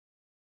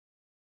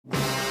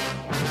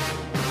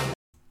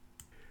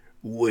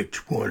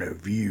Which one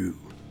of you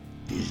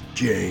is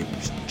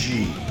James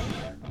G?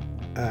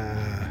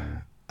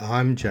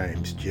 I'm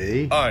James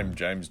G. I'm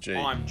James G.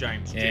 I'm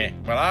James G. Yeah,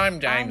 well, I'm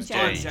James G.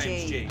 I'm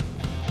James G.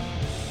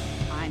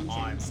 I'm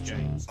James G.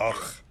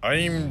 Ugh,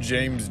 I'm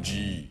James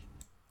G.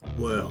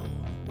 Well,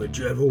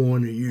 whichever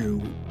one of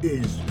you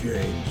is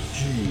James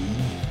G,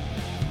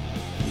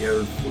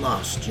 you've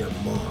lost your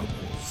marbles.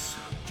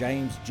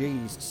 James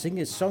G's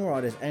Singers,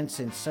 Songwriters and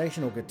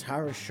Sensational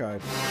Guitarist Show.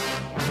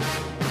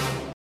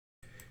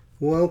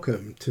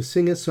 Welcome to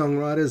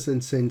Singer-Songwriters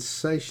and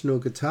Sensational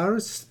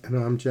Guitarists, and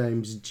I'm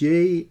James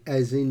G,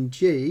 as in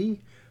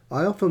G.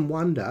 I often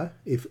wonder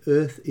if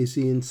Earth is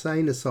the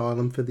insane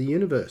asylum for the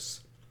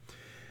universe.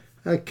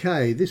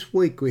 Okay, this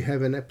week we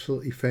have an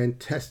absolutely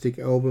fantastic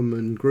album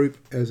and group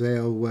as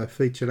our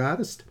featured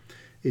artist.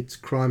 It's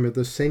Crime of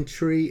the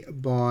Century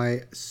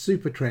by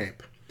Supertramp.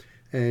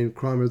 And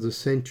Crime of the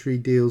Century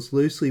deals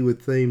loosely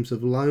with themes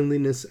of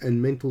loneliness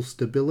and mental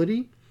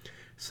stability.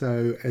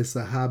 So, as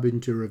the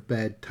harbinger of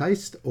bad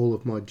taste, all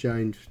of my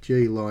James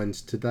G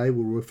lines today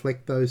will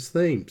reflect those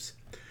themes.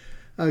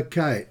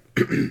 Okay,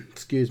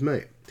 excuse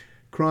me.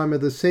 Crime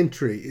of the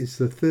Century is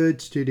the third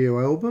studio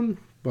album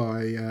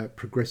by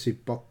progressive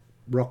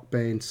rock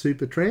band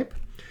Supertramp,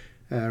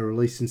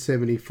 released in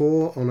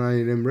 '74 on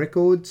A&M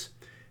Records,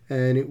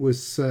 and it was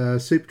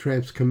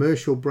Supertramp's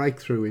commercial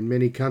breakthrough in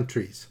many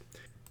countries.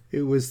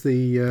 It was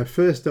the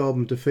first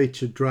album to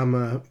feature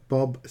drummer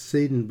Bob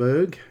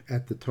Siedenberg,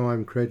 at the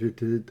time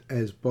credited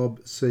as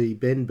Bob C.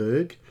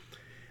 Benberg,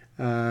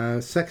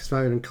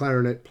 saxophone and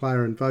clarinet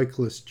player and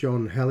vocalist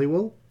John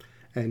Halliwell,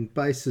 and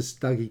bassist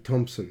Dougie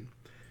Thompson.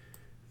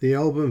 The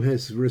album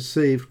has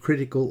received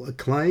critical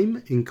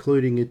acclaim,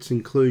 including its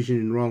inclusion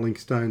in Rolling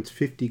Stone's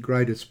 50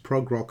 Greatest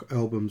Prog Rock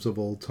Albums of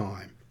All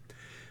Time.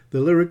 The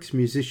lyrics,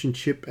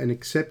 musicianship and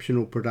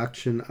exceptional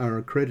production are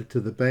a credit to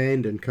the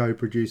band and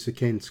co-producer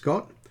Ken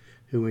Scott,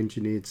 who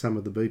engineered some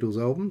of the Beatles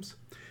albums,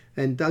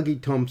 and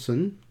Dougie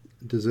Thompson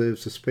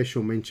deserves a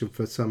special mention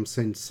for some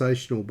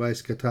sensational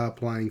bass guitar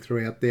playing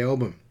throughout the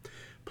album.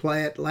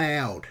 Play it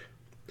loud!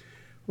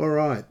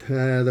 Alright,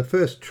 the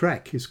first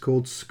track is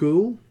called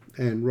School,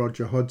 and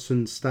Roger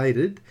Hodgson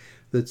stated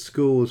that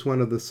School was one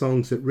of the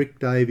songs that Rick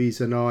Davies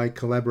and I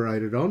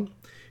collaborated on.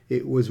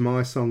 It was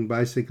my song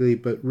basically,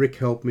 but Rick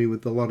helped me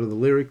with a lot of the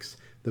lyrics.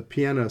 The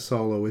piano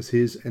solo was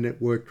his and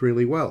it worked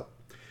really well.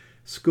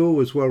 School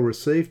was well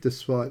received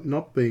despite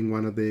not being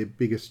one of their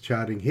biggest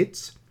charting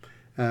hits.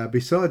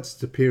 Besides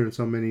its appearance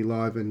on many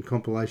live and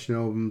compilation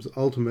albums,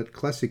 Ultimate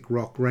Classic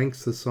Rock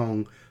ranks the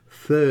song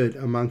third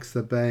amongst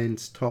the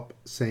band's top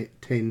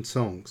 10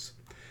 songs.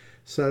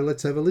 So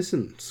let's have a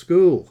listen.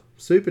 School,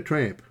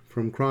 Supertramp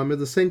from Crime of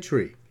the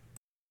Century.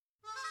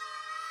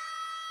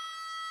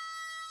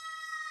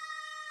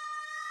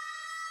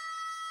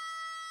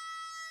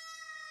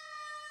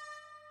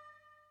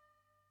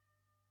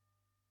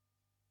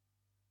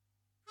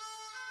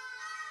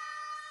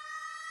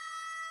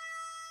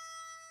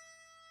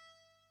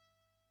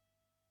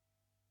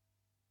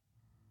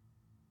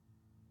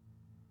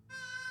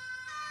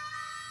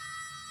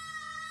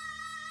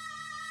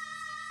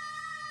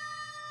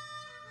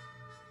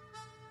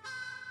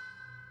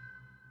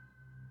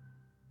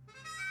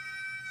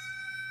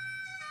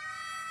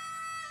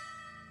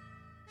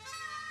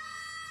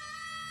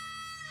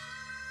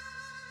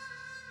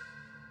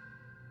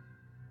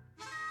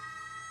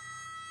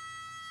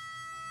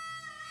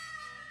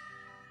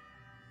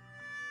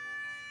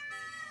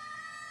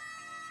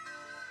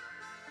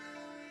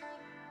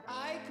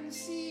 I can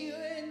see you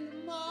in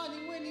the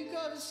morning when you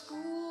go to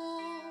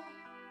school.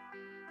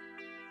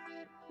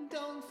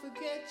 Don't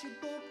forget your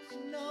books,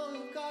 you know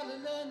you've got to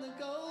learn the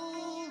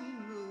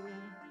golden rule.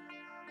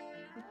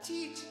 The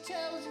teacher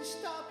tells you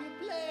stop your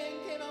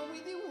playing, get on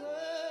with your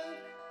work.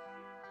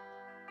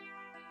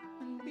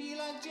 And be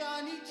like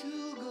Johnny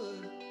Too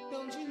Good,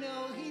 don't you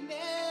know he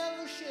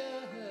never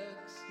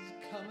shirks,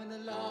 he's coming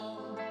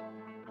along.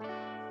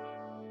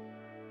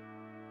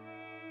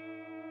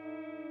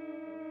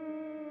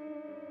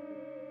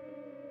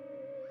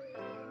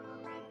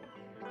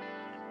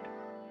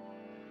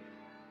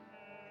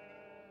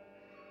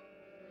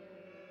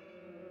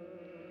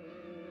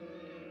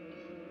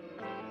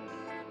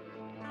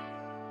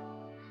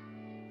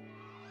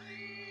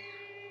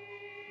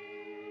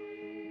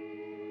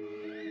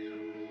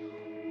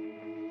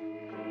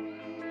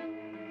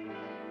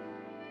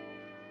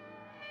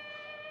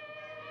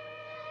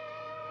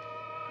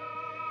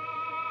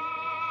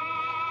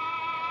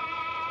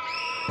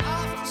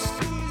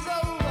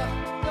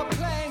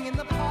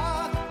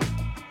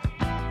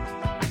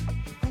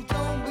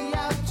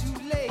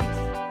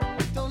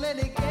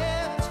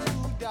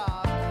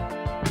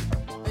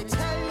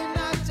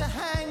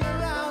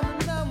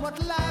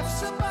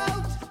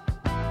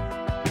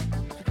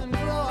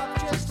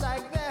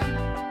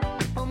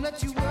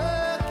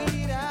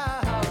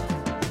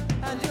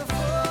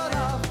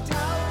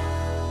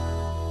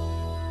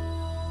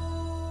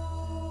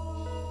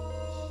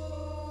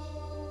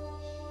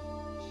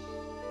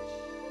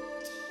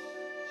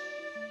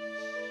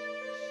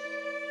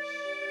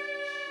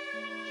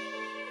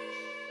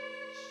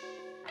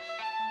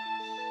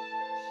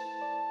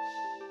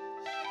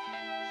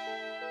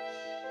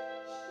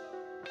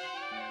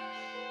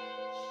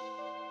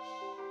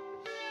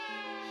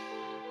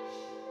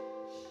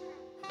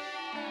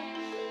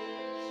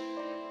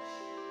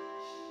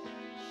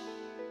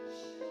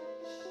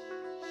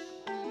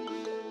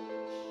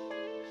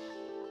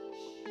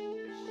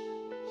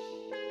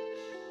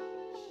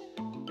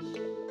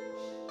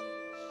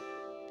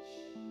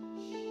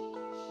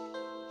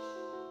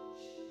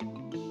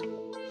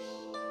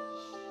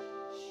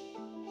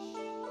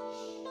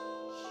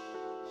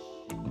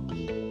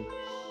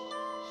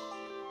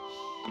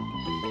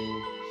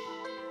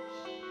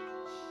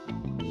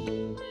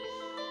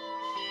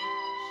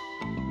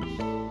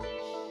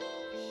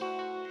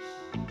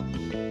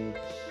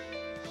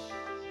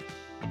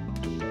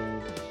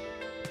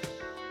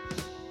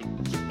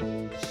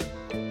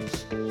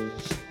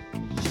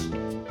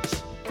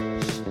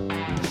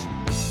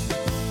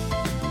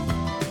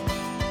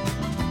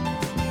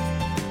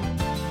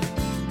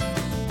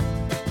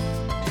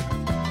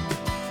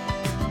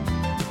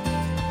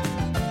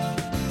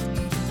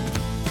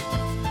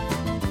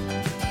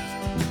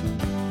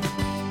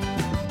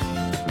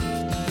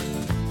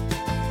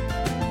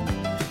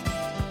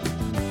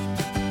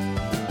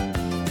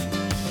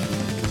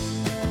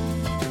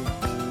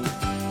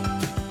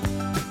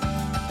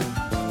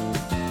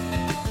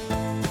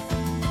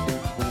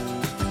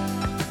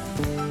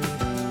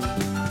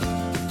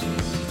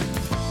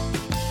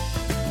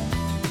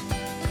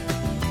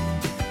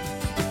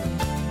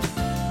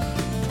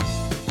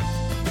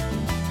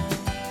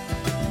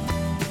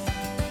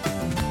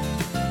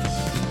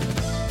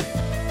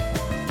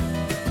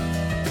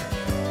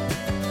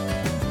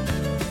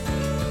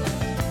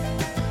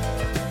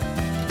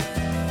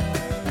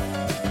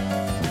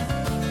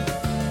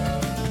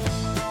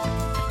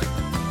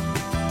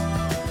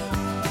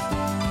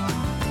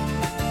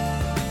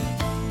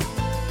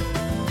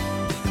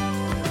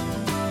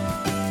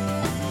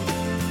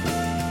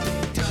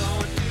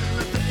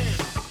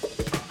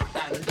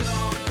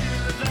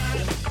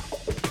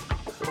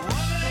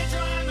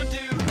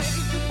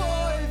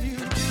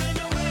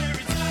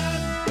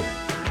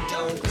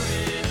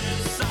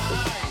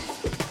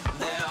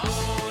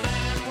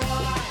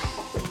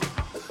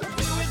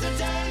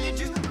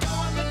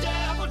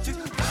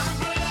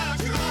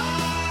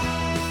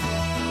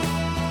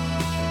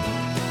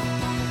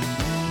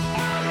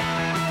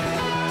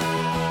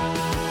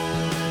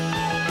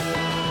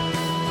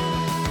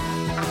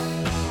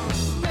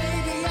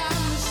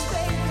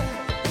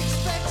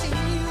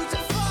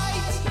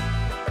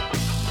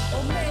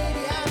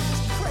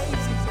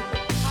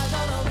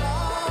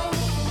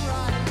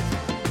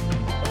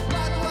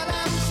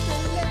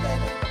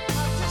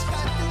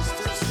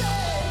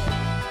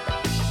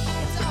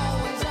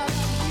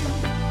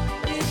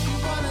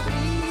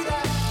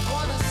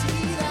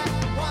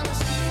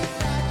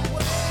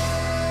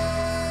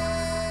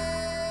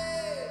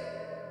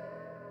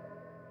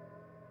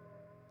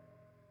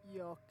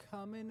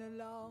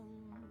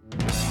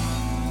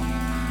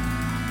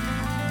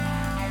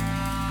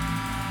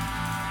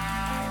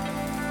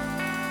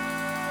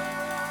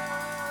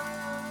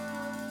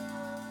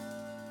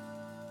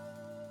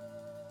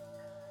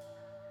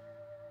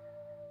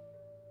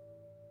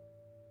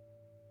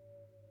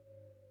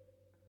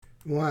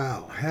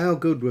 Wow, how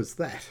good was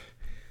that?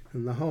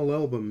 And the whole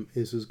album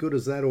is as good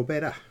as that or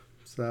better.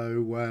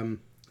 So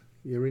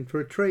you're in for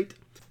a treat.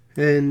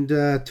 And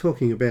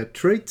talking about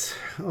treats,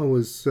 I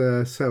was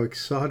so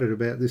excited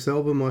about this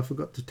album I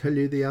forgot to tell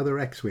you the other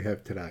acts we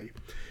have today.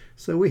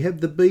 So we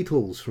have the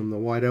Beatles from the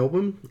White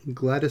Album,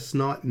 Gladys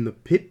Knight and the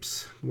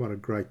Pips, what a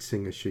great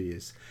singer she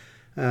is.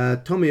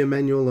 Tommy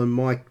Emanuel and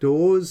Mike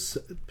Dawes,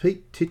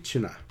 Pete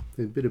Titchener,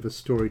 a bit of a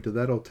story to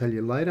that I'll tell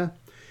you later.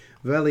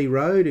 Valley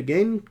Road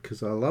again,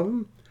 because I love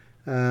them.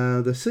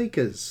 The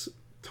Seekers,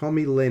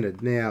 Tommy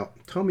Leonard. Now,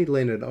 Tommy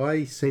Leonard,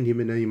 I sent him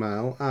an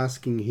email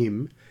asking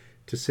him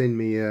to send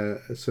me a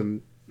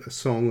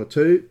song or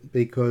two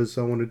because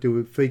I wanted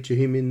to feature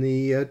him in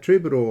the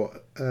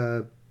Troubadour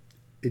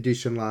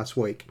edition last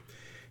week.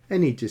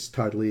 And he just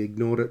totally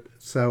ignored it.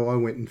 So I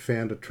went and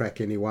found a track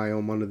anyway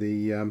on one of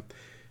the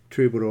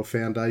Troubadour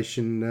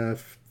Foundation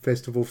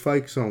Festival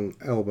folk song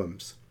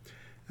albums.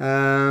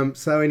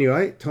 So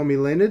anyway, Tommy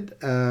Leonard,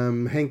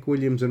 Hank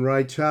Williams and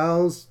Ray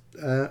Charles.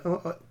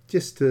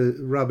 Just to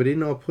rub it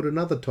in, I'll put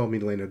another Tommy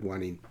Leonard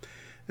one in.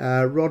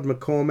 Rod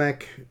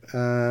McCormack,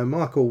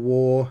 Michael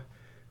Waugh,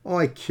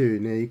 IQ.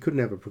 Now, you couldn't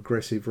have a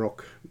progressive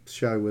rock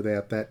show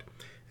without that.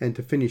 And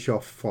to finish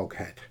off,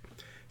 Foghat.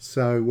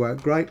 So,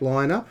 great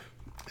lineup.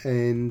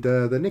 And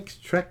the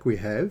next track we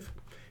have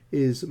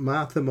is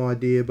Martha, My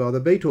Dear by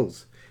the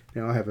Beatles.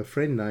 Now, I have a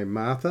friend named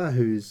Martha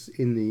who's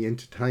in the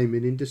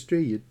entertainment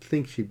industry. You'd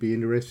think she'd be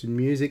interested in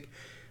music.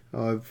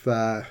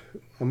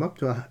 I'm up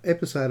to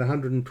episode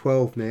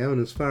 112 now,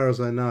 and as far as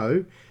I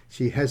know,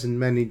 she hasn't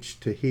managed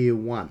to hear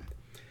one.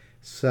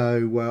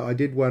 So I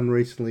did one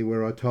recently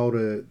where I told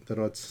her that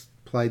I'd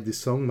played this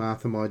song,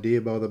 Martha, My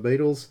Dear by the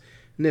Beatles.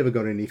 Never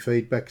got any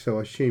feedback, so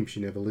I assume she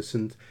never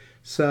listened.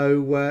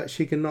 So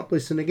she can not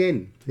listen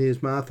again.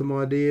 Here's Martha,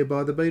 My Dear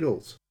by the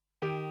Beatles.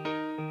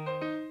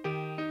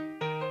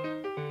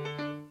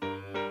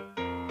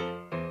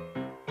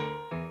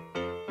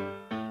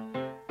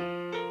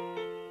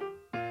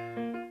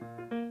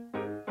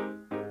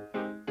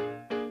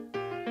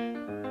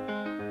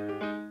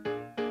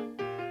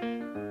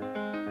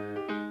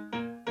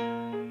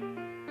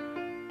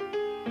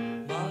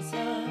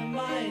 Martha,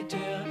 my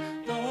dear,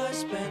 though I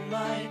spend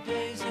my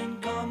days in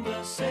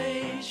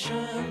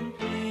conversation,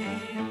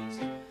 please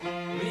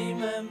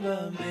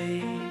remember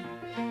me.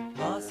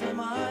 Martha,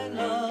 my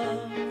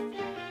love,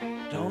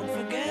 don't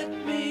forget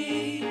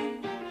me.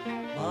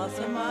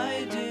 Martha,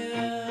 my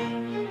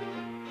dear,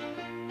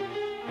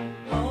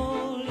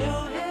 hold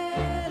your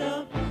head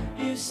up,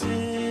 you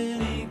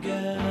silly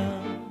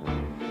girl.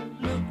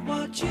 Look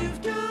what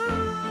you've done.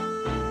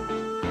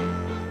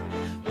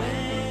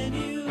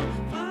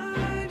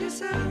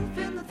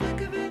 In the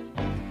thick of it,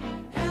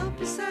 help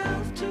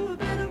yourself to a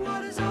better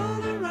what is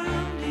all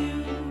around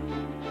you.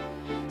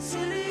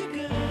 Silly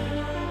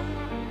girl,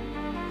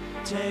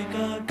 take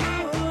a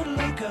good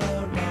look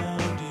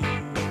around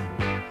you.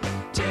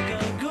 Take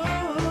a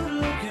good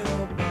look,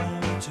 you're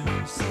bound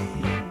to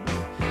see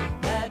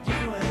that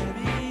you and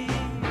me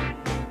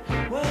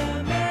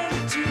were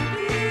meant to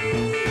be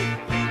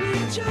for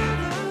each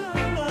other.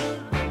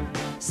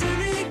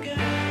 Silly girl.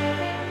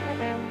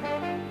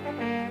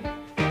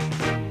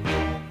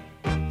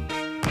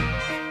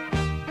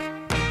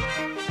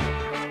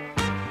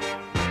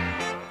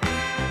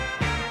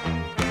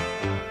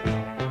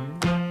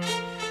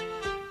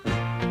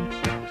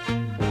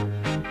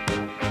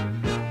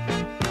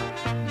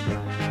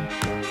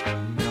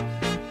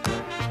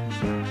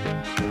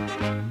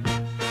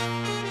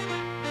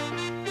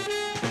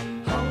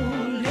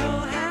 Hold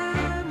your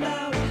hand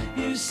out,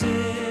 you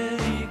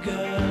silly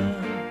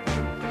girl.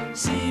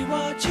 See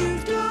what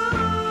you've done.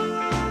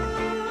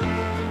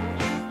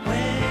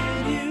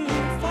 When you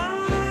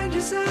find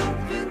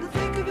yourself in the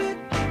thick of it,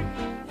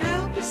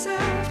 help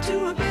yourself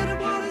to a better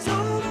what is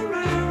all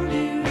around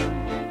you.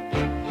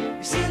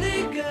 You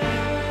silly girl.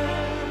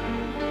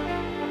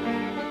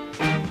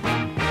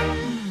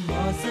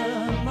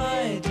 Martha,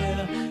 my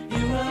dear,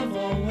 you have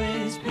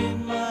always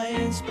been my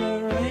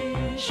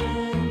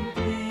inspiration.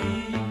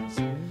 Please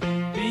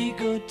be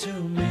good to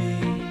me.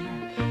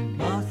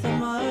 Martha,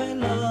 my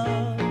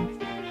love,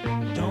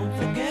 don't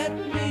forget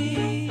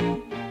me.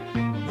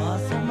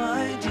 Martha,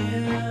 my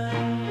dear.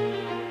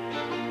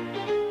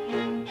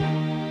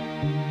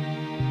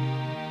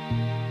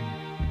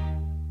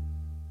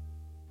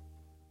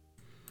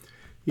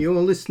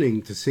 You're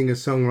listening to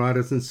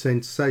singer-songwriters and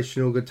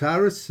sensational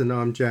guitarists, and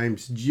I'm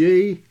James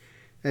G.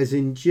 As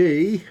in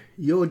G,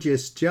 you're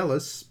just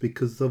jealous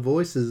because the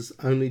voices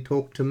only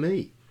talk to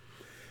me.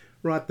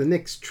 Right, the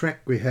next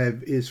track we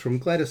have is from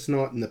Gladys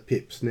Knight and the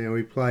Pips. Now,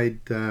 we played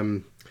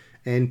Ann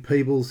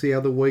Peebles the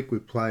other week. We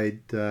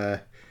played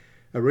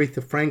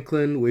Aretha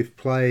Franklin. We've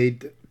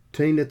played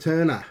Tina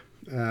Turner.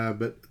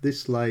 But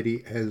this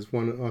lady has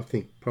one, I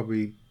think,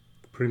 probably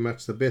pretty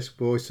much the best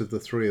voice of the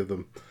three of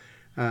them.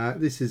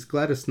 This is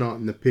Gladys Knight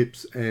and the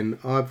Pips, and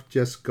I've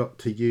just got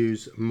to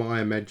use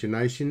My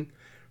Imagination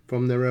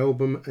from their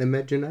album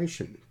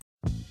Imagination.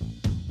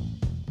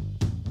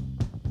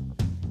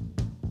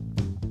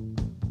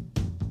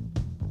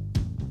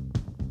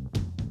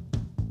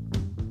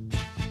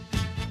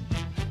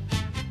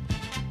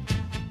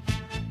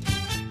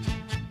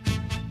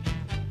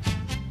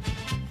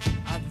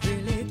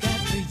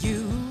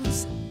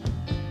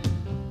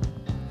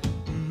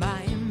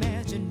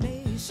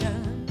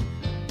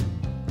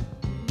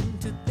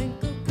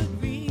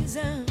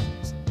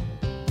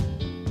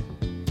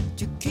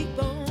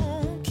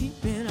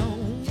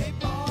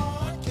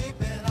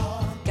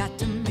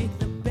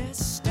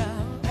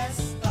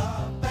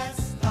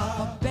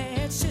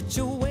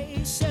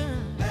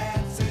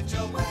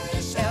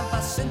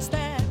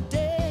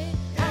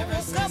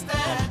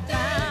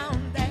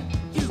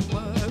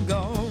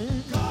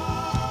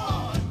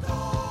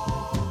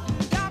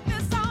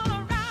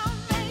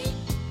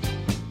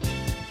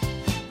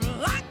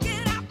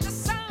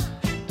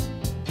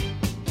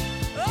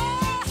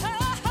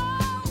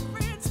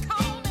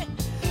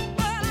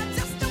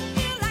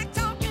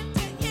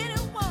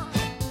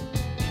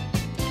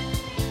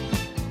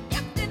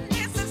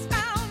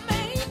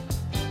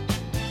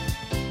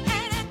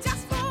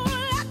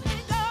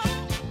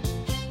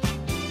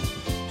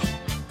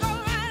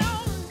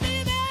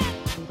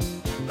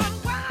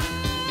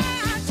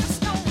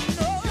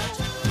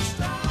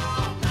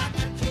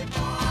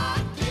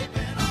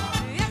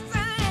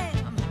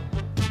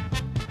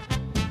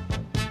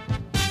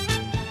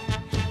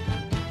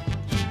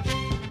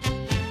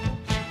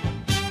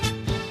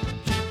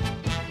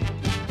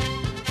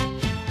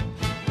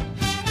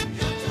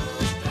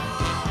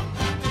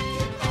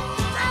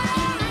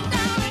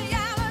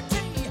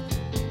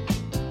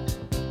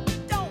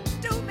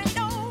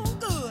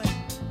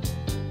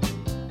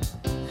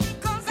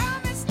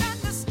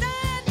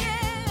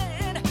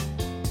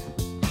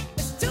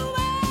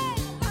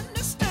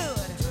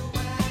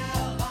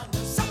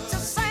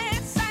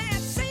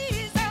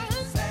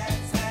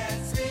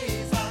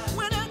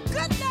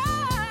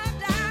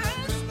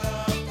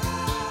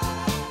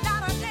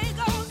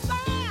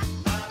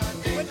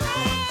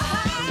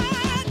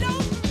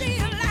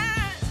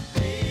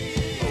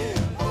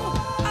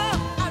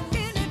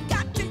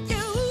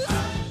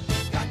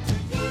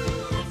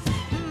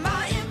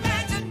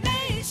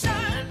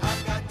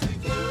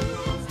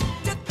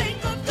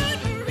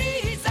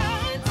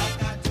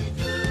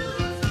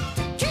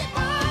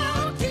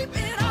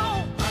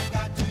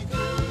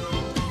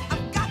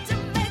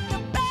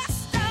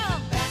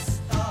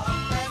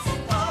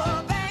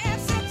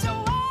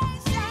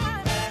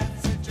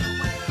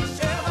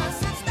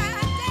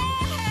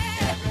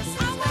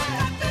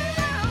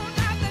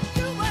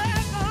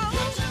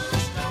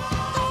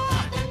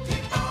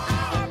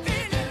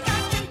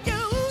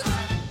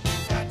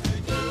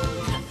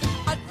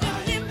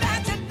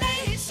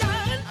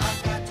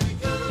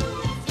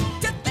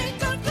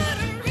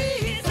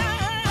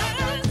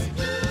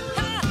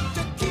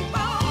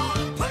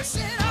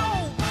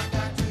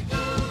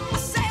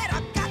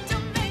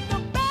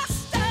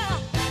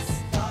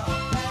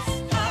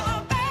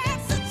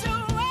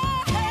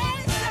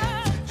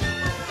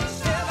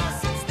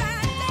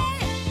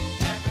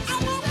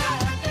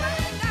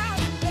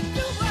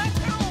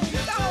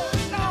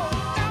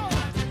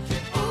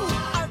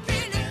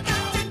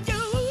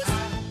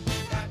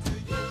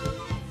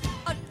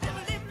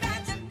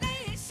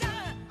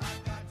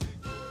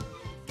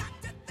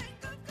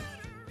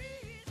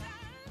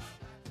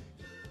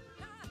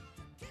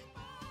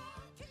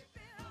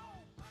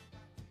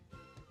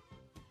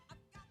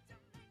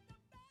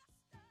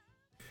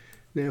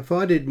 Now, if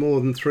I did more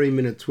than 3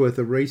 minutes worth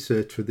of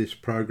research for this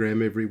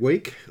program every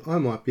week, I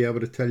might be able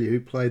to tell you who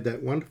played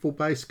that wonderful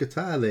bass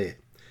guitar there.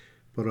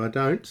 But I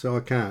don't, so I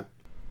can't.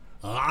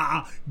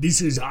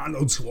 This is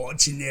Arnold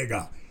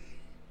Schwarzenegger.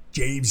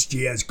 James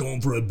G has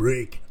gone for a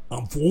break.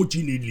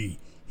 Unfortunately,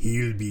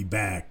 he'll be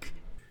back.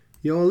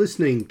 You're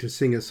listening to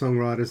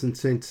singer-songwriters and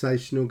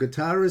sensational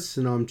guitarists,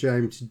 and I'm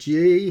James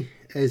G,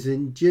 as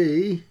in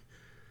G.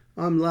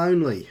 I'm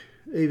lonely.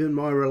 Even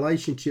my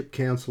relationship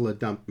counsellor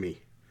dumped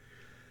me.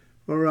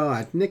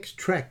 Alright, next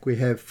track we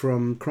have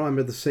from Crime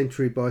of the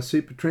Century by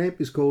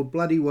Supertramp is called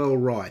Bloody Well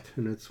Right,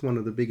 and it's one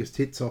of the biggest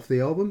hits off the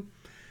album.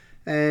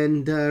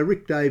 And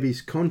Rick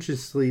Davies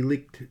consciously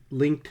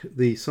linked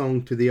the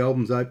song to the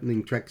album's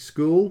opening track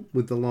School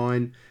with the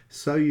line,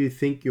 "So you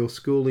think your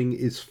schooling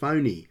is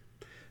phony,"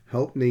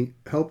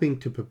 helping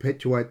to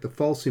perpetuate the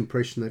false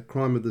impression that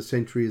Crime of the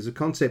Century is a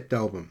concept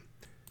album.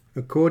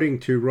 According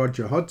to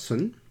Roger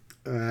Hodgson,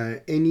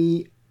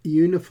 any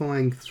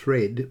unifying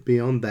thread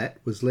beyond that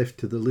was left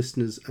to the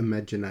listener's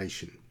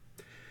imagination.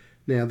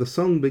 Now, the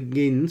song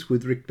begins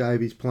with Rick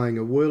Davies playing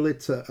a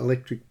Wurlitzer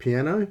electric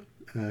piano,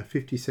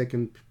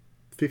 51-second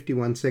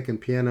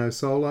piano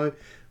solo,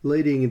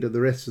 leading into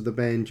the rest of the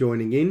band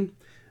joining in.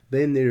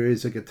 Then there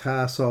is a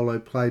guitar solo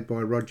played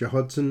by Roger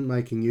Hodgson,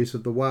 making use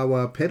of the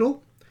Waugh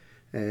pedal,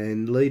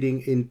 and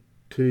leading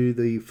to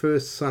the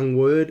first sung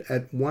word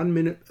at 1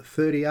 minute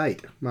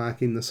 38,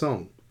 marking the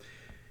song.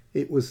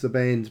 It was the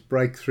band's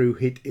breakthrough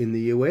hit in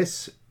the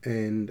US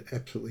and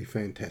absolutely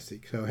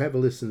fantastic. So have a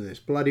listen to this.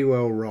 Bloody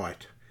Well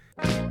Right.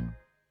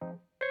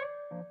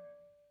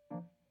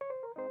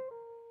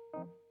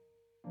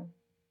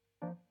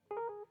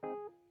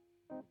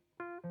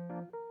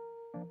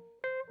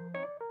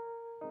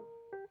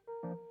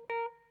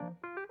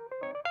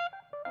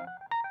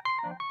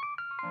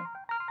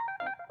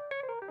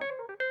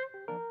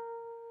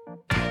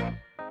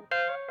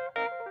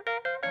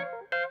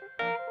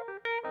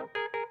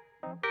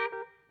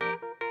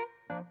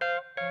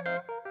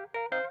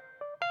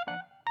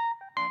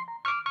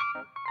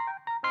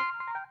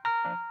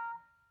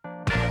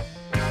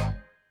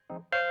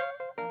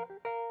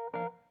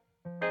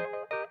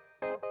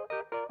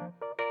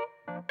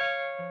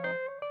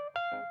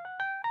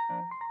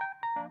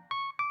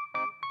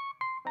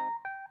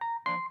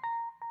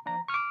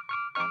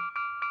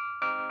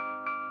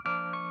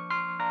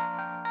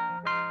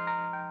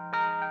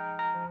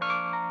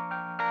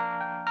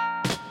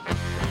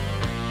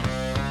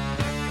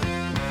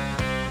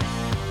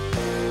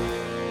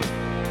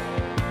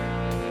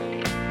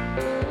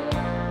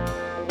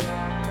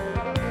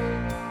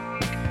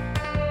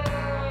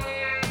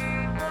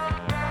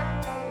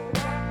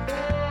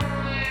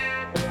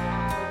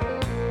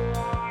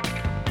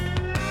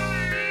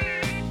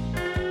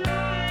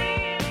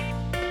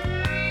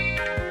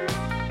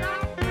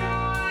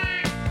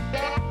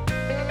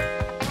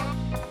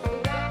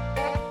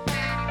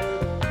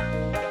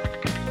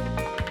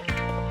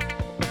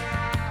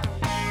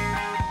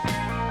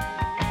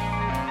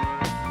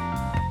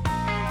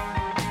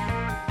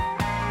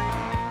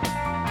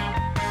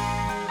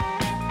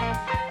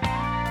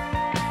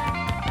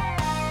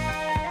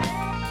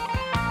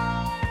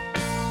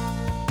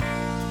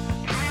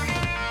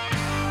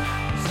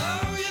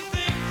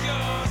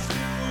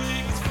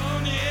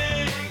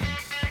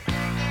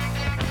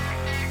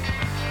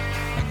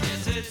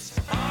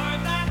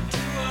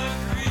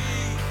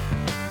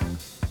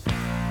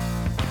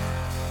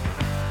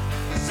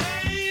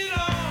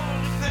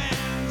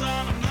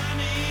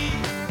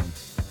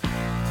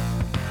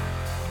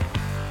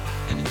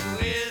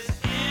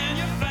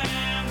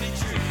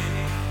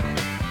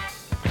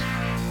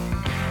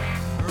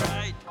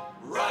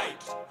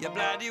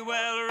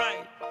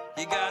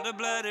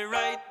 Bloody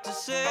right to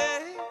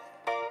say,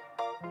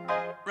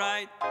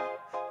 right,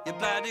 you're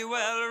bloody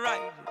well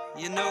right,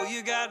 you know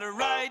you got a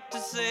right to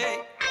say,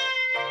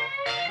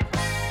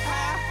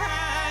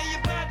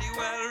 you're bloody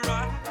well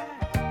right,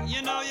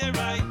 you know you're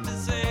right to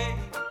say,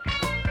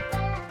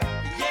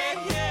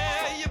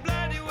 yeah, you're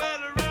bloody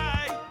well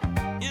right,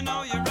 you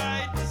know you're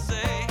right to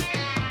say,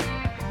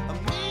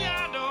 me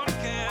I don't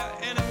care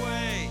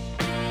anyway.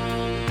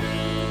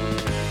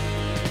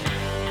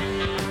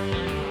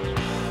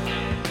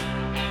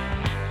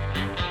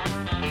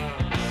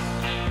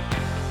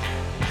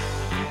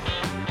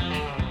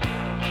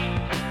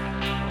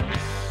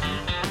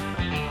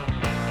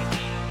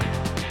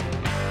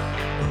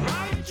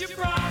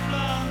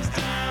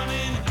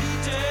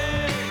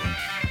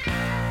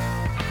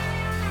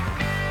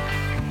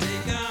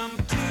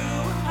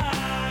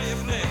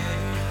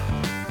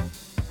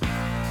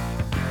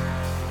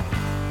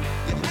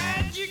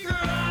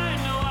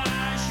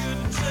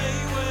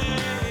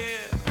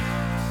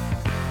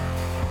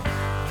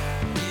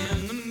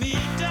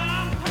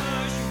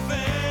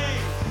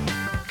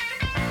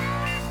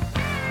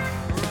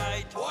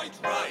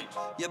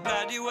 You're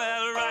bloody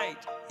well right,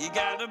 you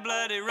got a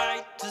bloody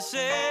right to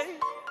say,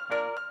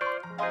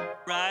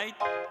 right,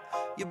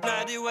 you're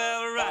bloody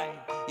well right,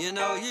 you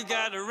know you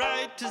got a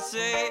right to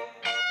say,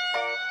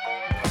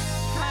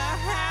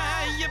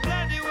 you're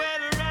bloody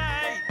well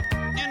right,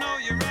 you know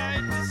you're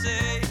right to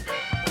say,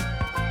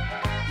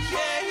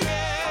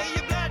 yeah,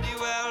 you're bloody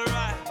well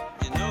right,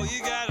 you know you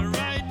got a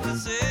right to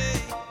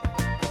say,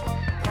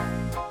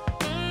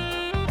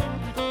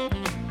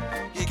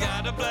 you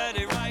got a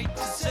bloody right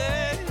to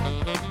say.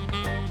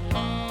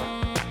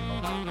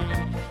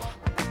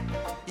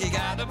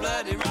 A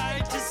bloody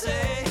right to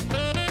say,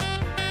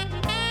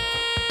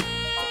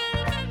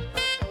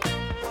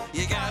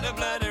 you got a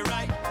bloody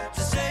right to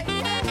say,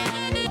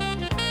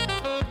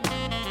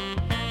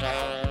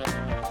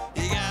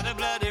 you got a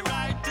bloody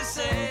right to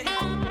say.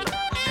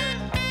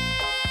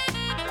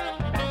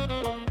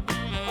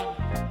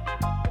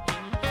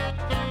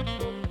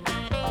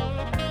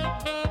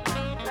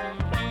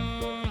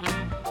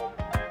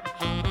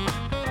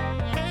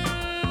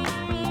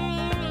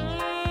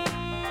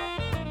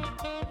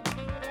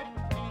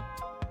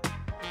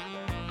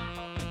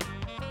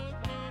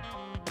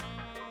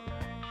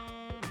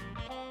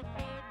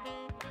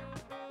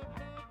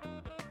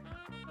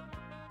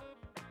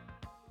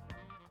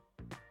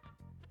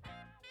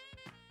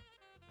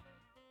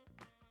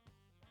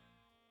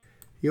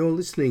 You're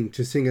listening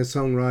to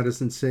singer-songwriters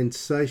and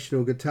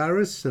sensational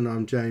guitarists, and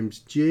I'm James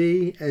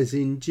G, as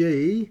in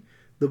G.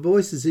 The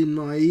voices in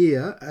my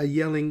ear are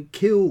yelling,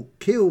 kill,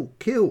 kill,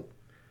 kill.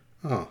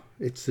 Oh,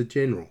 it's the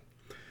General.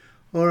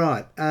 All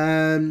right,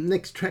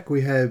 next track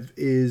we have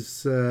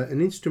is an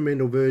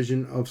instrumental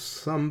version of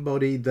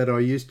Somebody That I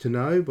Used to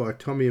Know by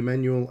Tommy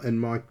Emanuel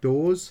and Mike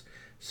Dawes,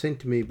 sent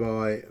to me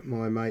by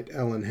my mate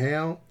Alan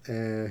Howe,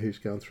 who's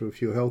going through a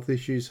few health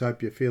issues.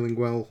 Hope you're feeling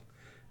well,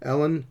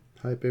 Alan.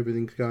 Hope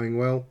everything's going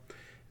well.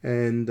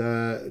 And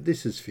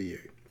this is for you.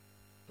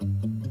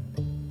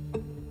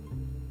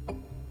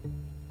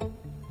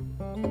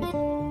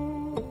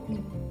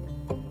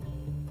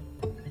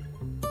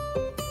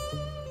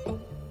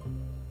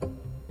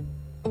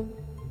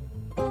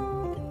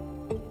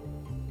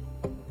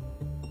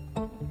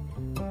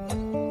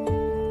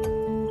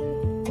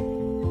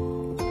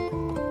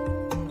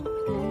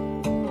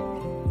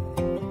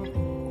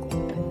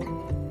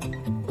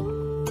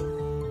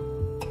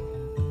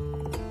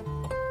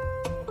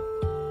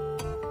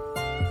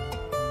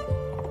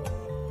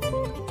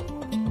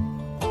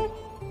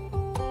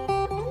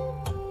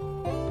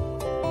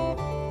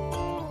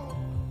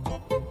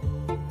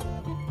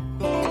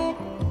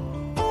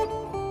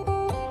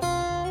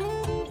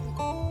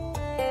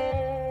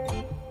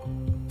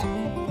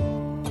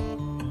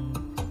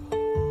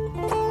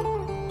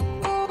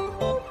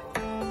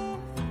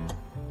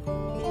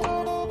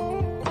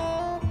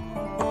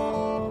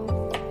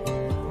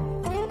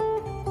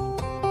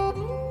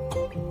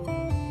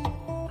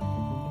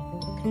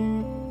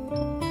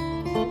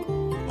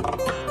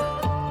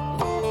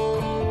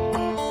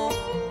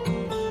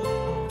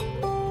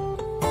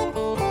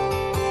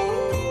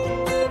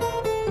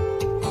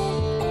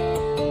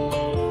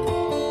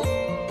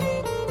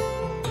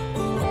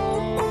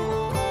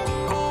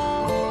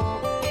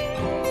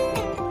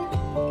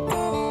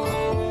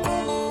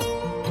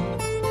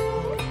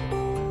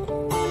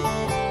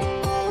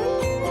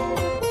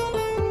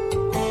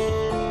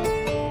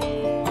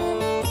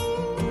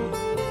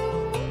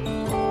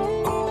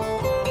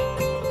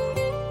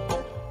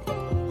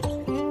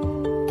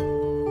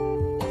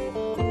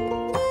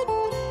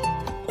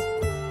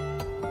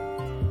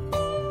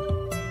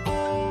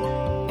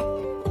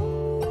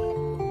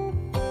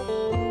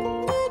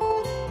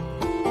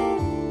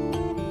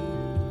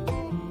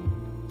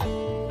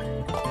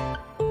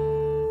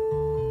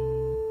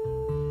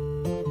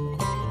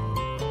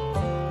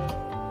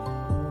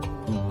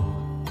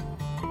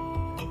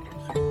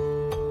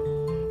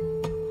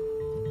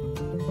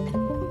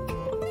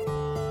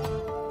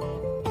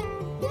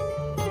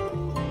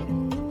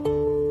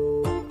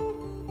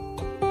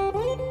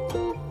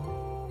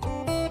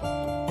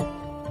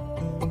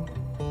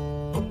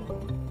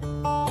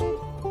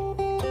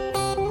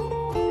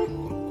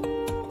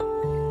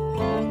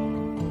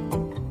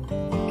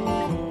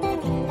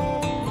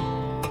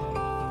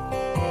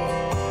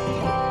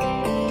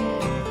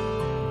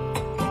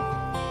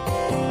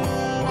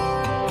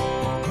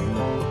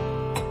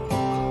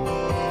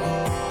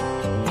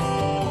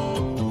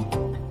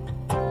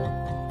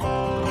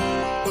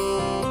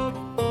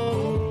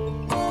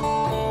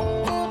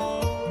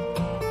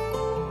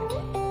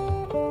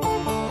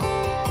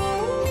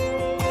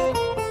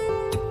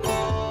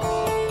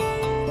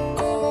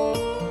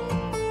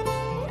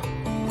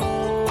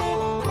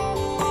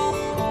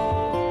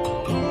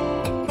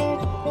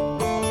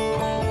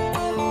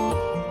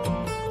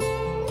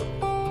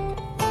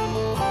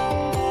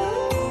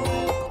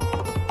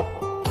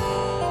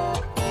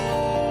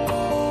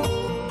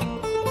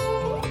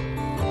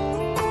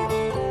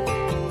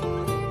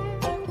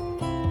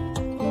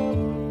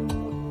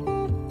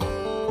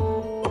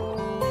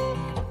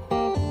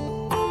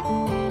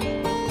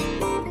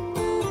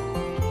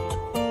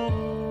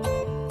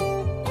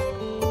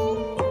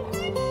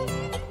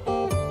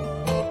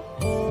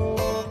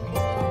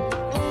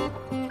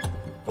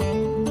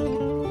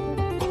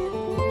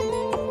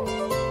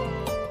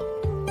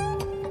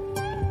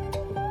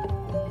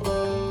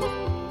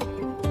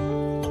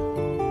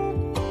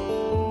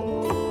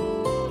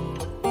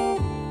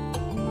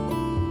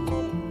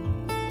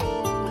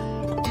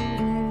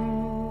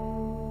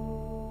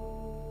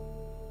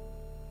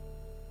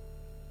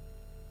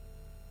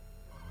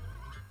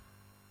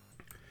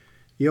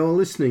 You're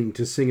listening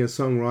to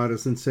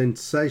singer-songwriters and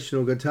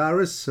sensational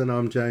guitarists, and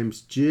I'm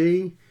James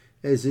G.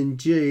 As in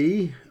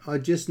G, I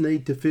just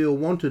need to feel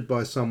wanted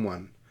by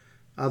someone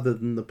other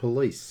than the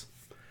police.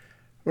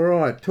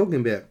 Alright,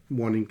 talking about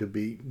wanting to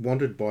be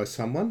wanted by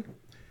someone.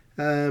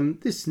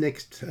 This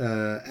next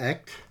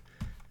act,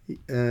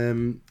 Pete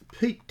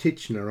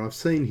Titchener, I've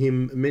seen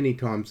him many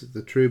times at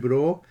the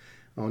Troubadour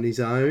on his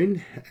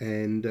own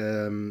and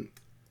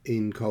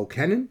in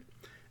Colcannon,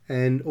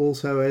 and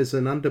also as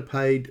an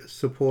underpaid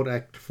support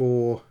act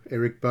for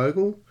Eric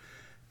Bogle.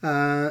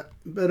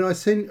 But I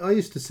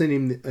used to send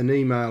him an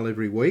email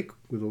every week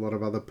with a lot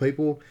of other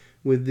people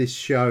with this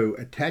show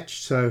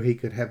attached so he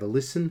could have a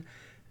listen.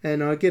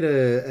 And I get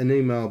an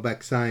email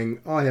back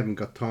saying, I haven't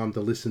got time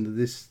to listen to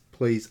this,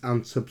 please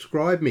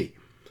unsubscribe me.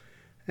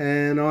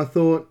 And I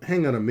thought,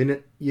 hang on a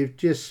minute, you've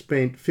just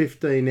spent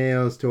 15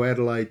 hours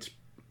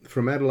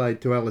from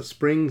Adelaide to Alice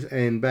Springs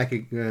and back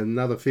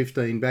another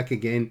 15 back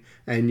again,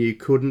 and you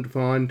couldn't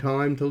find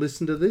time to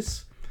listen to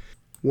this?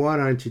 Why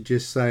don't you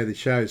just say the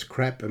show's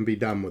crap and be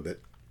done with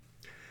it?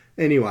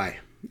 Anyway,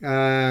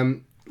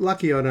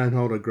 lucky I don't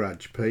hold a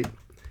grudge, Pete.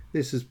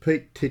 This is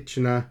Pete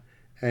Titchener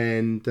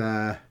and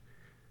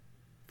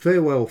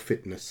Farewell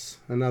Fitness,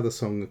 another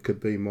song that could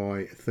be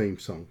my theme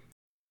song.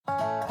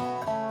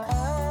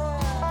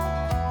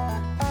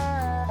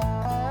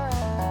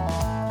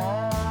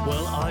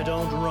 Well, I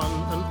don't run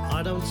and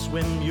I don't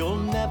swim. You'll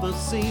never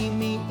see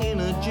me in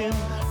a gym.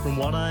 From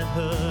what I've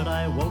heard,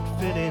 I won't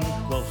fit in.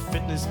 Well,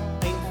 fitness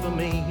ain't for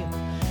me.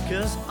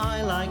 'Cause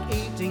I like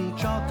eating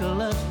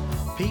chocolate,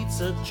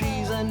 pizza,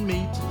 cheese and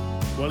meat.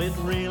 Well, it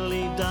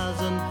really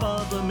doesn't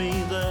bother me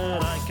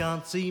that I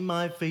can't see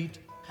my feet.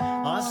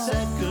 I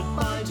said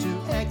goodbye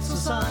to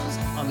exercise.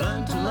 I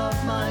learned to love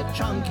my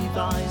chunky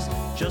thighs.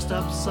 Just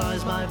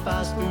upsize my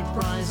fast food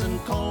price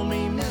and call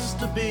me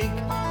Mr. Big.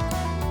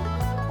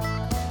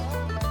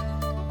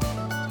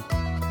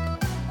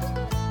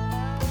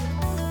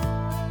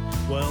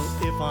 Well,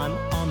 if I'm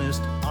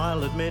honest,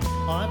 I'll admit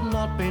I've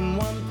not been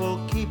one for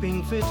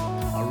keeping fit.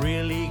 I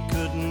really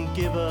couldn't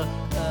give a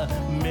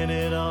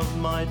minute of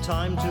my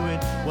time to it.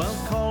 Well,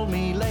 call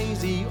me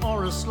lazy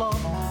or a slob,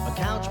 a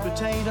couch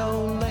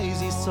potato,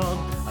 lazy sod.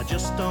 I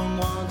just don't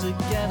want to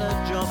get a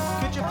job.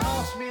 Could you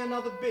pass me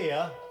another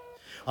beer?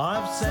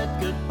 I've said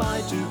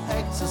goodbye to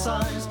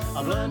exercise.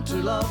 I've learned to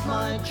love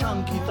my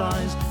chunky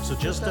thighs. So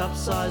just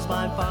upsize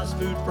my fast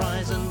food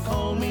price and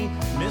call me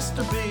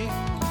Mr. Big.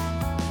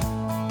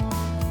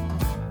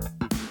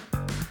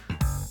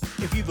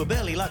 If you've a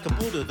belly like a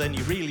Buddha, then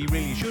you really,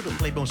 really should have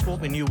played more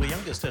sport when you were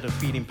younger instead of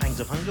feeding pangs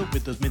of hunger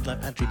with those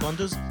midlife pantry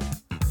blunders.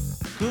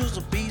 'Cause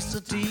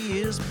obesity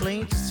is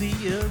plain to see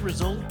a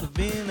result of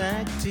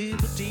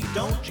inactivity.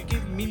 Don't you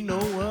give me no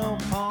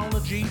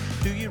apology.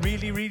 Do you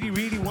really, really,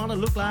 really want to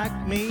look like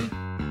me?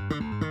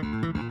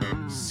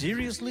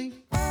 Seriously?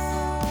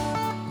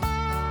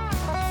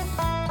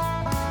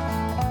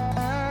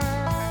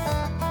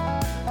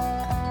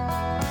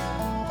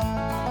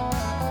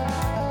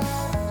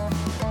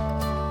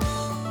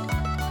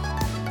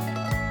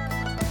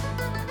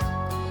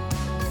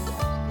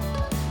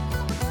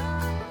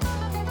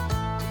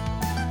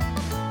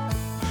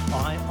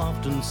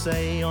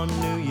 Say on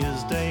New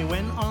Year's Day,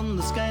 when on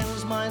the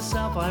scales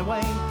myself I weigh,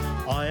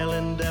 I'll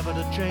endeavour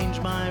to change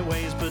my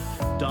ways, but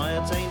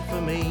diets ain't for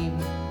me.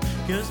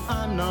 'Cause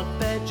I'm not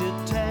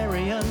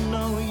vegetarian,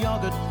 no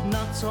yogurt,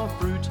 nuts or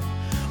fruit.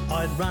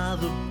 I'd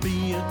rather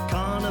be a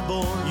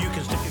carnivore. You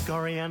can stick your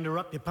coriander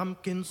up your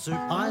pumpkin soup.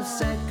 I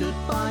said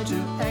goodbye to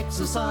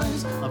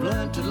exercise. I've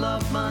learned to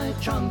love my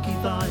chunky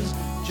thighs.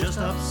 Just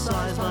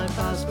upsize my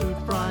fast food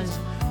price.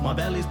 My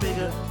belly's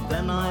bigger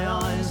than my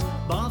eyes.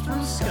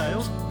 Bathroom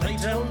scales, they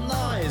tell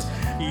lies.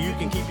 You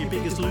can keep your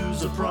biggest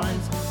loser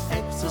prize.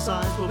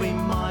 Exercise will be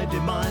my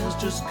demise.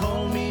 Just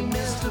call me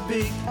Mr.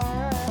 Big.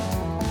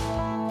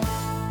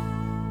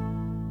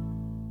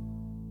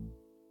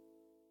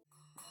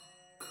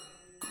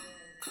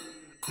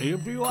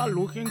 If you are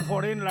looking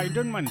for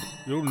enlightenment,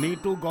 you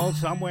need to go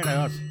somewhere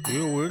else.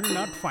 You will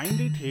not find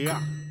it here.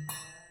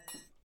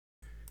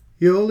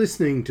 You're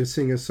listening to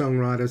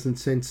singer-songwriters and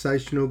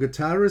sensational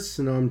guitarists,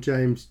 and I'm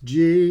James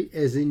G,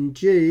 as in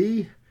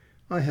G.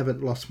 I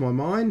haven't lost my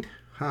mind.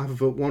 Half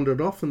of it wandered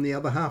off and the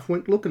other half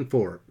went looking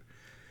for it.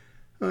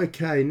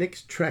 Okay,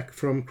 next track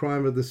from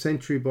Crime of the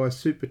Century by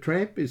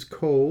Supertramp is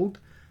called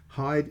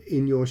Hide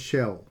in Your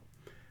Shell.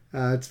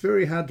 It's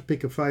very hard to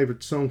pick a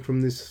favourite song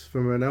from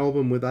an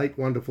album with 8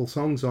 wonderful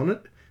songs on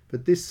it,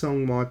 but this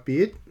song might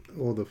be it,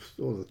 or the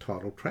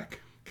title track,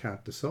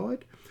 can't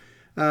decide.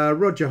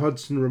 Roger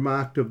Hodgson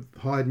remarked of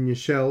Hide in Your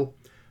Shell,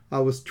 I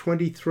was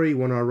 23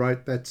 when I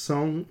wrote that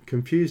song,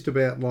 confused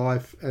about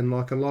life, and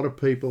like a lot of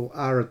people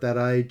are at that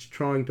age,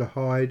 trying to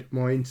hide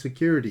my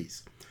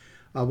insecurities.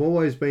 I've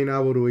always been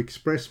able to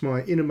express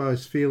my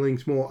innermost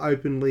feelings more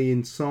openly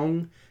in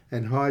song,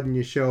 and Hide in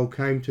Your Shell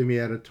came to me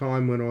at a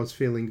time when I was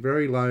feeling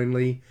very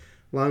lonely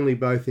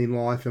both in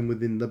life and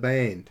within the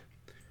band,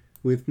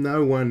 with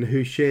no one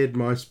who shared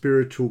my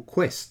spiritual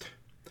quest.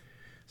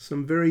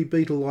 Some very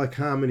Beatle-like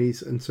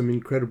harmonies and some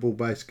incredible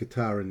bass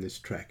guitar in this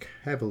track.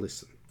 Have a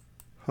listen.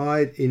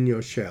 Hide in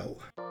Your Shell.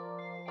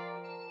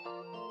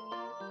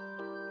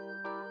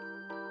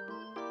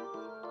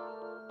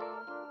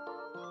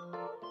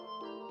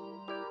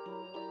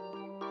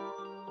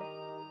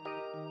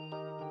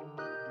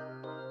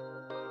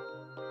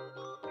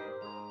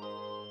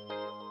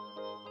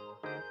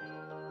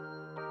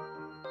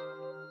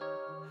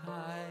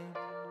 Hide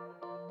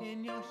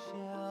in your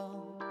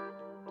shell,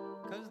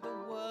 'cause the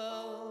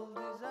world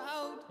is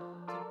out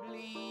to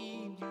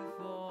bleed you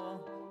for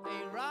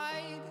a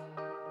ride.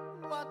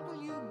 What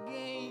will you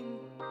gain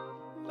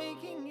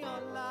making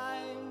your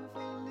life a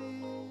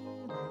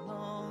little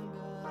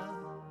longer?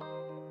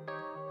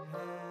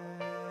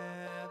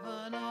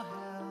 Heaven or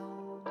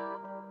hell,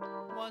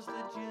 was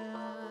the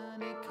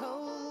journey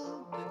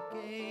cold that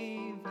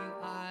gave you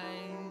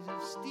eyes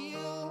of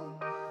steel,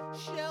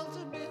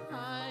 shelter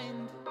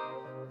behind,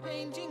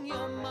 painting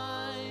your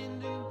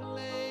mind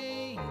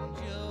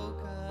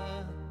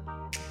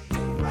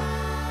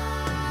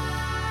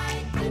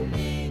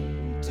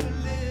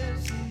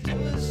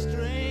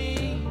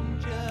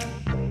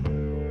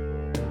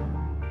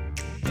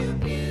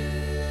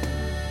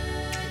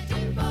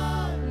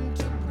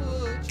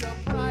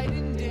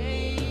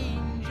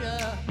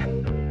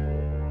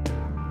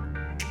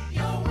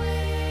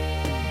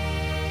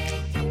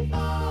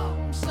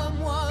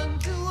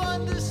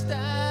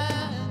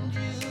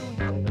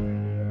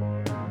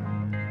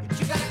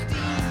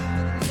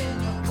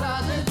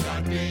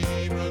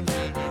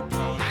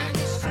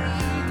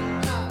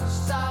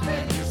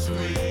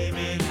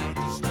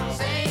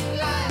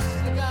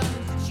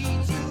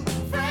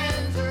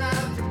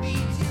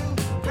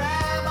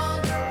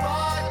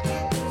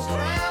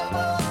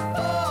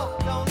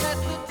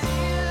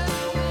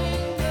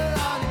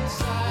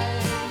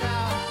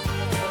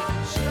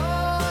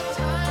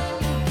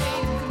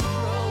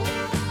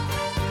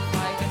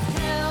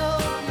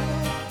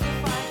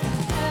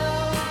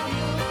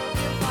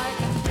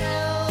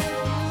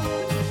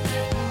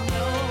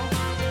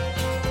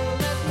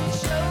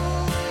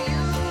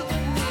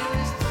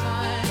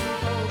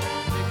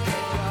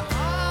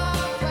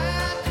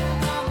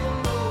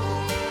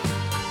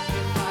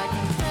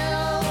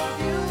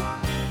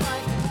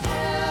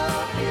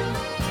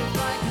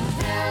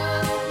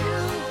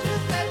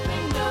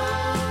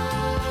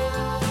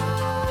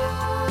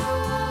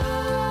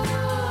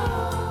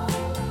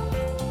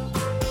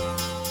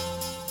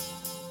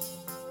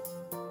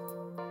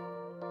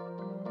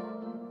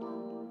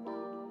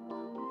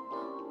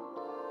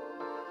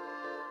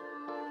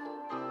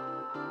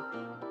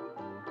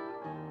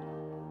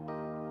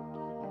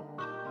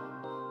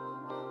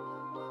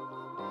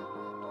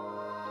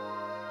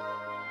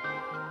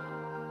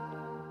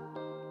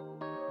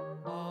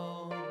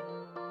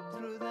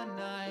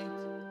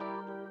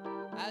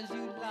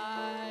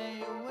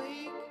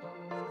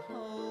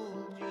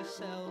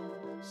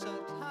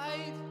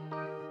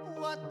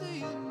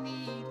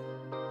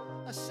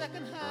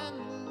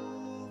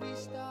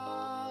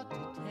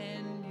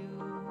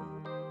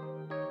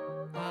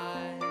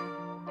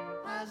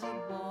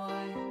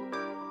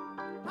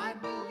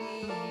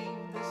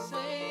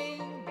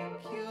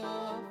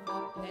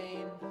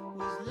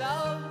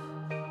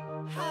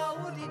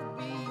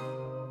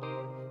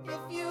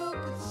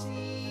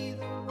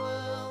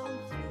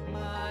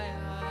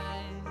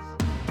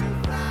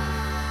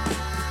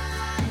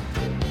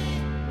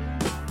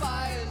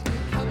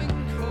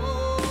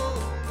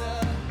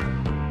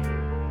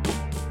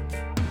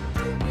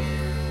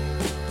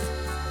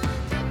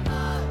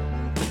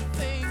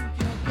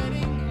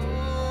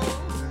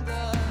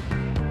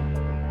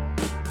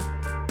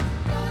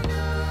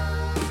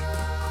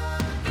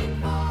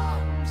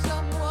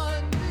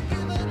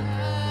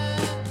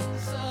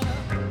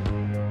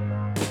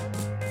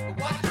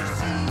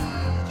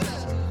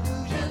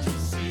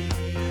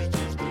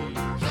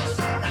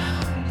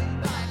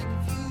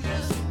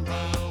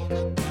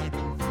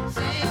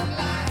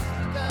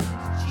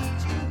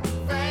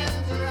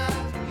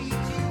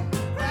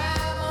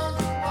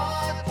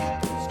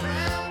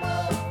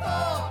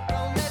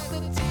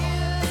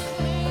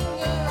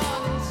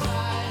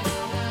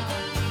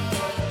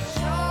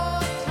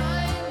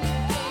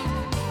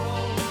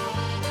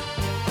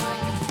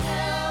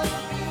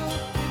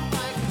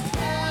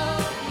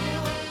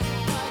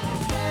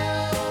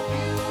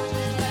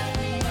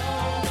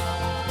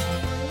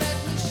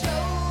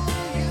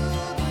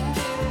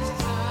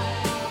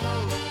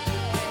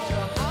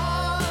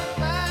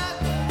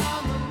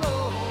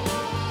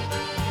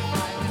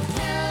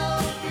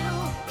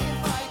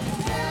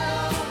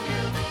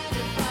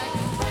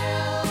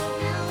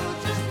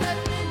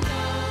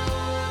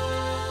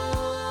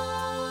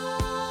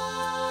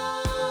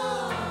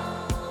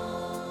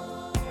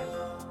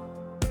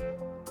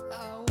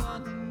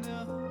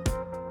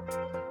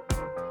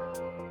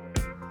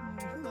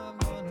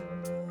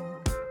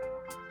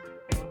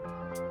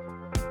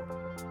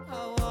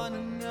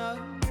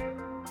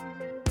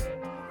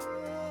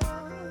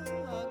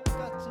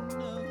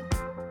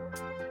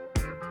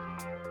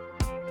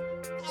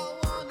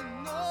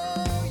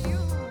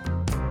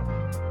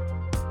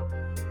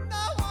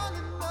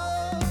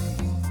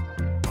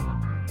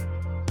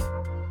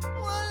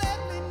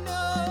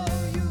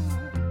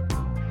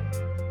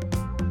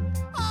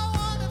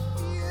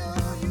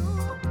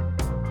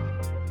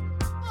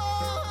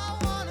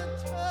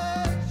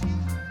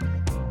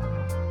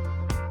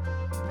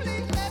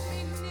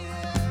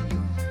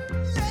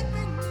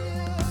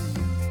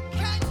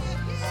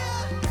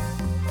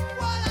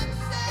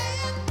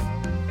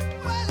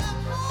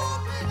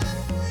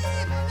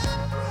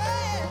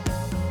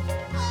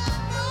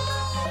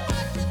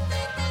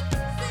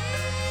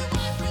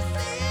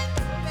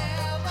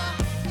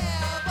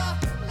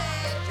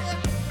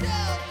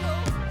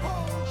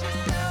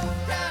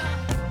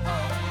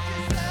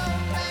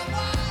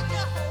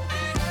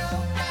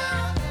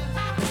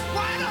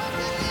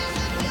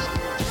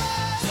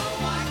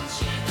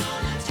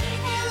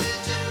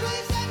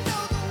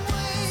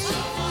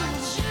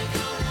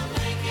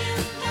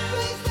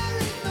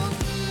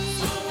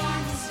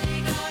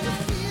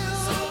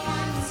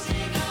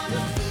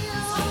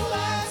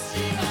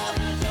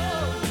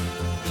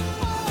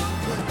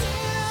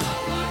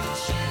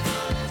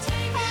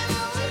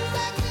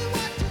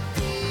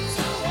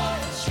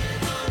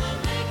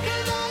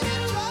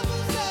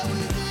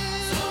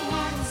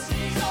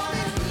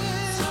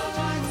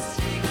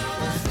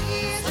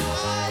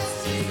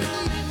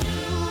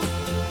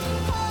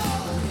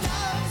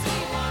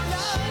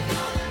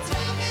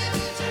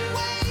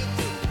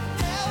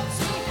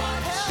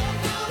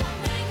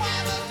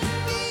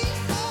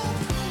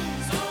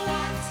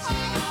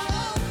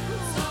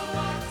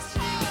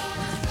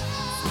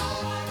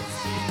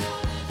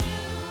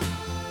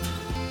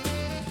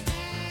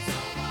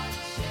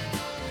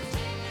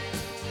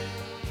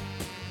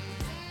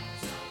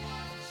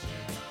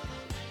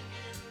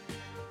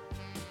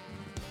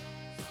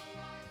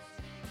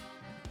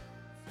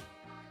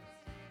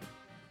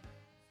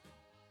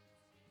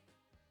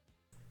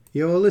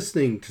You're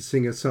listening to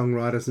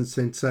singer-songwriters and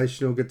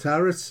sensational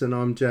guitarists, and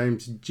I'm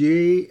James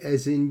G,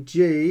 as in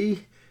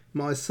G.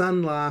 My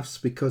son laughs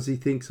because he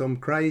thinks I'm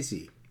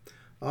crazy.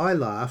 I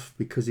laugh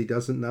because he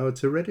doesn't know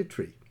it's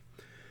hereditary.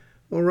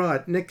 All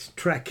right, next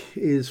track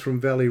is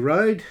from Valley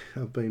Road.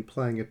 I've been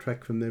playing a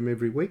track from them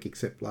every week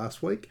except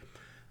last week.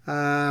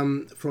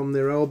 From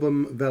their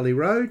album Valley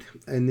Road,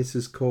 and this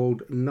is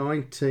called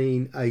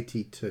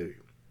 1982.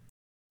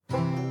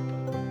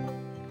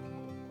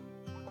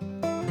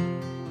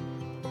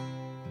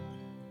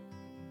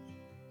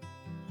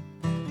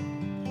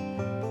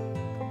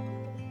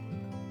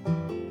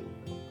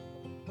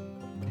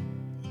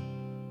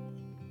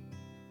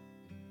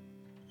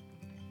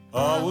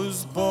 I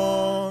was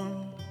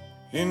born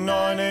in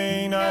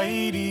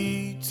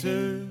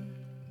 1982.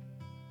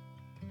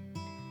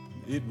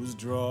 It was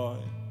dry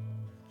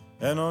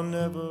and I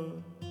never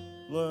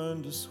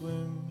learned to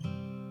swim.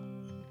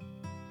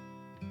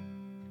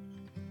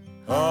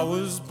 I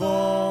was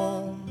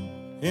born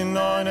in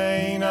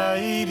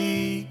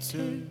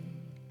 1982,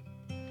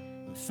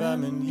 a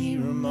famine year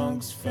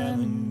amongst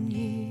famine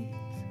years,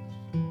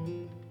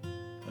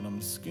 and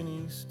I'm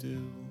skinny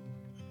still.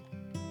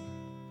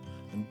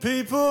 And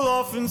people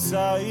often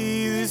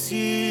say this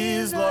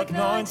year's like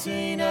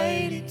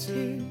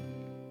 1982.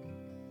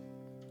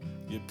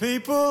 Yeah,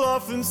 people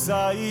often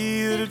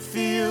say that it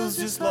feels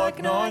just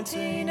like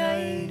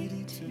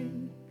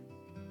 1982.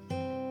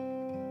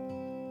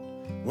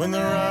 When the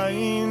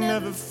rain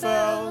never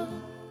fell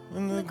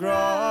and the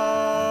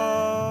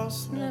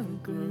grass never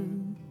grew.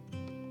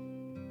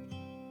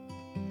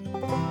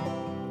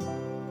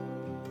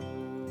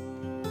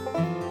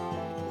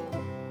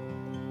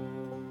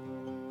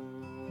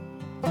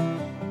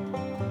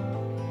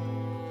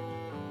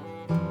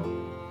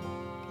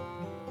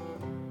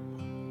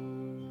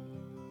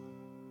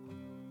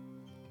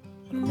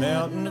 A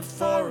mountain, a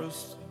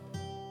forest,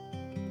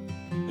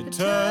 it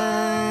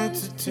turned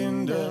to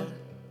tinder,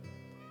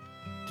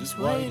 just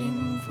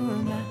waiting for a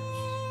match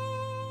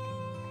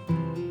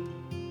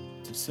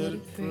to set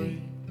it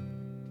free.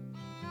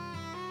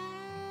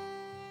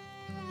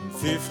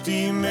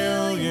 50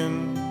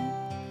 million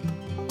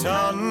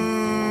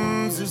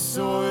tons of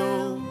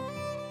soil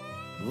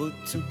were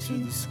took to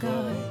the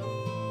sky,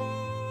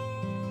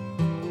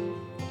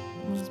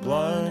 was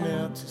blown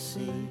out to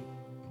sea.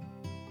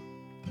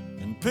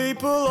 And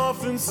people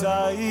often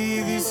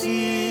say this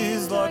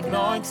year's like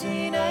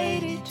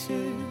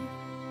 1982.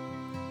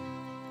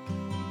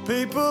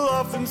 People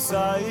often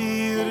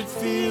say that it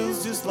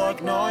feels just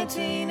like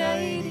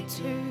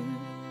 1982.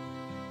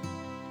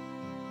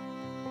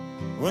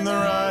 When the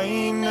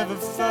rain never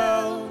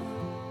fell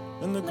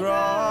and the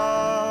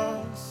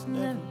grass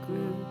never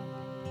grew.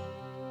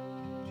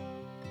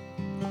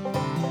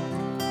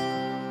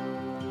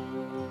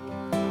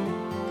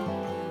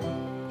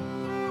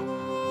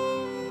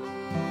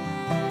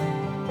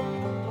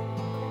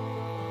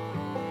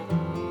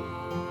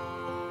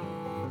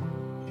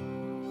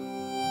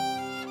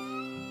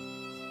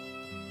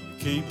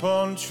 Keep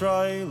on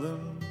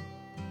trailing,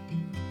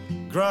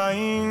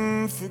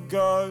 grain for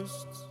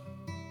ghosts,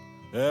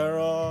 our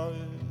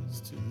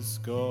eyes to the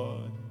sky.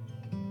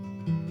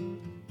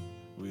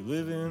 We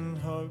live in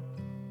hope,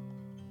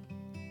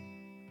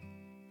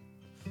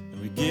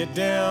 and we get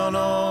down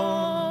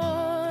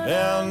on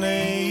our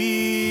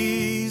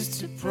knees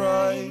to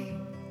pray.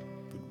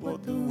 But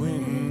what the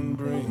wind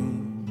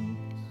brings,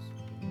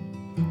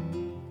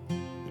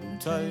 it'll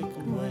take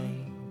away.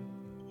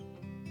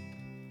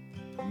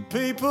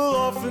 People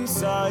often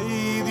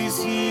say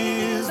this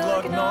year's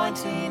like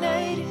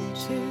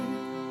 1982.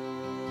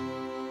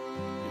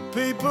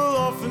 People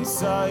often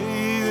say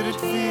that it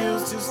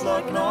feels just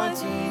like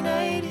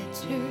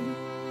 1982.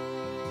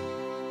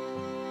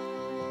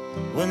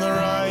 When the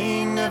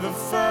rain never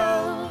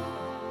fell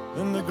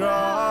and the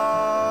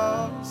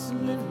grass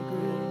never grew.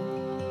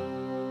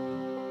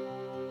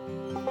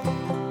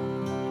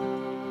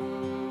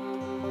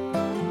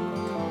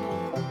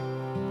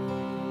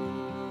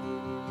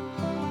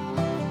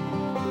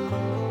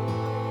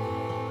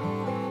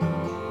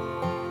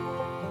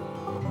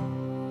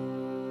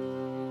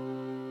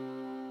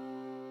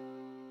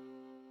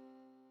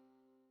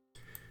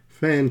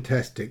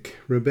 Fantastic.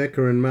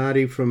 Rebecca and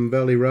Marty from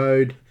Valley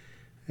Road,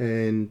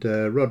 and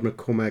Rod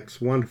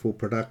McCormack's wonderful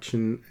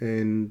production,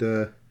 and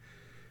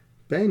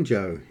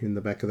banjo in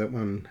the back of that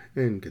one,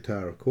 and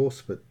guitar of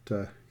course, but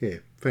yeah,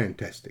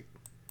 fantastic.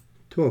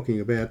 Talking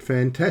about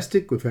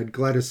fantastic, we've had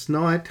Gladys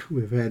Knight,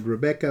 we've had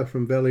Rebecca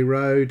from Valley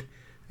Road,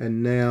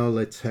 and now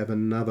let's have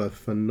another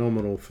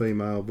phenomenal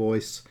female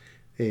voice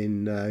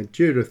in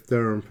Judith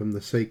Durham from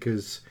the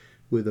Seekers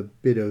with a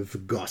bit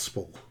of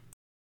gospel.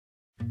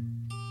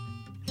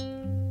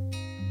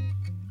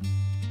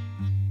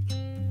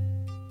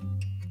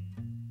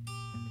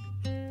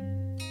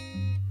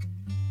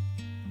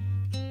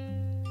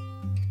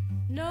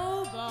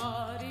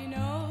 Nobody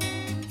knows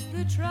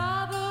the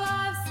trouble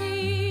I've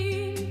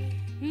seen.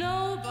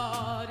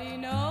 Nobody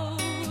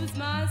knows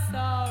my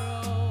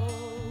sorrow.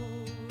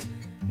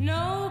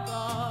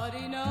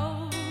 Nobody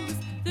knows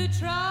the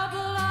trouble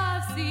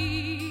I've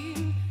seen.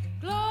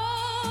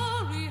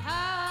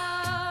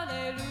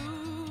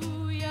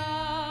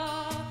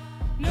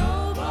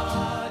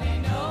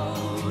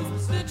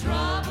 the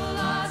trouble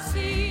I've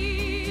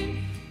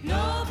seen.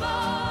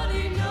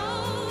 Nobody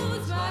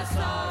knows my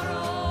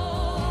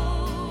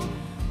sorrow.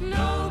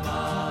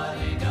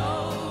 Nobody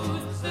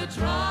knows the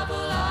trouble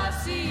I've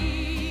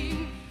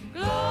seen.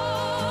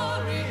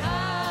 Glory,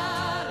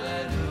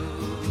 hallelujah.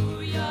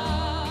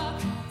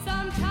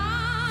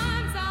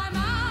 Sometimes I'm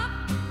up,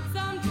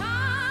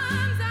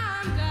 sometimes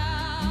I'm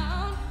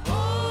down.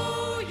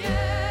 Oh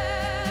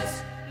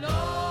yes,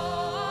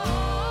 Lord.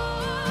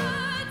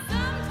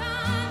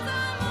 Sometimes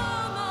I'm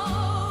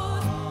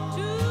almost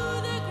to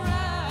the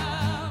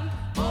ground.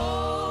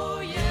 Oh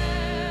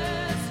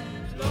yes,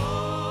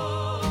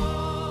 Lord.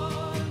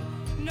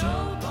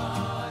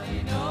 Nobody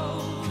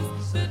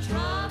knows the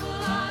trouble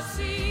I've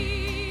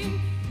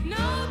seen.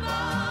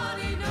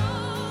 Nobody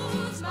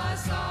knows my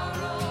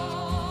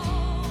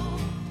sorrow.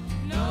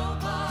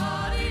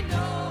 Nobody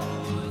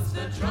knows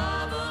the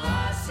trouble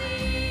I've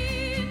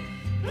seen.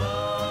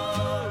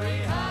 Glory,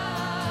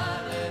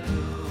 hallelujah.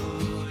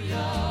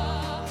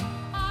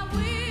 I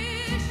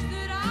wish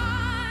that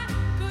I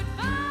could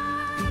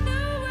find a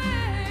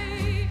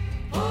way.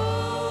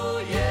 Oh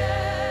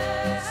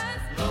yes,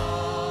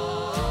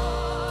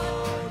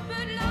 Lord.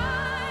 But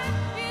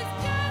life is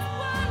just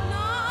one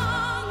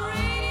long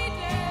rainy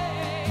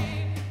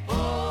day.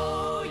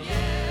 Oh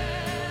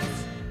yes,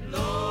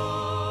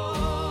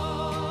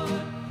 Lord.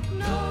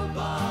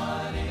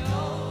 Nobody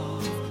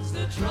knows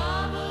the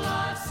trouble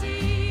I've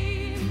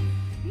seen.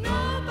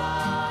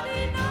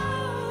 Nobody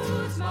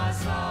knows my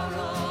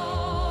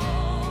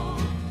sorrow.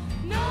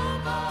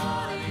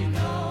 Nobody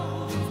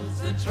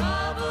knows the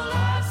trouble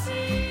I've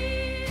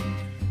seen.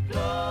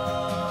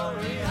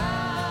 Glory,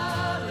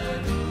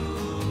 hallelujah.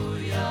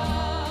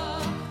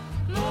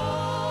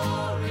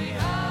 Glory,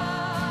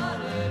 hallelujah.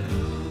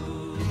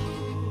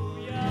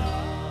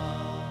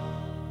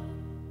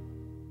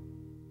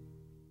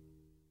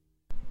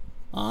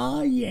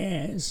 Ah,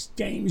 yes,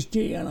 James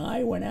G and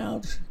I went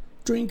out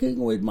drinking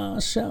with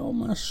Marcel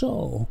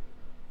Marceau.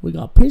 We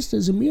got pissed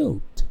as a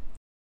mute.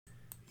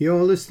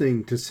 You're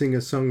listening to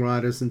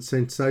singer-songwriters and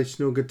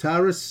sensational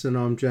guitarists, and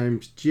I'm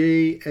James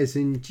G, as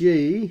in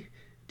G.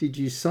 Did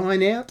you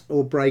sign out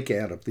or break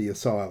out of the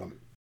asylum?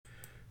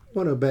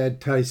 What a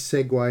bad taste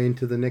segue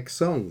into the next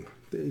song.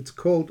 It's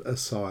called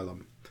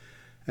Asylum.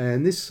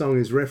 And this song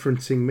is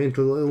referencing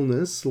mental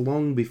illness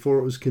long before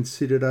it was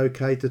considered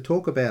okay to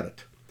talk about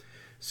it.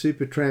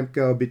 Supertramp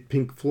go a bit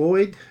Pink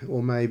Floyd,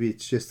 or maybe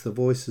it's just the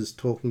voices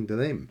talking to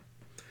them.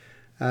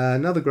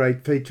 Another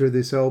great feature of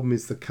this album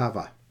is the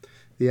cover.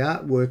 The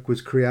artwork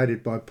was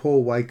created by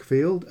Paul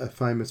Wakefield, a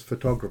famous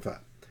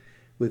photographer.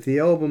 With the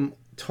album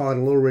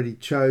title already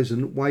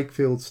chosen,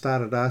 Wakefield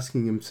started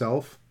asking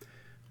himself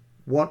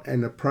what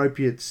an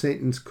appropriate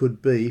sentence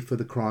could be for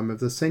the crime of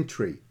the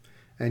century,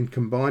 and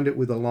combined it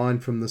with a line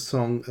from the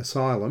song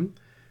Asylum,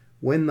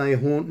 "When they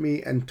haunt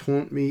me and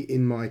taunt me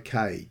in my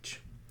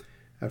cage."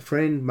 A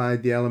friend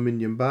made the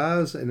aluminium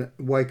bars, and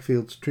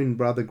Wakefield's twin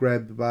brother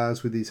grabbed the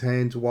bars with his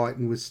hands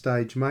whitened with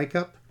stage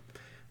makeup.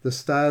 The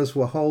stars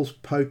were holes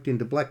poked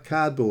into black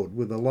cardboard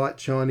with a light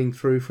shining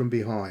through from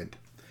behind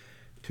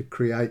to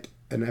create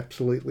an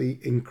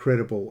absolutely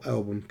incredible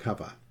album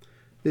cover.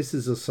 This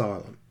is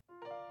Asylum.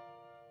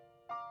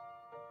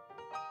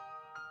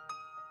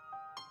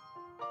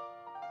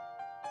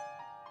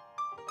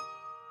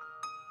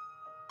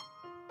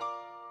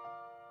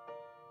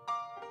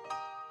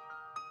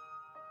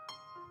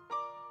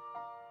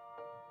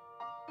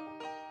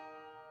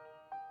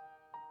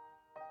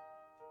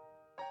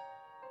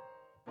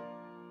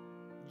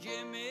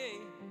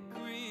 Jimmy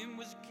Green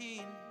was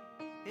keen,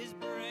 his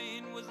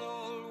brain was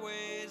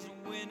always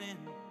winning.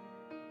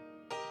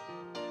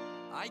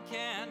 I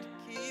can't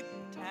keep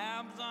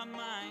tabs on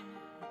mine,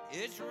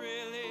 it's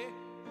really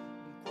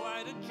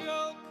quite a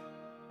joke.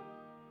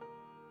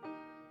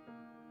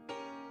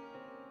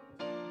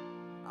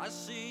 I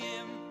see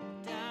him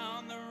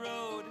down the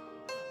road,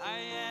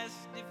 I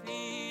asked if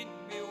he'd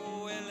be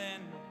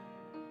willing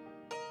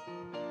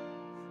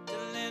to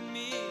lend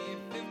me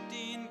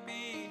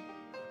 15p.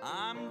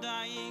 I'm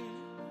dying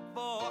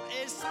for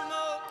a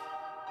smoke.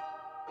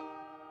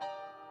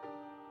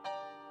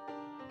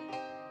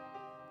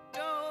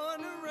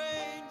 Don't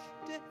arrange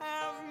to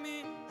have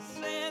me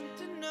sent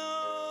to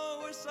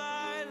no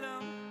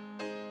asylum.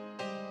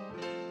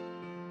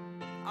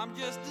 I'm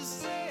just as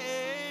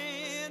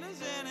sane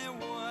as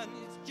anyone.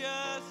 It's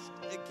just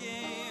a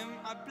game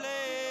I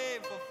play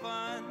for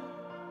fun.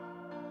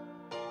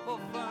 For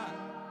fun.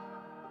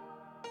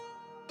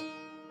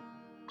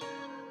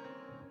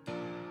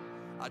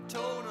 I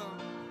told him,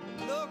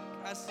 look,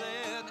 I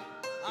said,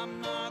 I'm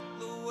not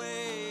the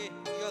way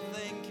you're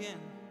thinking.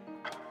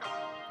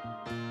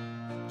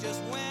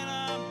 Just when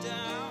I'm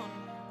down,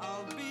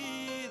 I'll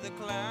be the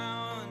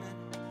clown,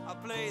 I'll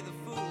play the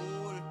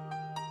fool.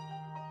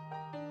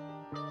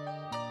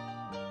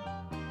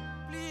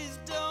 Please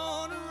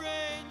don't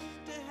arrange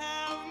to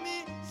have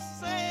me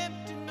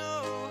sent to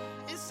no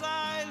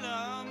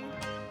asylum.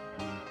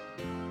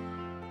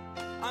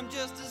 I'm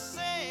just as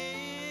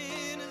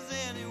sane as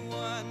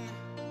anyone.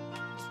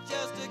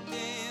 Just a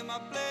game I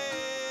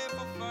play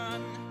for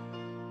fun.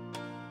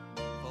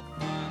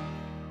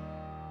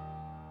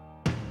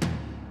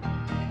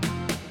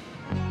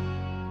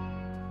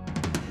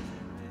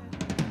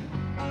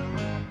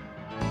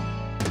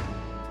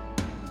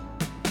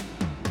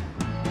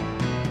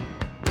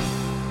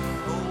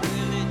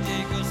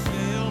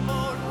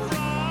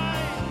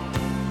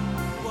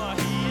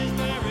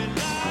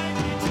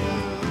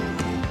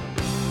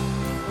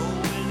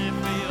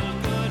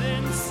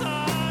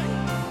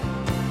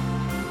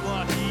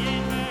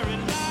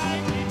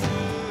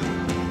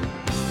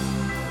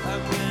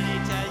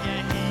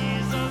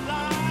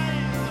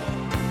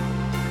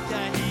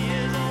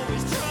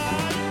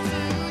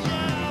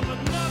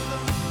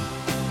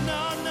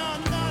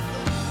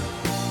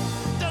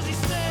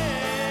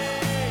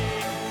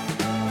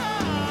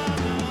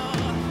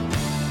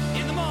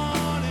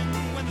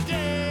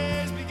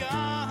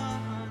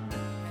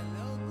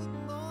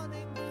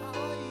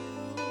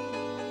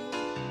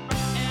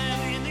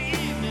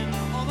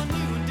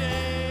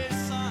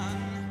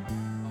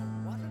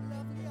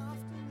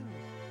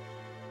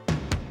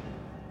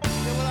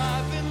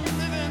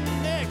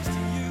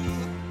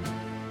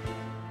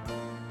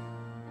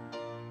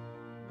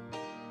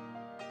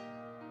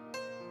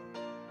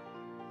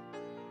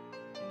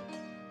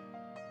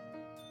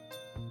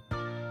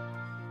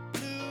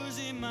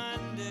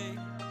 Monday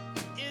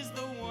is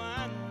the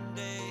one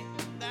day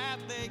that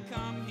they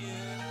come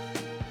here.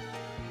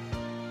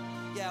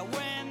 Yeah,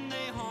 when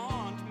they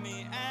haunt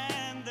me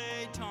and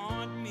they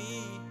taunt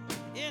me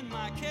in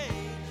my cage.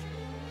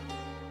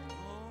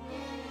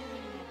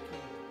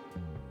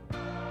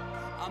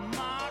 I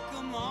mock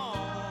them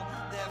all,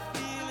 they're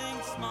feeling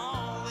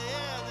small,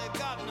 they've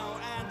got no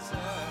answer.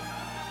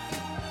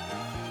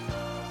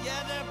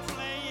 Yeah, they're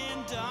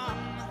playing dumb,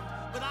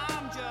 but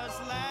I'm just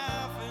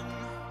laughing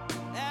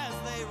as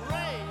they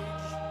rage.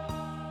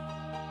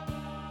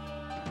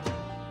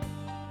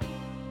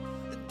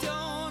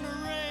 Don't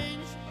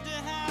arrange to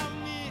have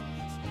me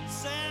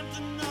sent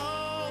to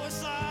no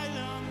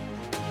asylum.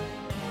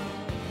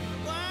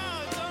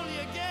 Well, it's only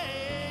a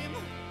game,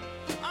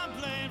 I'm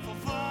playing for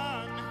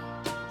fun.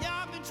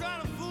 Yeah, I've been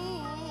trying to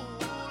fool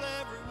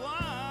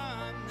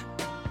everyone.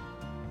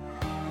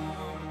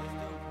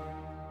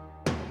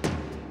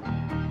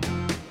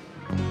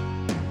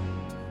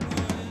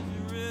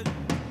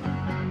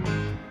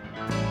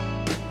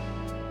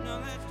 No,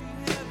 that's too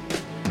heavy.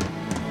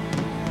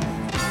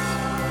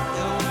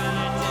 Yeah, when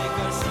you take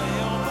a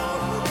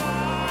sailboat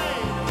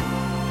ride,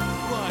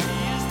 well, he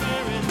is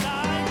very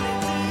likely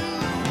to.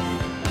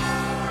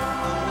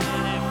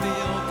 When it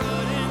feel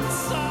good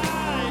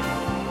inside,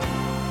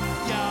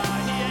 yeah,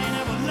 he ain't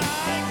ever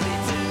likely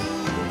to.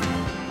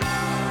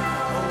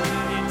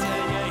 When he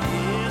tell you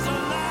he is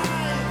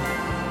alive,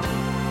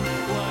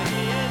 well,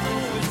 he is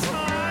always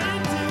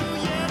trying to.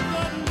 Yeah,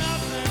 but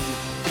nothing,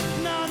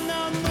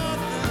 nothing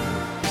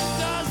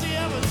does he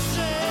ever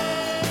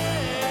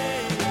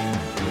say.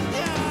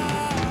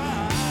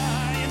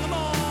 Yeah, in the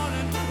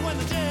morning when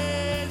the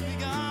day's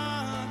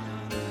begun,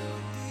 do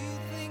you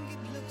think it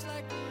looks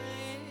like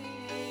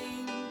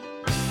rain?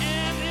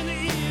 And in the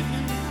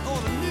evening, or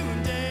the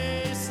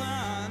noonday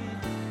sun,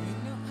 you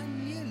know I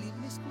nearly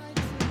missed my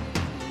train.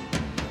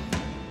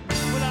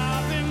 Well,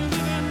 I've been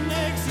living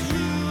next to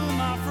you,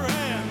 my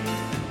friend,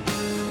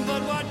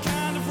 but what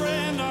kind of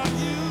friend are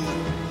you?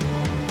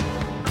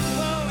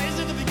 Well, is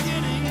it the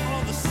beginning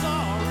or the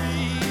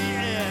sorry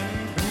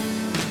end?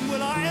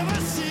 Will I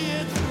ever see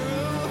it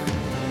through?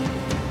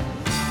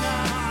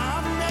 Nah,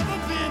 I've never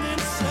been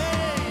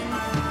insane.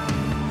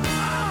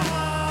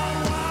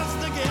 Oh, what's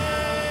the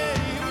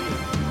game?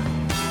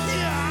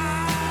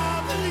 Yeah, I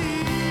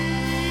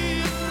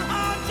believe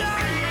I'm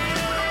dying.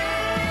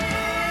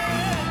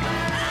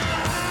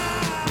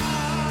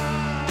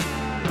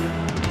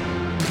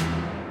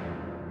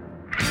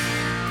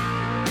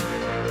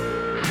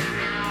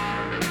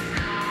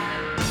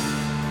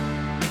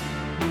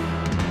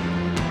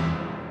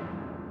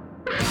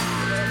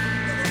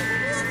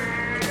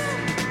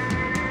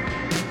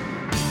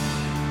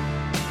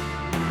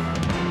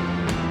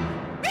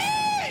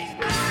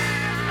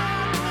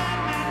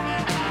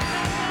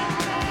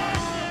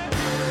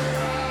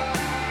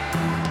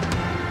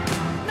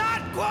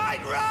 Not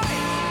quite right.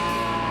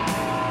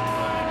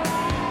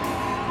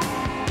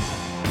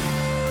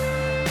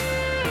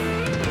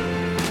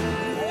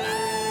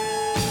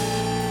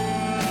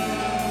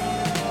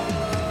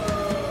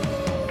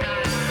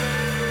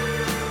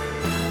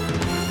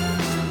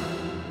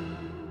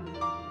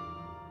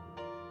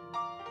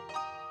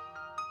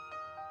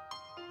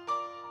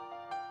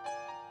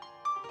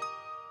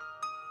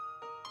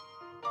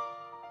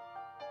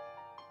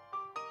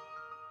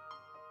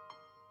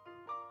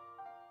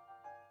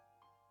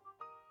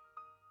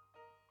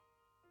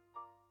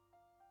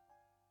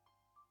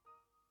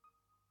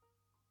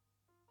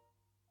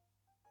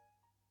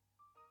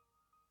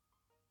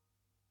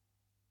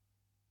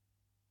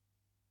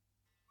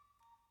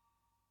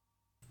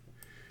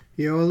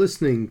 You're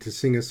listening to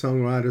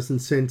singer-songwriters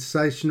and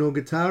sensational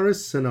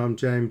guitarists, and I'm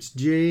James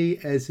G,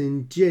 as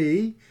in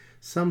G.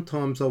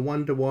 Sometimes I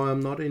wonder why I'm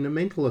not in a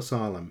mental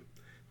asylum.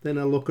 Then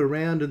I look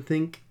around and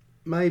think,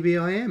 maybe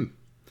I am.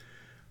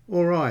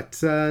 All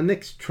right,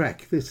 next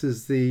track. This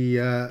is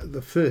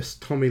the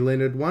first Tommy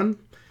Leonard one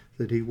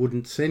that he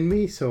wouldn't send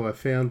me, so I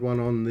found one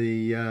on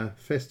the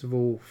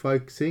Festival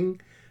Folk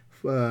Sing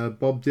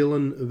Bob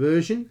Dylan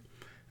version.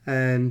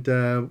 And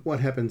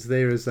what happens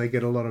there is they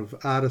get a lot of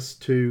artists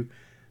to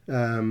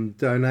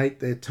donate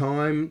their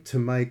time to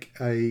make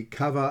a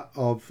cover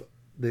of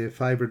their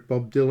favourite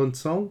Bob Dylan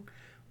song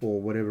or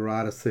whatever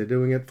artist they're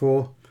doing it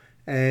for,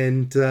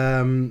 and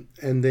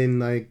then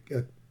they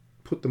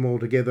put them all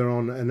together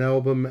on an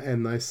album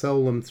and they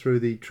sell them through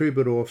the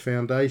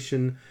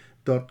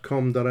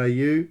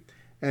troubadourfoundation.com.au,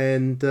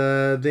 and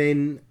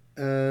then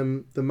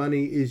the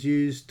money is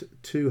used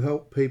to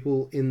help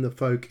people in the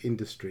folk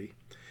industry.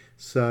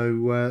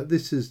 So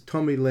this is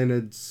Tommy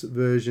Leonard's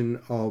version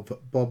of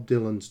Bob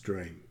Dylan's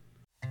Dream.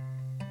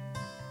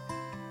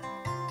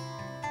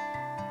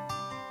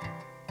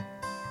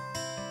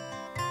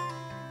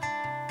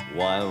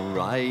 While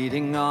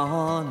riding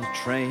on a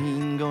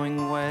train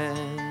going west,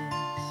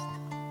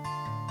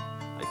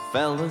 I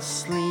fell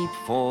asleep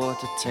for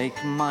to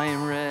take my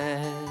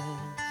rest.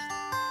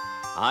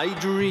 I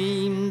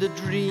dreamed a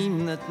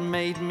dream that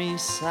made me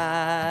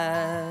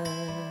sad,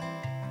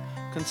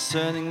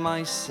 concerning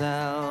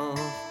myself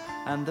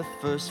and the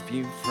first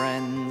few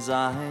friends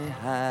I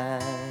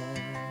had.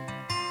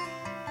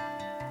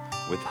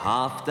 With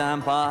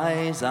half-damp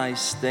eyes I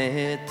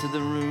stared to the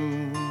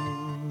room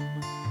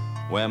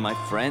where my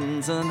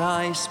friends and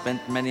I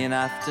spent many an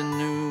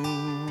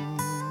afternoon,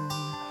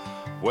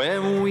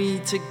 where we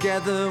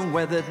together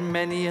weathered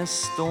many a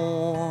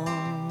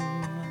storm,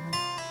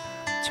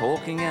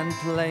 talking and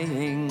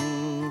playing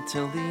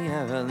till the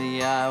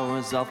early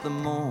hours of the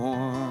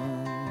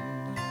morn.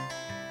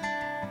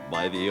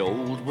 By the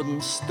old wooden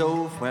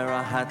stove where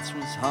our hats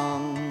was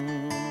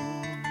hung,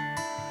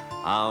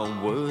 our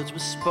words were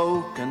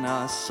spoken,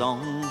 our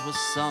songs were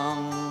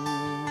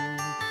sung,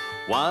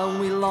 while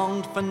we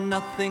longed for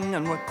nothing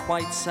and were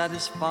quite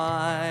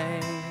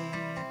satisfied,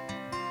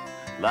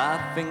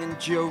 laughing and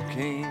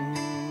joking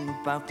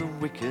about the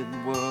wicked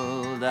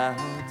world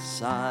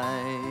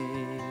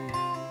outside.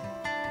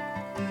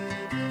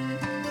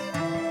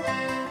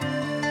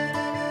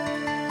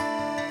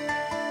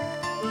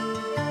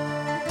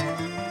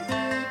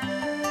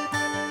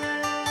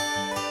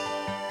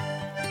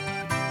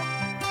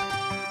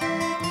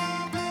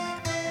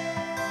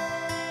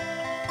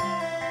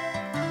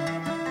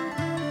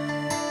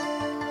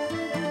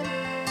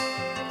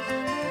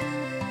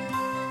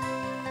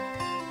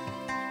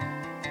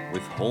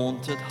 With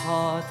haunted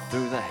heart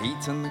through the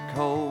heat and the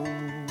cold,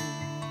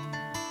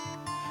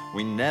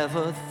 we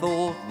never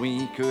thought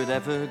we could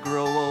ever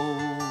grow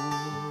old.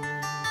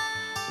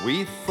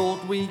 We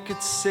thought we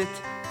could sit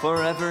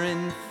forever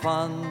in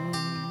fun,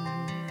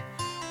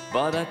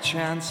 but our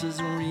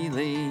chances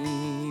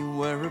really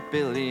were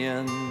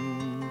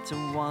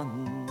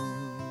 1,000,000,000.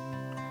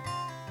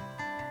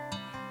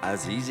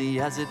 As easy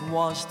as it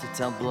was to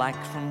tell black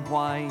from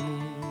white,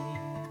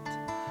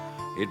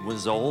 it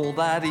was all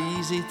that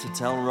easy to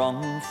tell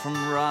wrong from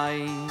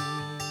right.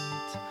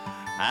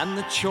 And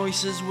the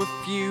choices were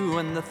few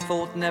and the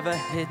thought never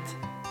hit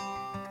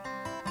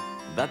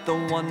that the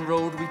one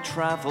road we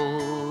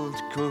travelled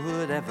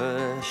could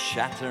ever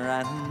shatter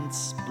and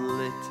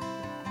split.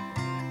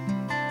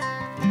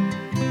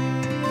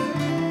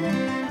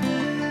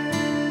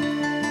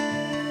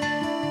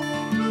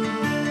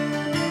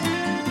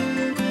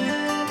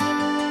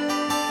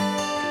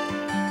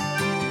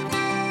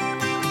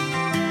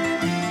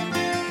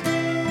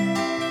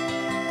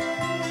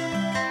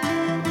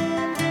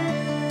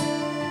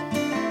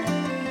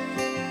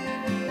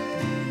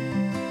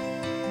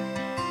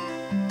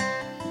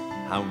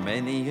 How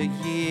many a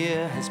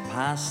year has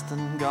passed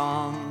and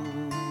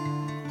gone,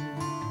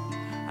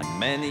 and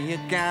many a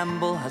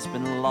gamble has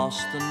been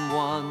lost and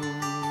won,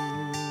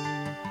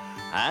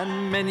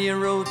 and many a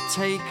road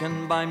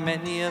taken by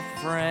many a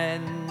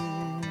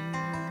friend,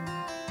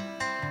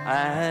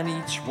 and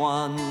each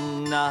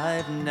one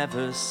I've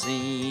never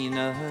seen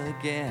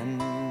again.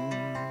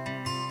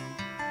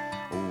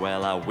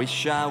 Well, I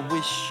wish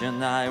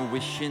and I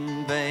wish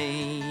in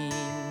vain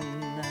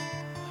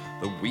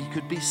that we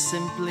could be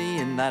simply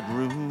in that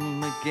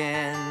room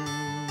again.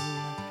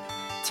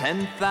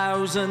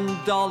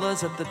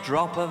 $10,000 at the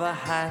drop of a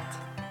hat,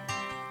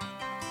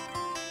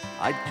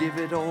 I'd give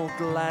it all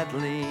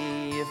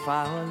gladly if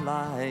our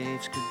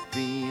lives could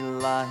be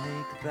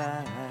like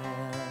that.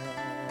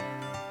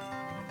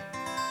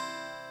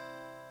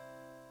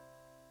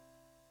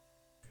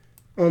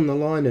 On the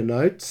liner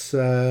notes,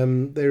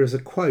 there is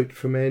a quote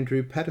from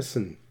Andrew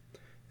Patterson,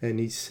 and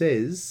he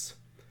says,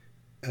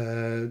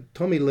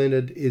 Tommy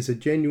Leonard is a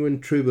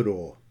genuine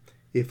troubadour.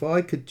 If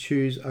I could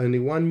choose only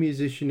one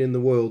musician in the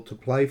world to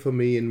play for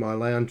me in my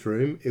lounge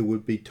room, it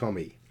would be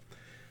Tommy.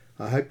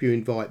 I hope you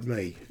invite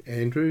me.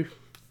 Andrew,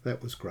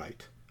 that was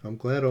great. I'm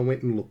glad I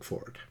went and looked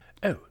for it.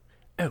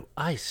 Oh,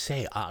 I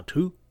say,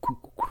 R2.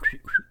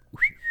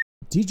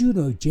 Did you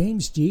know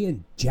James G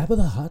and Jabba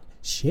the Hutt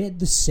shared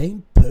the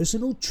same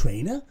personal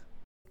trainer?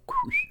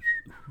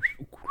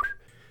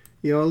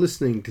 You're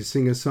listening to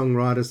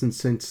singer-songwriters and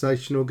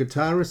sensational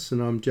guitarists,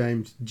 and I'm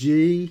James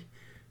G,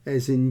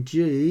 as in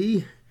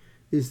G.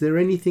 Is there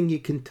anything you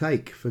can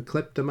take for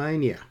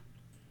kleptomania?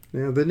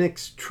 Now, the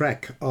next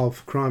track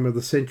of Crime of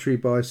the Century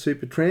by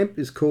Supertramp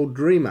is called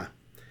Dreamer,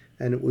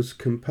 and it was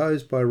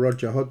composed by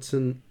Roger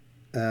Hodgson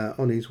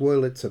on his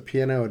Wurlitzer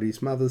piano at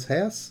his mother's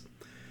house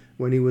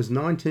when he was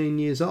 19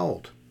 years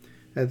old.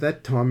 At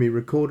that time, he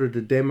recorded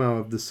a demo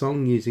of the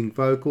song using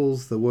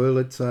vocals, the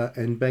Wurlitzer,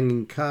 and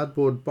banging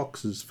cardboard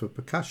boxes for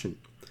percussion.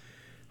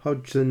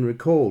 Hodgson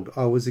recalled,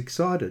 "I was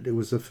excited. It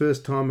was the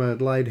first time I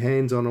had laid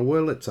hands on a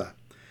Wurlitzer."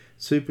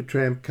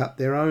 Supertramp cut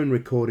their own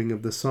recording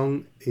of the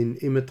song in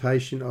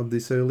imitation of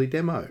this early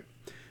demo,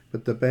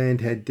 but the band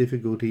had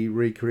difficulty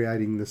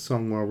recreating the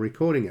song while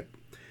recording it.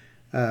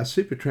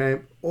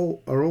 Supertramp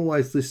are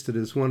always listed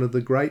as one of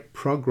the great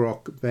prog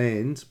rock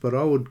bands, but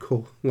I would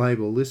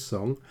label this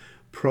song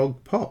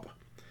prog pop.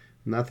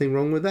 Nothing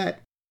wrong with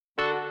that.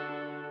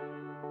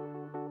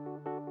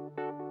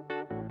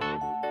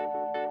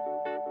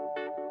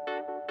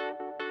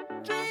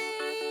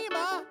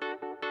 Dreamer,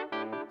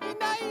 you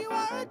know you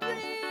are a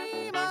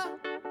dreamer.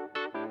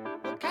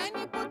 Well, can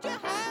you put your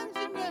hands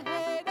in your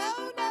head?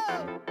 Oh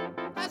no,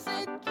 I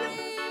said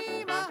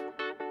dreamer,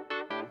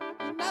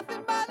 you're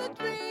nothing but a dreamer.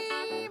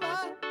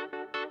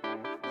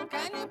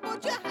 Can you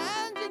put your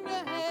hands in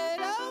your head?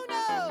 Oh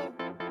no.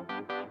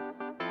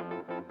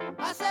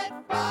 I said,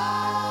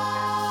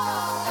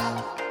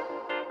 Foghat,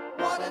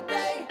 what a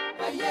day,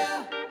 a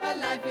year, a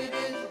life it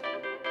is.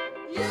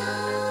 You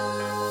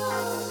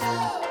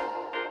know,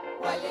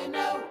 well you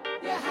know,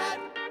 you had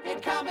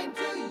it coming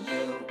to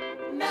you.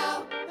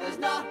 Now there's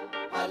not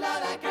a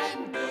lot I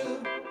can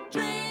do.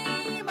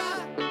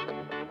 Dreamer,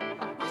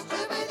 you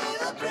stupid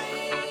little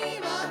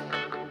dreamer.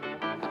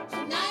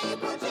 So now you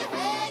put your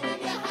head in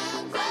your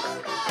hands,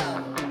 oh no.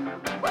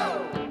 Woo!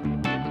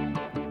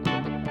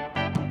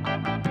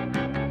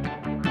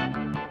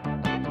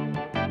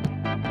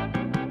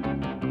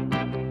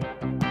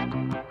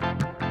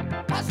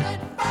 I said,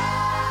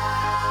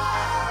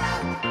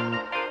 Foghat,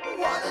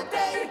 what a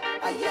day,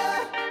 a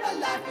year, a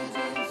life it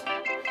is.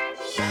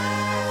 You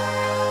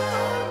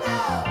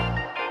know,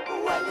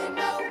 well you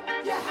know,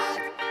 you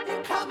had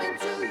it coming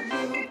to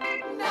you.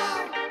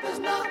 Now there's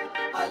not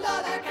a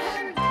lot I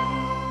can do.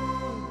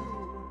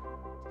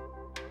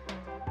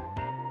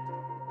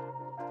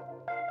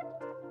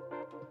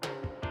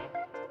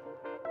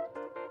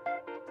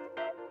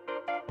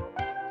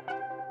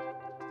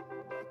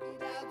 Work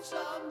it out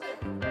someday.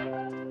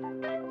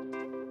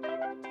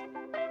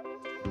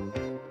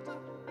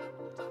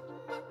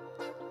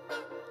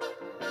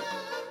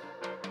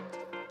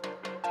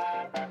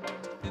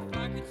 If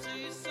I could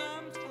see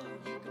something,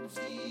 you can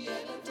see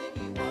anything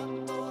you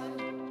want, boy.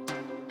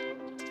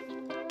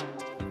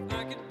 If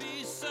I could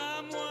be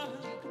someone,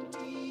 you can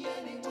be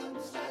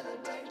anyone,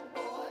 celebrate,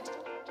 boy.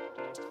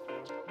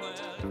 Well,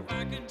 if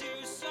I could do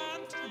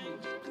something,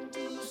 you can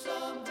do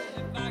something.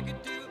 If I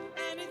could do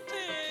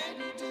anything, can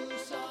you do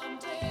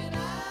something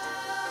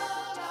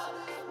out of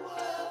this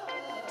world?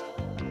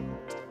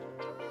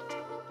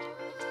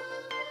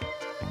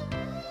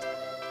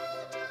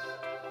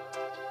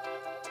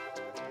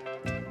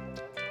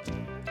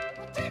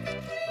 Take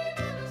a dream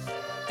on a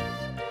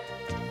Sunday.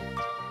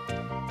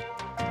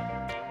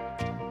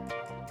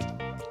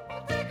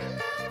 Take a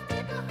life,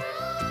 take a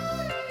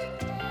holiday.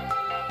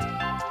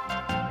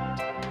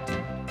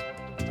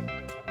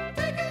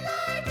 Take a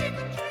life, take a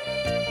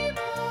dream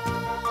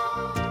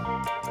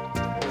on.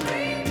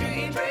 Dream,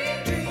 dream,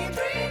 dream, dream,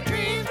 dream,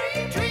 dream,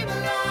 dream, dream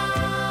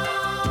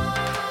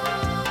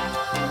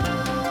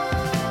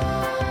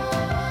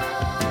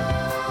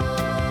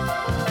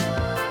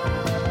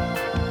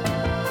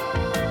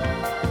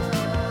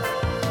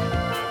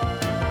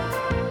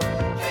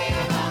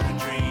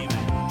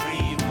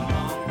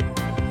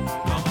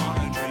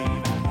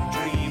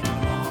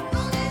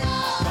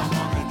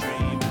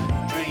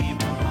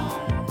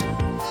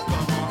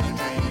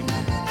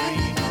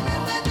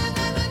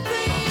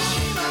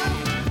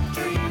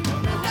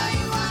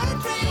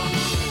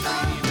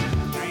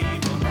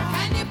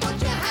Can you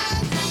put your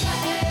hands in your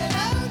head?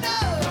 Oh no.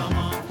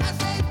 I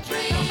said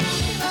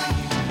dreamer,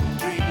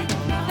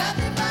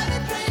 nothing but a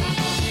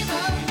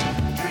dreamer.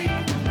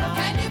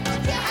 Can you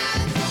put your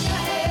hands in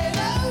your head?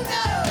 Oh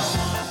no,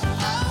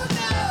 oh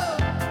no.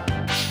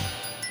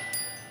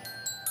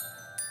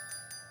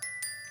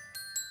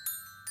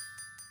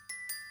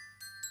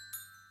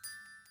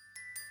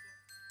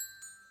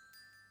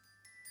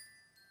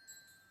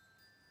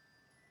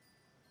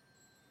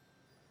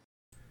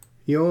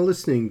 You're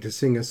listening to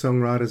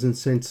singer-songwriters and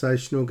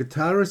sensational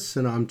guitarists,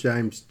 and I'm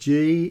James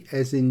G,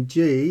 as in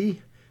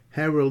G.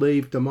 How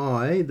relieved am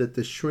I that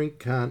the shrink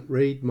can't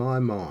read my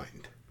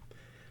mind?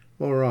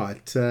 All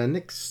right,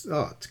 next,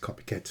 it's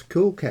Copycats,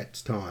 Cool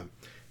Cats time.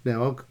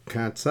 Now, I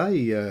can't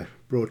say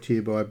brought to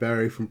you by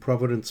Barry from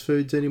Providence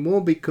Foods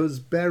anymore because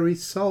Barry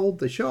sold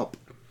the shop.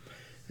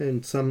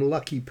 And some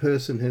lucky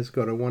person has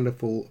got a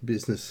wonderful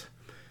business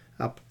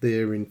up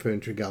there in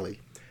Ferntree Gully.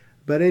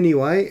 But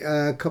anyway,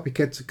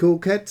 Copycats are Cool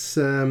Cats.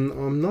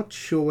 I'm not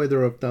sure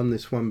whether I've done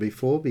this one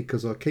before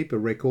because I keep a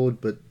record,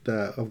 but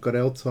I've got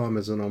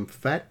Alzheimer's and I'm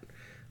fat.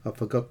 I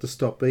forgot to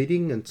stop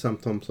eating, and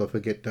sometimes I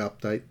forget to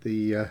update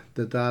the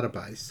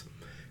database.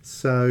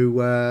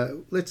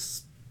 So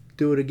let's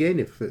do it again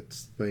if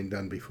it's been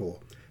done before.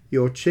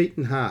 Your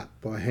Cheatin' Heart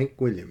by Hank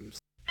Williams.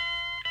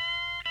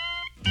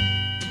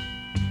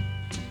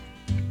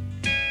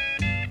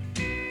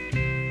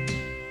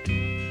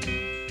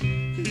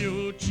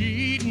 Your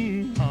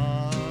cheating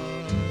heart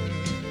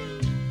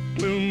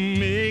will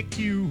make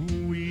you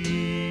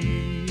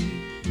weep.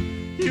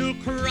 You'll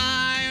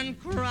cry and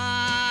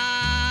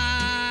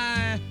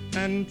cry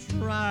and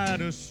try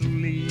to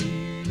sleep,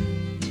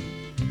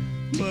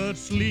 but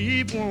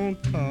sleep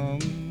won't come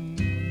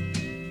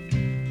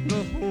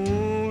the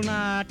whole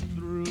night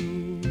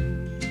through.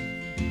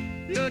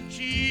 Your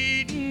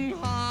cheating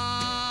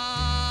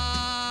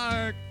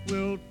heart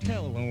will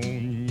tell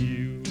on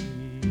you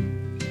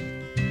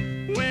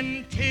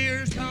when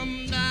tears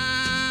come down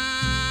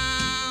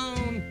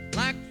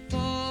like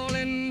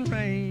falling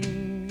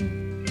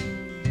rain.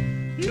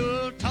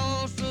 You'll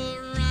toss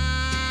around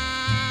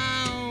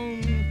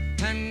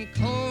and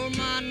call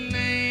my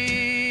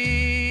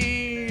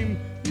name.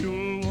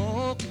 You'll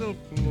walk the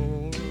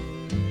floor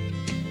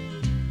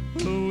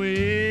the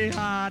way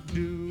I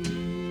do.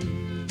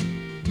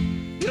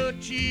 Your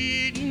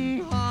cheating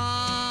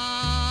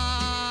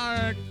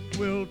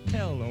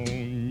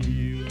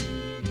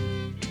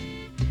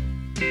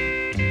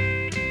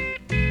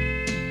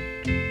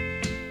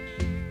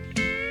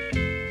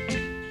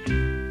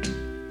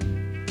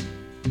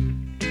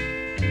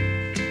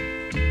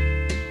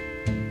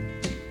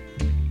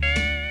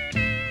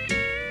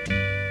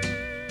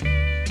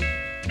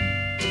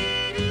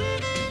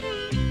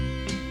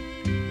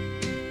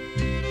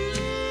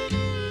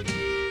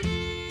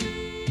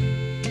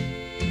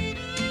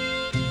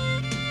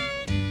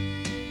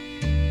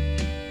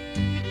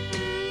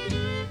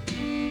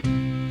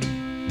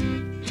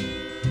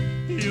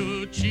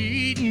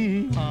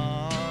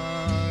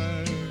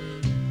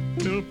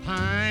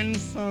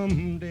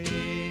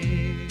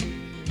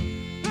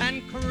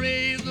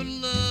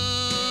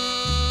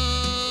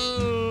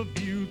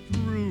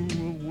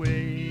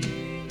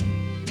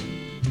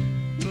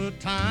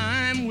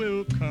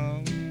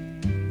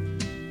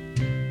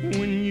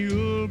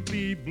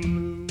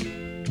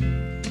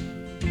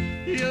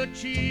Your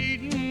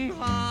cheating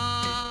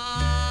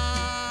heart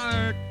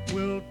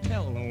will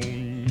tell on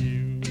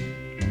you.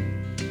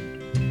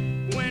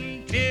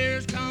 When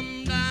tears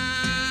come down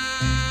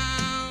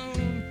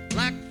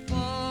like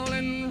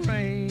falling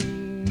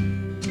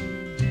rain,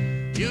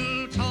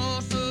 you'll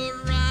toss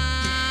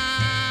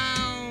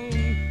around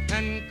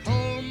and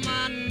call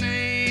my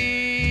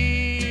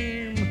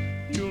name.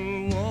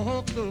 You'll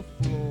walk the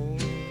floor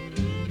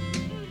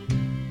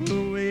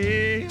the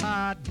way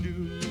I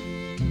do.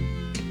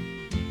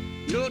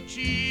 Your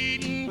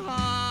cheating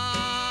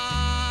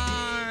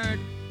heart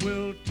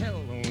will tell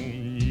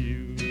on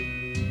you.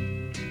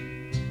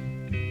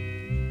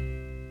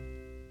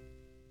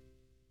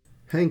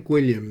 Hank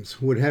Williams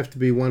would have to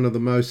be one of the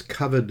most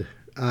covered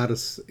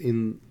artists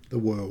in the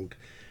world.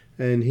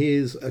 And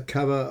here's a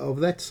cover of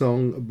that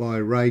song by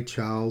Ray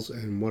Charles,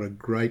 and what a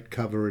great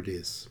cover it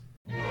is.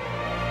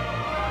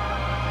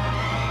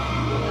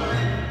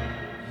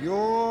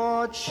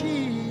 Your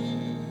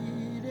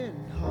cheating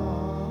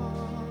heart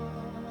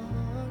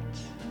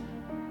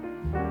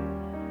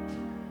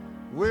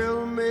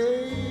will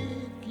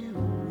make you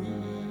weep.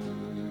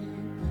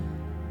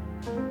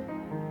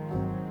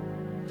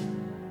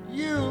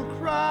 You'll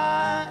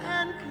cry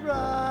and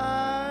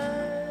cry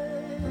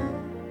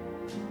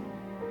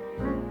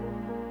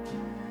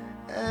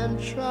and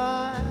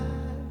try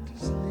to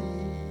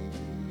sleep,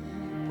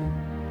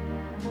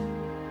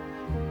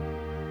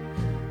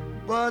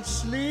 but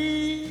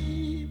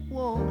sleep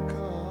won't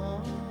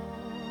come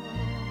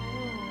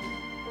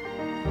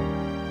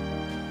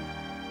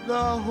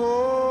the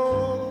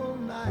whole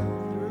night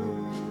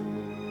through.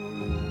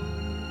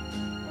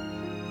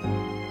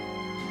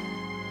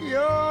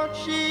 Your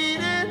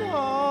cheating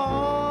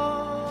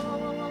heart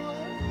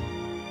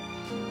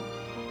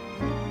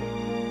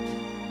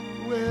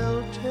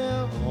will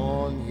tell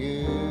on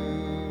you.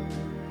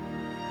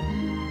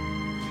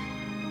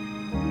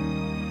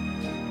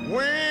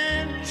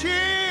 When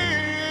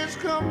tears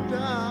come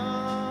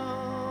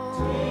down,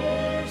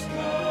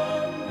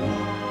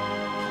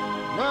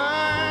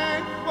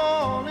 like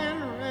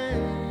falling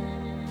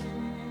rain,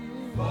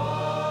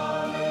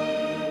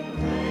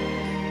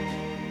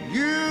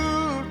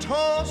 you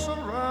toss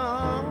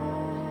around,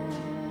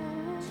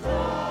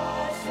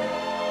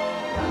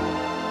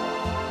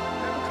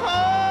 and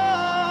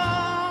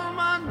call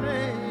my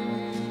name.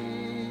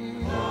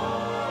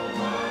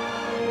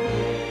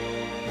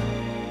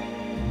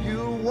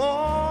 You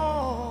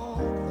walk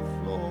the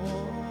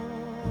floor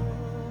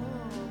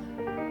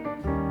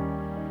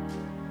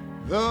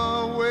the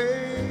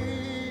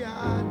way I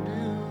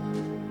do.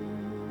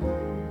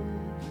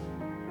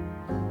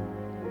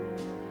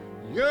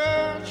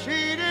 Your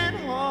cheating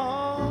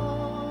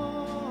heart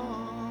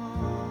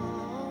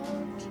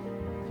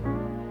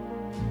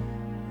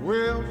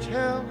will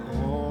tell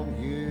on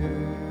you.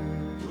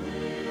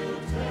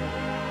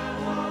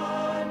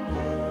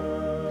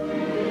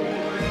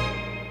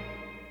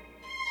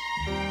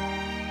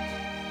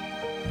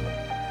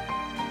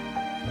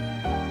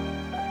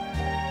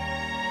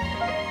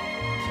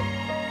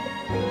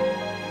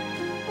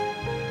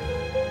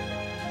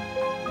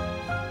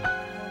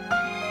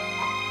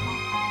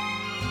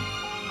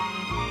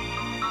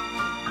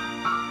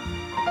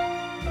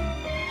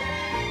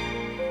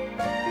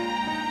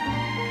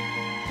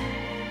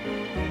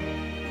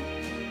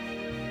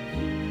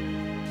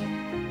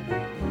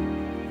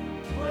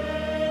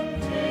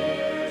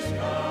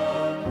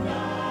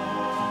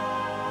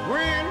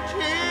 When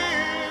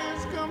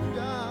tears come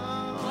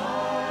down,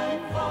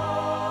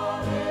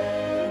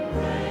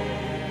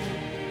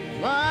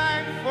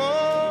 like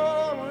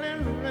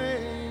falling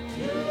rain,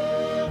 you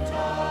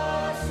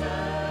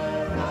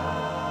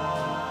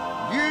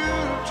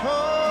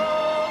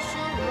toss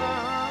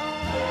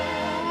around,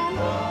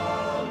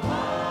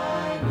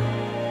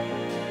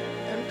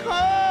 and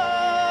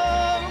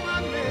call my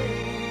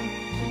name.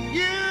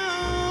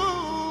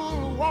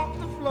 You'll walk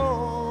the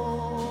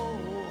floor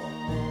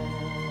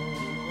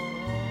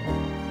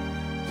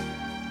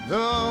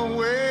the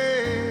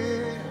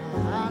way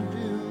I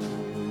do.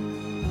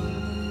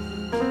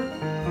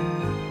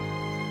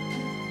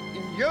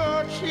 In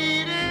your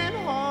cheating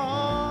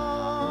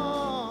heart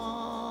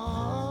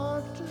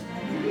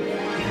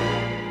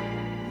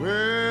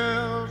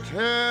will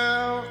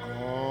tell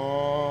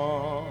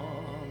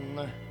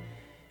on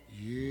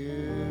you.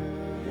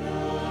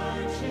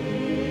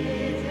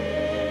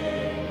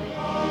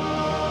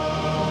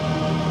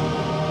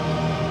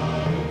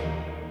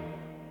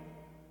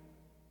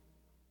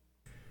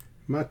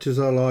 Much as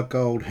I like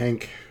old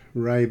Hank,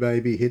 Ray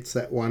Baby hits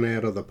that one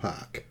out of the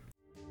park.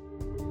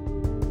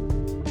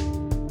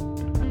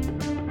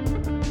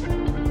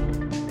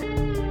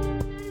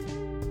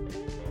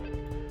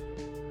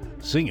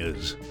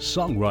 Singers,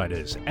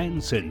 songwriters,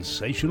 and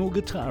sensational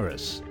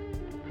guitarists.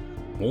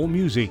 More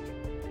music,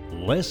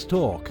 less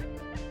talk.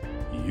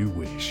 You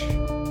wish.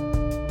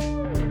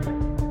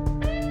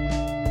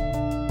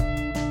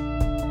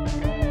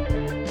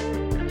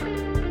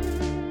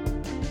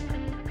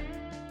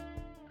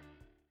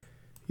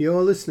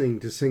 You're listening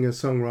to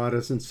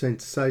singer-songwriters and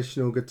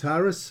sensational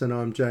guitarists, and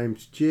I'm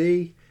James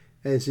G.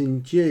 As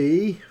in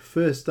G,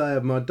 first day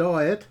of my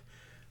diet,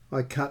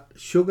 I cut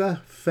sugar,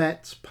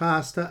 fats,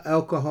 pasta,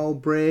 alcohol,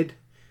 bread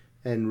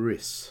and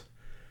risks.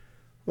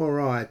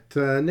 Alright,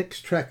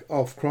 next track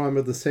off Crime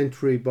of the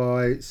Century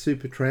by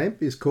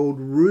Supertramp is called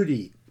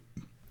Rudy.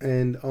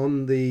 And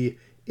on the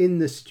In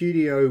the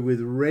Studio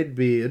with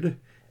Redbeard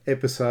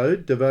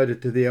episode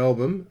devoted to the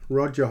album,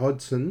 Roger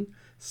Hodgson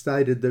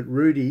stated that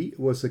Rudy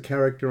was the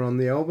character on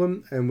the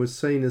album and was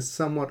seen as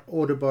somewhat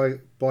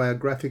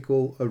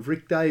autobiographical of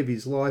Rick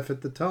Davies' life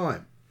at the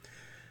time.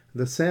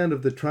 The sound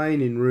of the train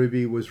in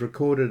Ruby was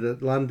recorded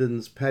at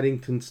London's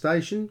Paddington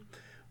Station,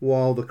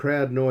 while the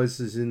crowd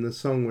noises in the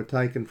song were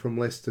taken from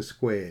Leicester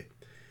Square.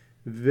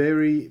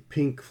 Very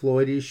Pink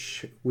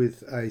Floydish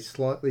with a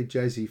slightly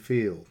jazzy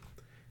feel.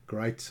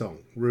 Great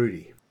song,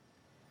 Rudy.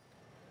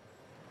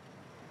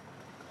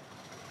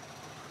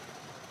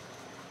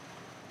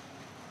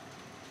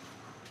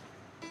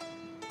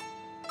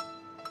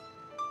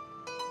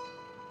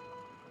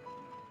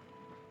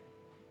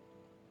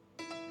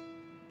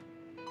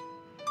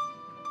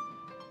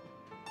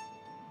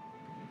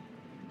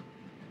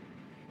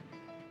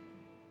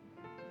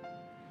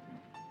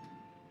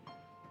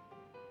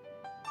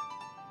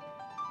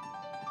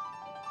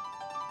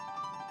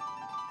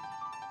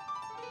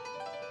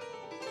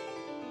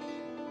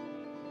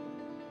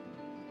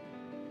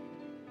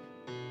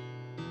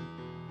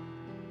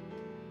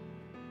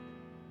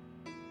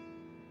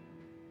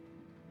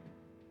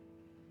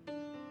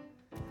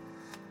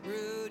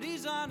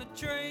 Rudy's on a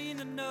train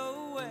to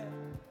nowhere,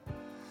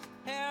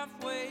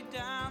 halfway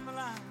down the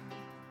line.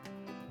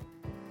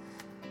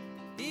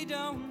 He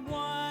don't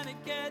want to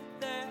get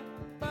there,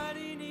 but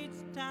he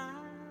needs time.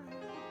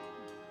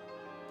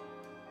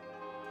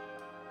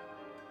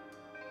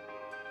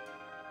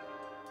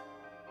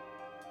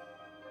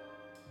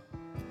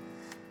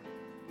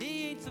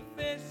 He ain't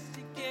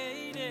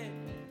sophisticated,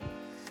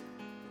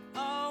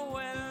 oh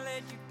well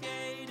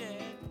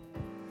educated.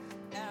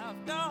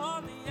 After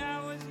all the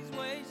hours he's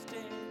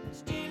wasted,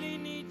 still he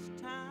needs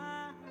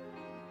time.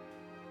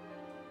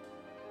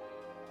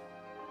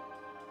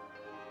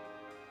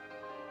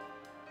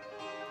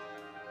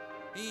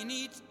 He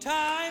needs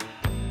time.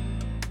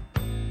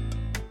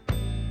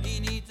 He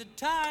needs a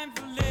time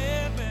for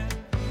living.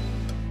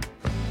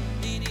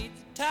 He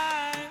needs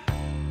time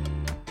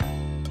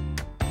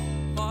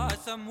for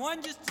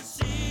someone just to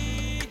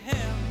see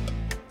him.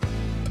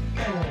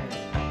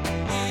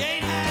 He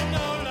ain't had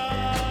no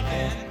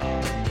loving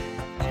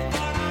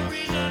for no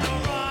reason or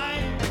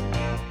rhyme,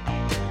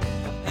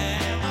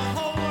 and the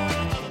whole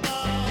world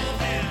above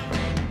him.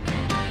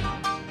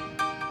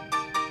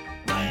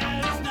 Well,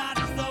 it's not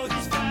as though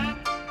he's fat.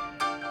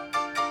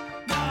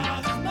 No,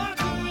 there's more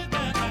to it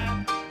than that.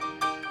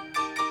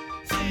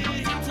 See,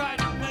 he tried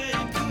to play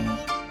it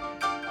cool,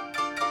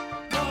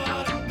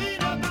 but it beat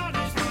about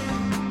his food.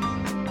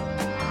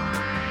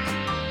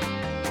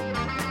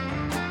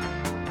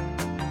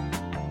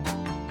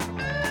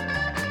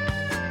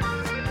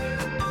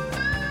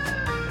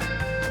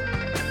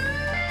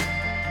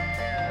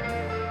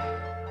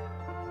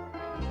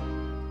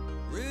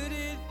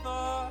 Rudy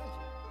thought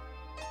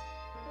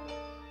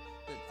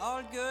that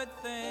all good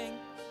things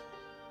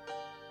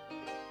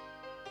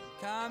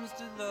comes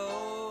to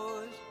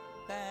those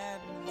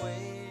bad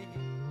ways.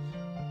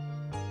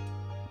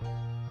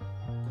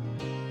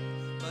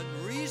 But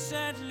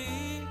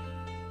recently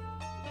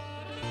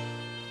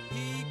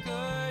he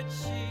could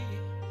see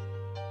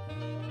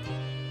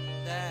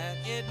that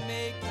it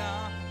may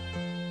come,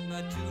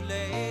 but too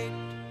late,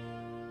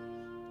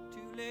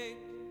 too late,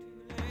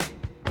 too late.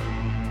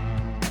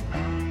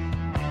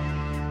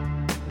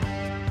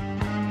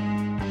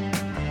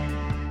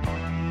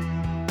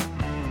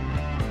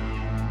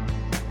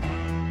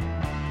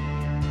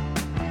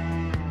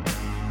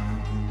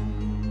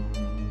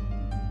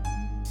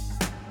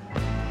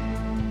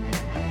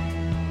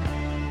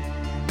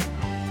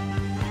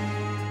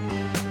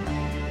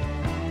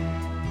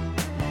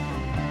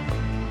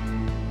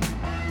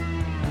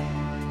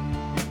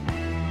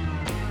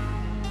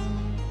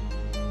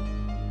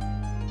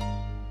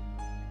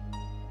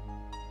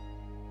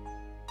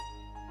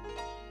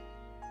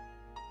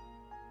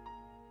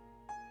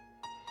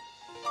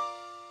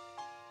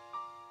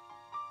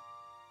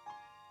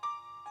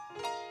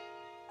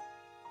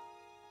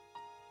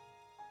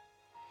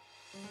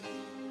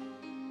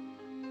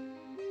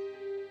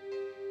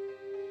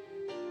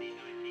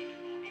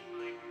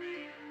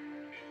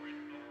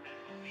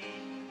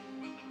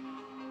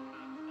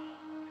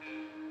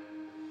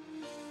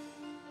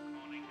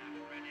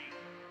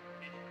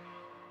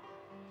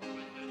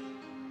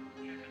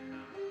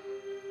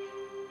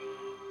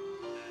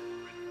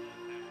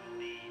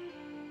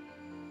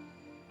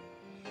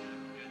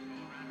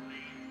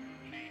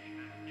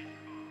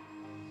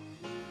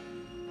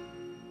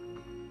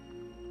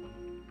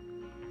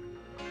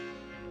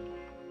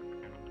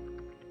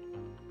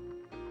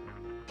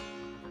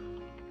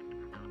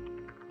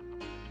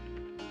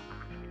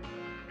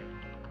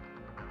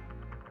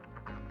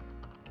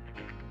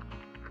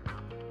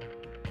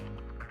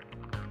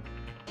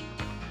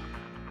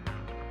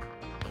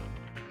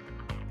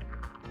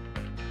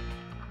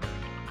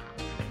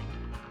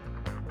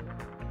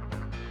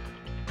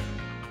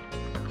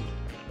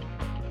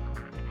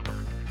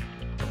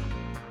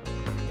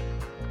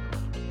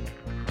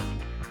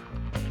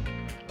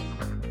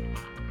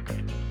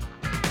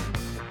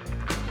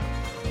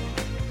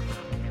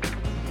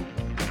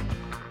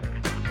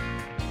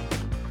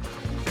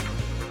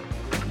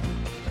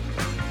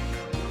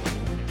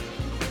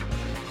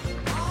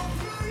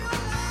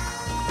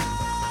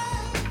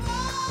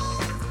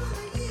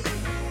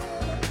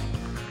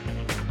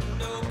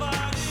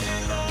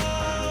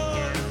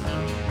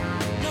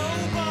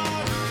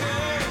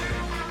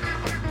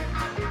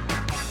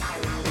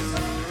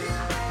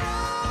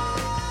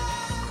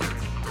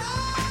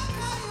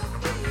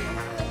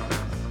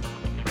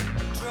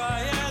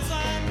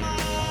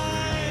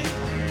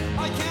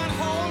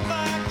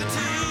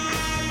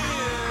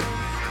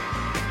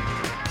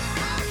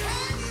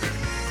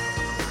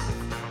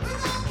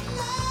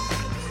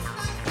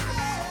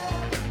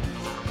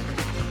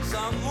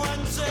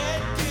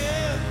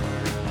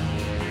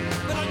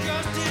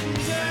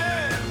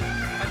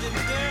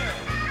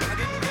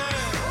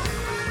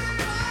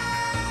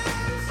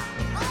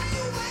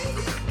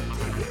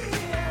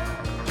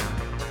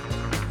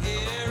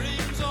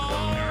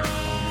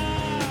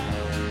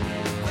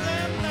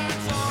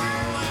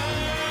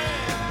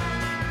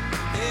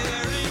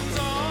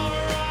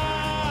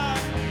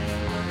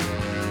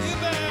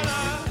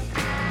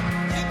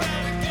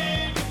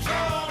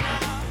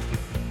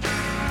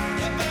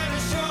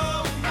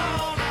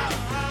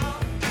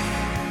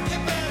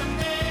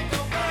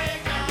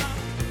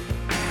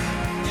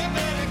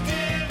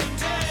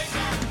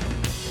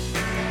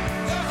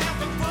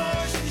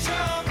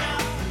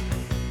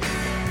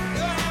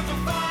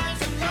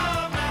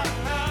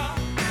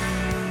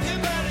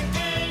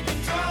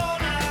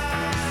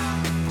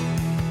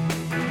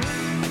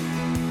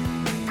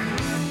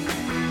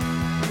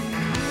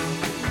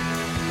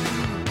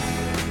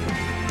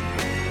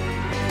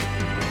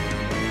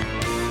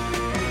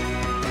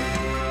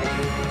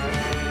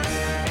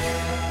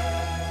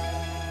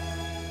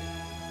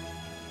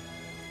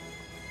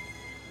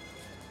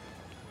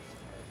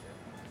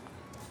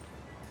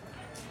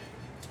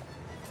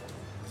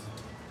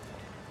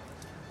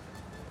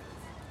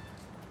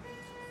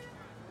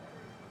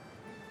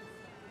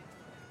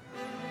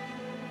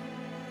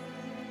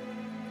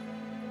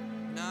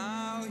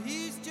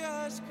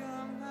 just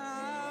come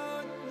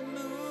out the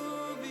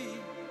movie,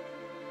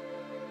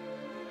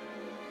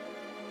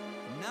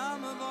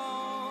 numb of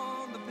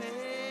all the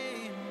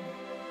pain,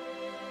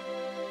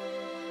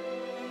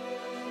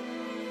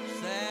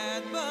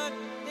 sad but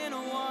in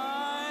a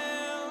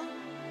while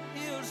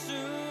he'll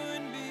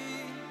soon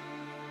be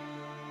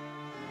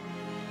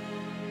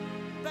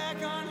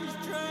back on his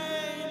train.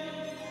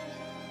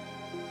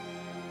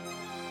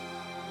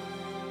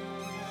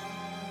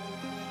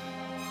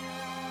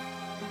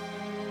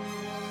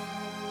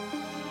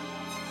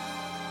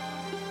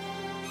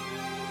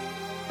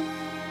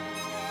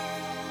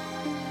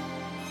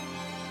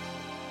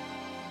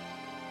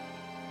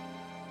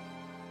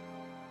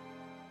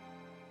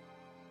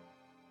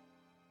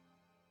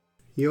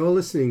 You're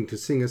listening to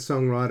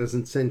singer-songwriters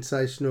and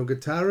sensational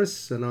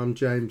guitarists, and I'm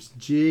James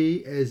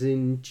G, as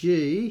in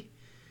G.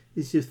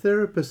 Is your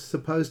therapist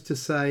supposed to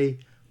say,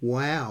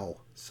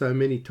 wow, so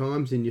many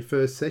times in your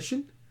first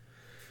session?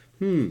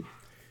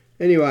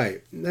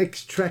 Anyway,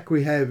 next track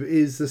we have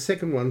is the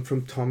second one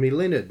from Tommy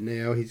Leonard.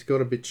 Now, he's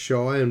got a bit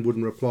shy and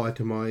wouldn't reply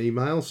to my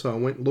email, so I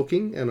went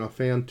looking and I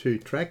found two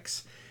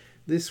tracks.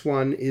 This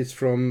one is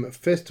from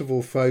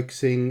Festival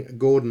Folksing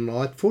Gordon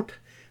Lightfoot,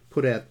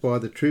 put out by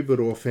the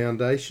Troubadour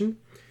Foundation.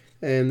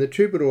 And the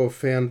Troubadour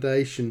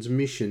Foundation's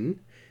mission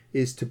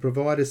is to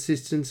provide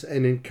assistance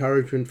and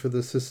encouragement for the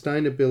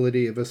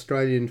sustainability of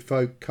Australian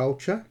folk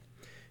culture.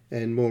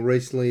 And more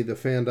recently, the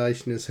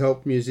Foundation has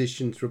helped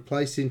musicians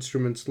replace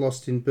instruments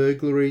lost in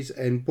burglaries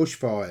and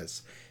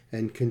bushfires,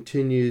 and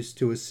continues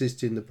to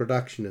assist in the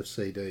production of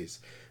CDs.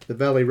 The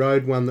Valley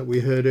Road one that we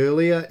heard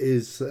earlier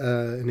is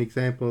an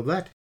example of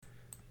that.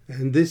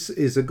 And this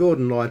is a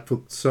Gordon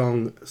Lightfoot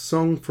song,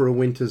 Song for a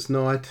Winter's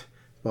Night,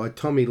 by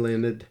Tommy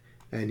Leonard.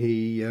 And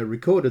he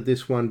recorded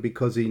this one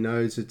because he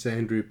knows it's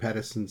Andrew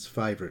Patterson's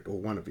favourite, or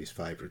one of his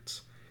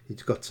favourites.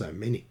 He's got so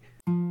many.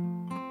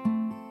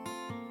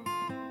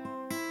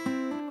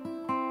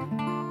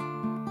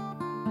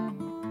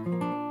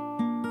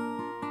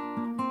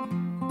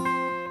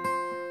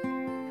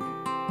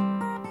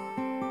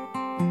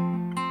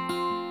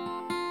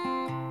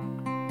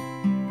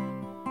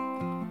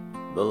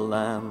 The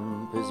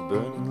lamp is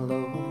burning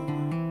low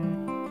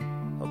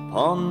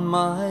upon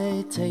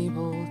my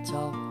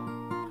tabletop.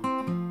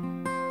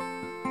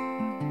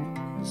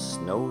 The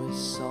snow is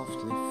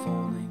softly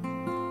falling.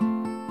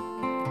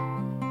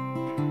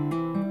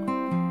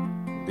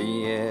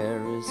 The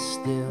air is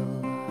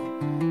still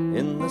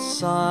in the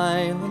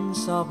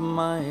silence of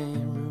my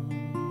room.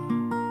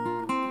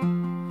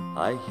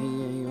 I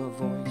hear your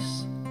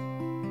voice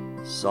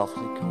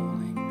softly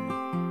calling.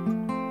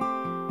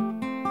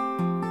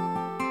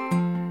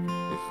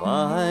 If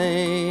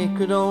I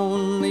could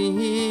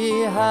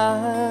only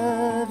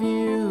have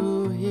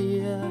you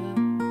here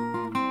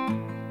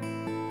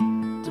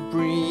to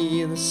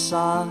breathe a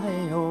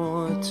sigh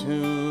or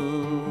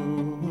two,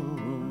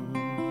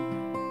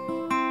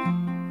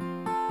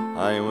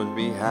 I would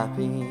be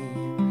happy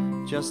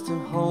just to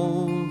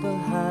hold the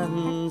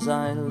hands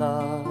I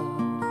love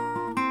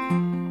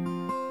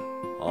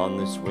on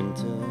this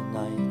winter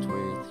night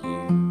with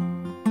you.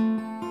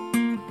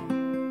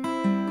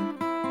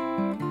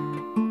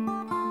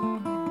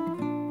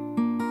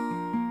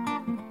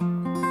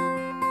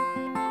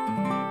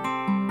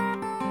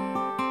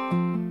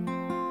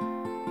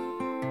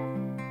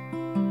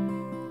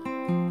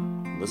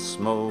 The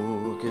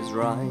smoke is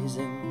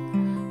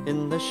rising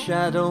in the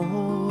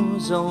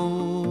shadows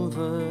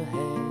overhead.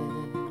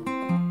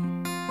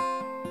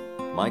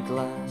 My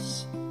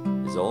glass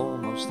is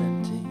almost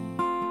empty.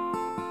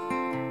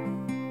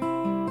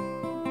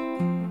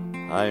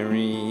 I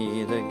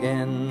read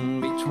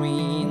again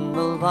between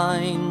the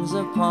lines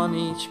upon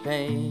each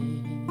page.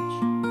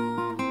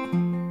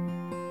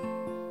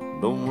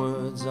 the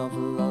words of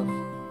love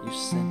you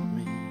sent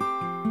me.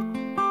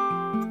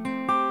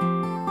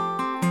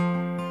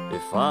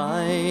 If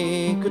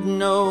I could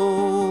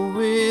know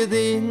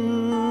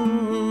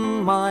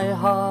within my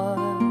heart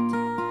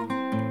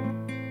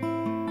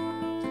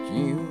that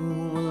you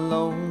were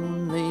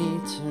lonely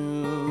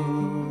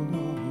too,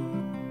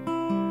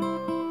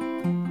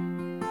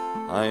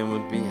 I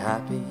would be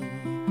happy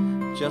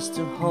just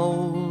to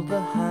hold the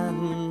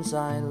hands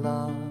I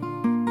love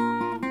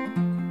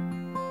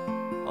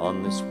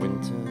on this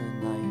winter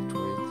night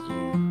with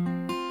you.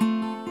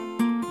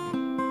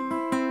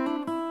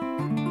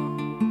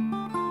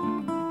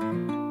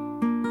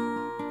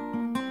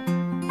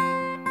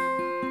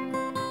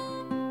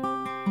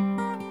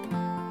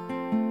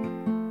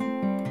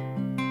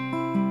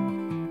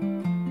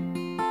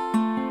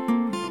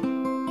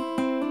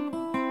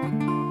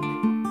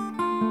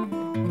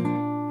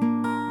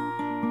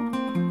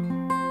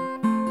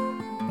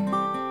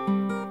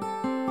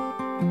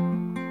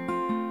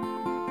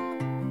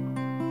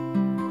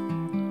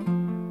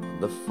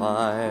 The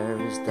fire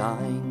is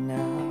dying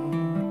now,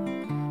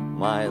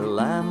 my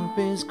lamp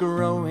is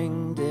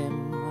growing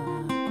dim,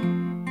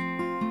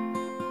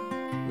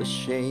 the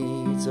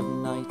shades of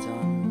night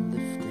are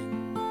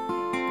lifting,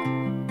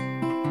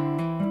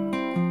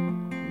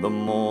 the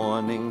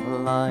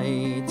morning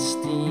light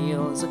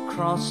steals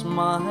across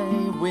my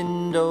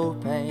window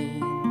pane,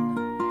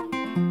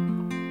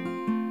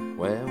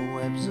 where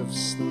webs of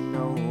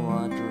snow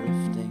are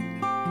drifting.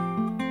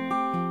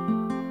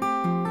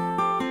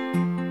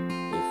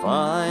 If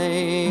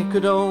I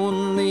could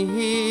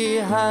only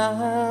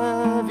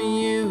have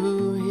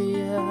you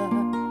here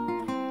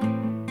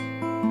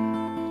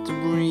to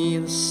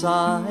breathe a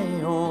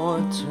sigh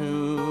or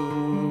two,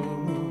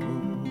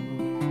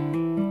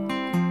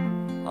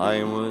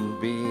 I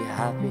would be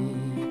happy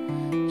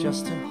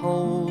just to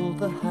hold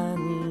the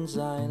hands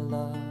I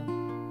love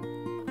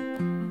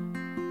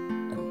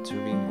and to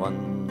be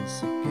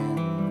once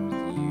again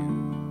with you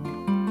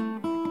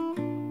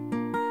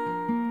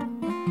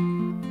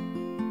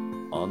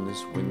on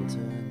this winter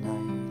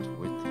night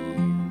with you.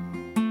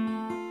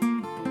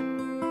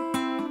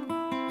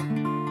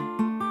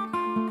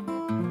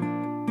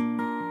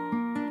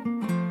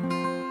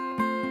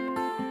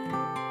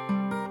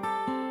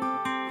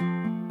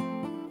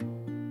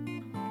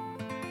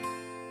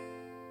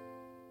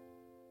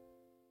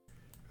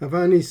 I've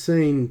only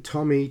seen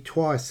Tommy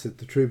twice at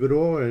the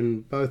Troubadour,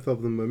 and both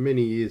of them were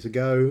many years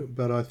ago,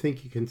 but I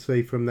think you can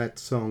see from that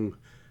song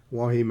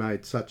why he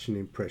made such an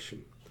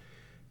impression.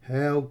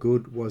 How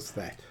good was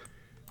that?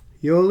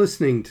 You're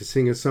listening to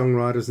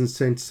singer-songwriters and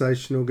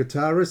sensational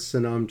guitarists,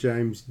 and I'm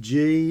James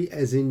G,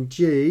 as in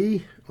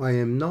G, I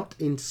am not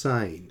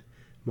insane.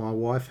 My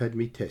wife had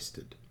me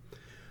tested.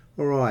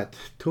 Alright,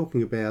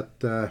 talking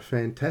about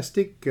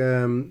fantastic,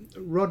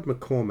 Rod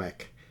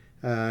McCormack.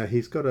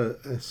 He's got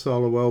a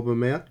solo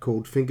album out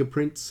called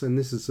Fingerprints, and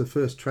this is the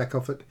first track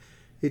off it.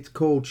 It's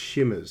called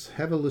Shimmers.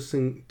 Have a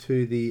listen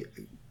to the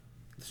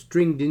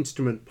stringed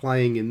instrument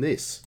playing in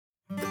this.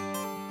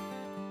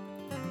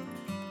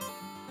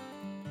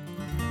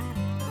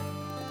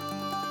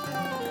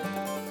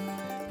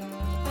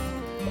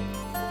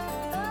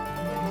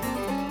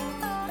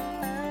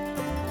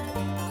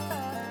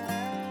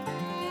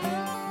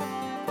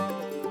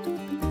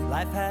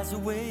 Life has a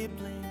way of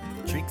playing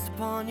tricks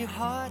upon your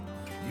heart.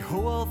 Your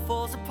whole world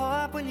falls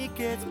apart when it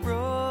gets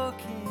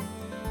broken.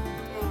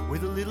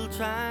 With a little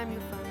time you'll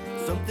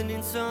find something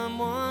in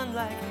someone,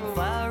 like a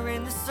flower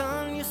in the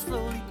sun you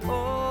slowly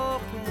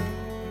open.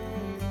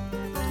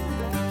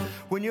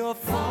 When you're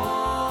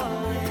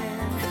falling,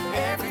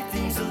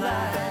 everything's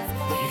alive.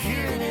 You're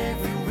hearing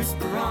every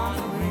whisper on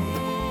the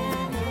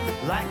wind.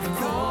 Like a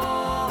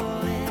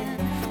calling,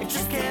 it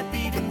just can't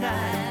be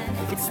denied.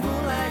 It's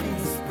moonlight in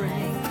the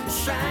spring, the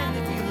shine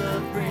that your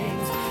love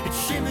brings. It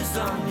shimmers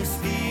on your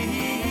feet.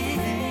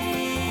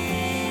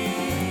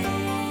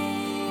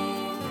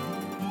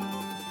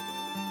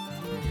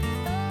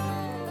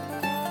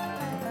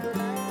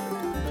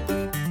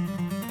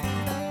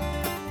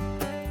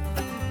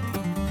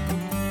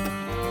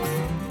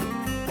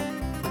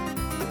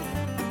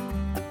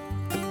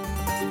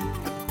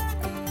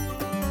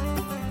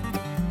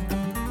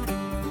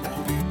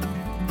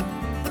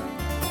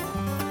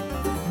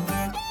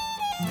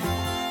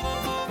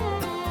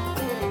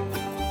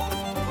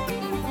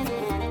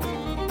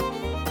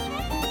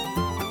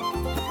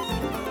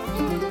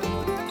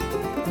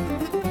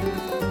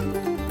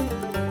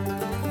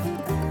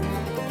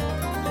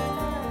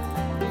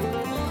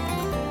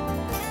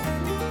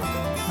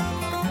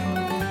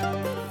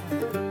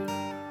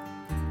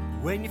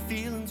 When your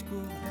feelings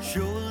grow,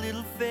 show a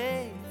little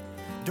faith.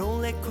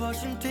 Don't let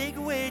caution take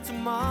away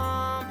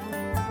tomorrow.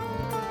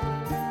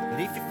 And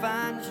if you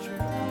find the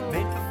strength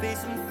meant for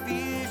facing the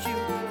fears, you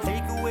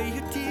take away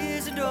your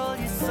tears and all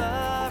your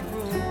sorrow.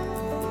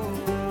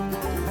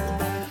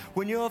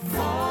 When you're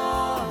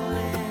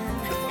falling,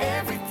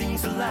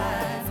 everything's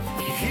alive.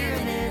 You're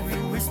hearing every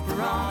whisper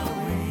on the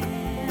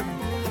wind.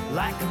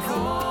 Like a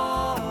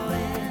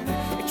calling,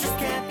 it just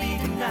can't be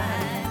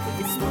denied.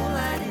 It's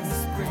moonlight in the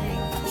spring,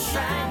 the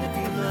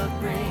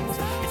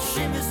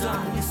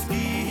on your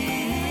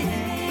sleeve.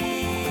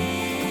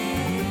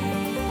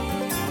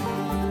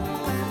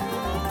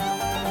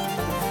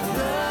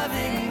 Love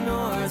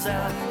ignores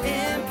our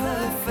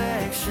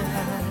imperfection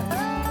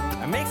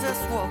and makes us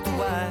walk the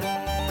while.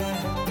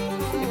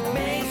 It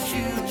makes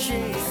you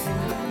chase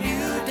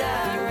new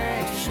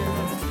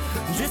directions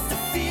just to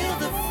feel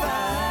the fire.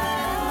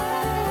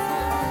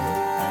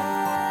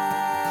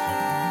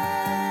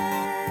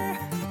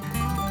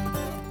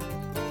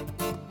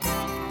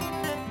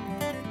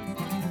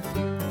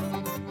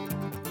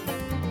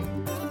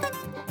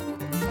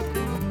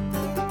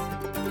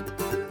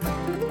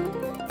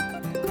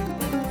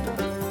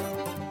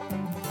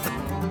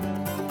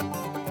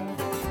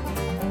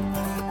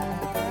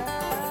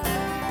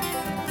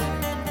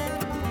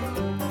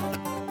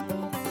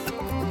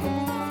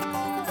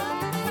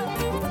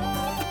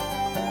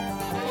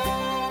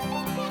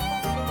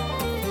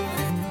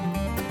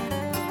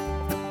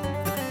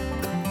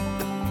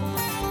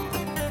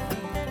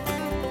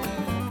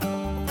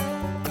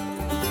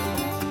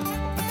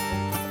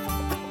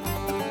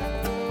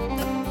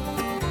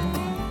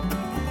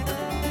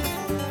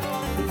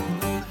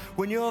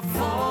 When you're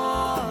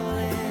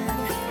falling,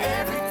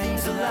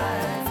 everything's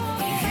alive.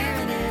 You're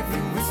hearing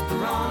every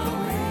whisper on the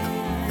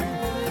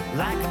wind,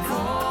 like a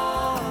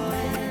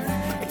calling.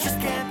 It just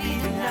can't be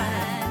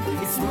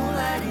denied. It's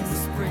moonlight in the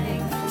spring,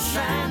 the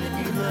shine that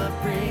new love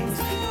brings.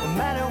 No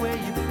matter where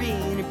you've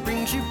been, it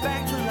brings you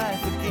back to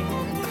life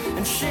again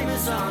and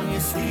shimmers on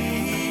your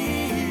sleeve.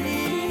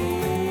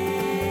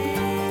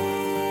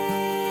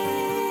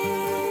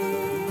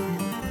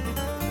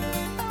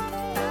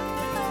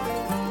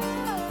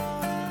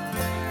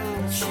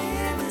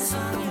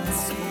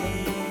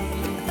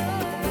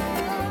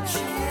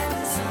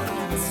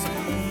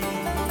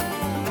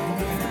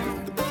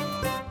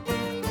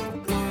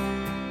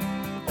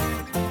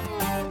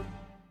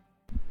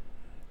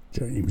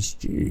 James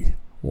G.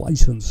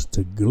 Licensed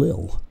to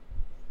Glill.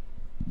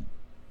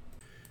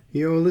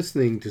 You're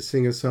listening to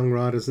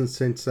singer-songwriters and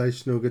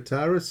sensational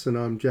guitarists, and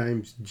I'm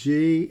James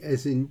G,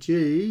 as in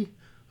G.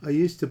 I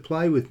used to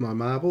play with my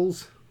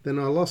marbles, then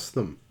I lost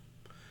them.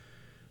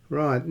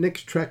 Right,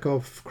 next track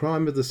off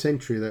Crime of the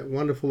Century, that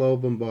wonderful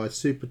album by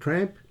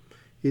Supertramp,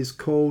 is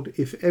called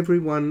If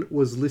Everyone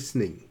Was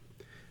Listening.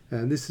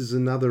 And this is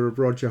another of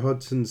Roger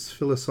Hodgson's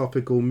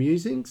philosophical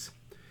musings.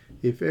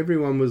 If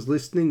Everyone Was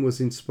Listening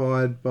was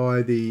inspired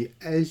by the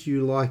as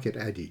you like it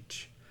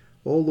adage.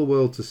 All the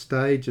world's a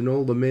stage and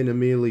all the men are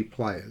merely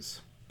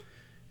players.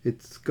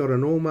 It's got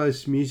an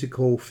almost music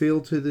hall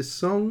feel to this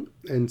song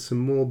and some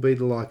more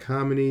Beatle-like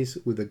harmonies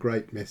with a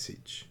great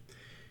message.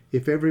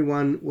 If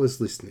Everyone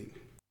Was Listening.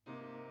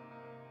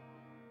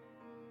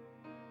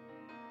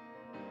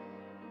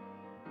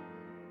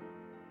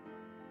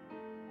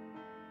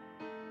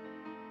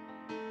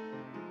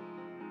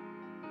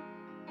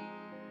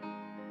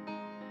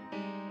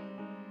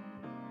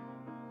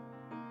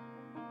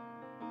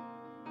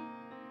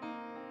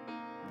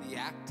 The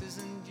actors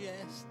and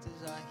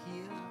jesters are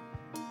here.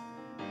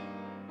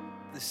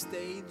 The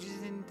stage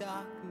is in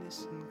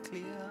darkness and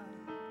clear.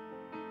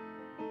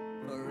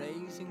 For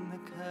raising the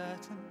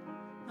curtain,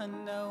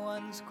 and no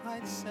one's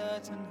quite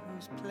certain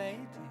whose play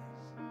it is.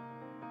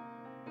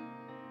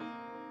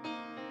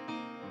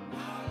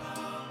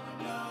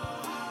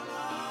 How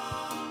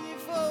long,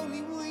 if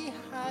only we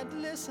had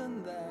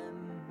listened then.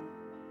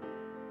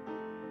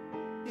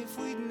 If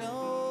we'd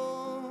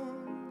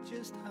known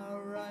just how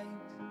right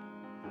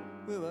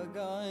we were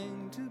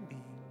going to be.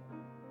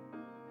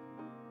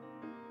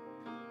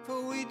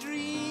 For we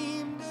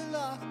dreamed a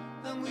lot,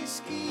 and we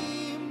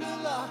schemed a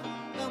lot,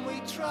 and we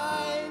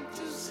tried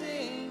to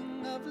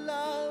sing of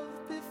love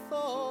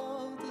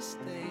before the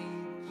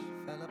stage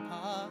fell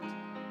apart.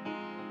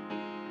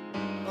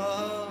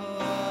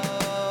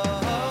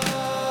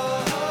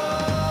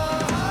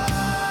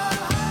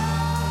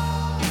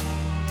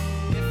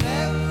 If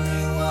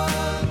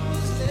everyone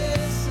was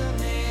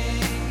listening,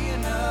 you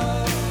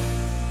know,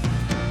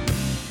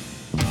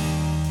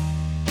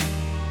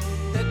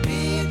 there'd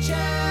be a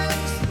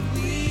chance that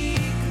we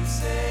could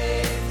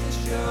save the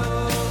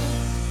show.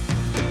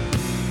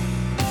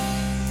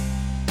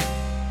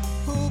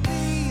 Who'll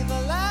be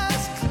the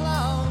last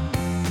clown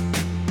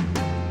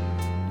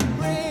to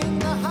bring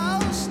the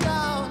house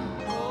down?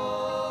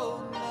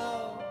 Oh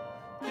no,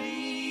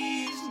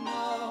 please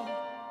no,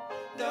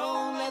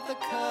 don't let the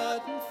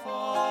curtain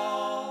fall.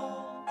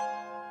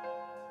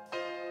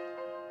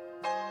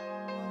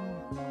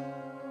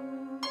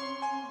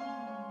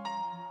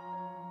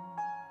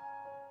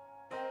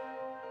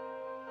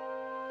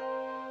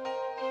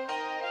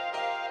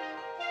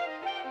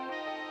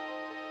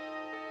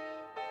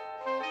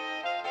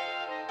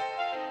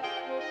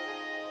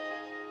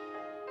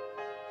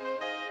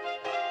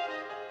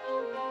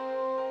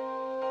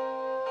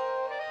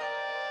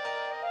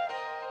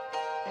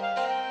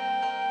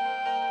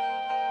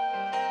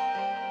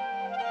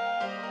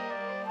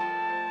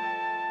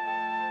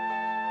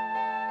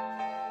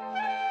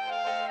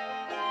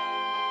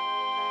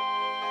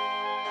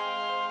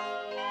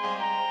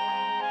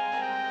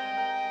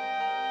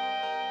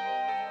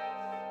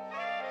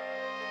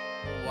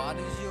 What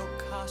is your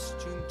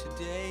costume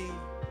today?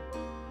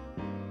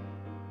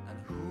 And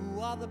who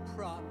are the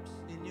props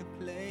in your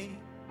play?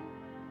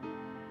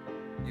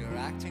 You're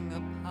acting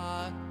a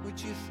part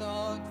which you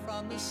thought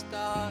from the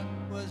start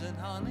was an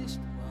honest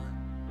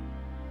one.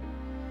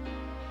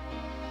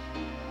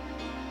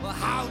 Well,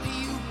 how do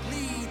you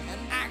plead,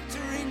 an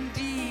actor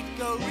indeed?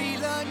 Go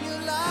relearn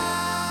your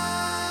lines.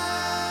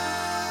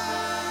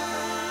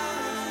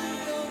 You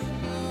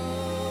don't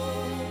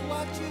know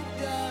what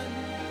you've done.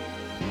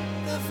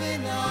 The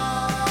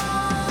finale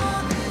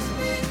is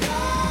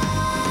begun.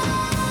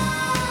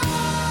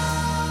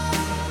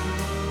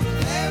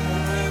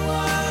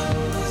 Everyone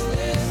was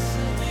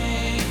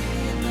listening,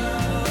 you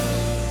know.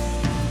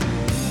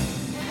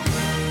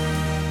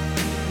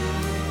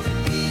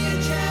 There'd be a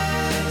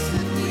chance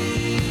that we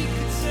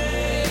could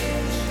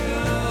save the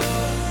show.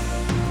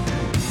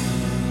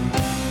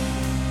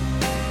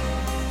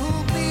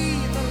 Who'll be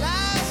the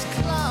last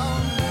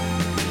clown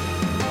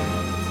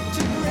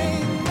to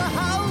bring the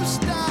house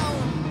down?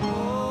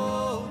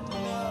 Oh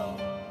no,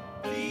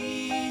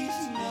 please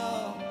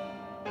no,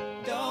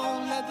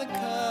 don't let the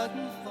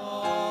curtain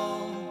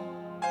fall.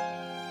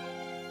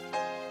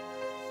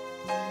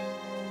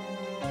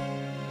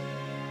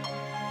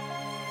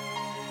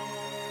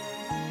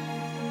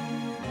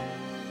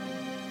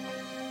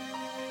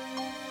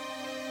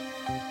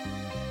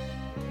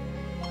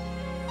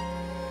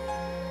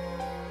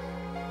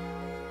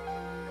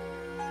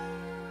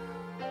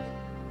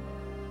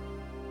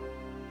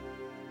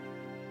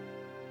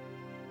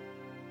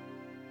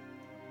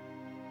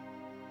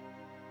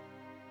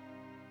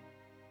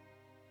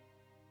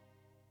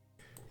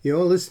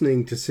 You're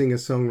listening to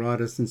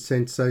singer-songwriters and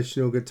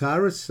sensational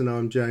guitarists, and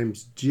I'm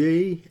James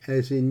G,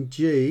 as in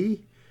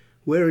G,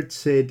 where it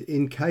said,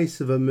 in case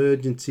of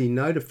emergency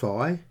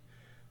notify,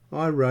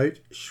 I wrote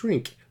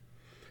shrink.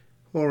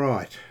 All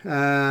right.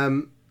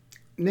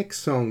 Next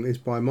song is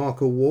by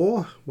Michael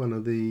Waugh, one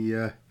of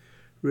the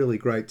really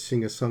great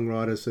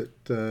singer-songwriters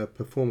that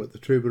perform at the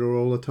Troubadour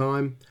all the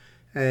time.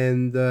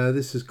 And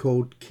this is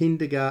called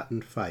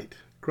Kindergarten Fate.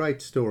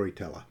 Great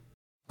storyteller.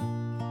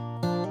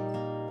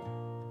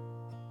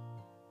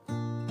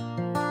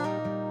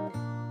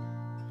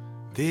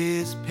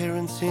 There's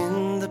parents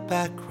in the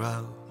back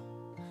row,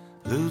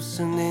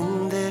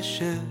 loosening their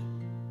shirt.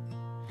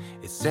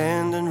 It's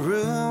standing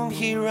room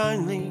here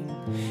only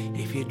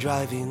if you're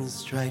driving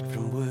straight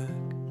from work.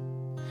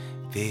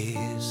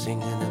 They're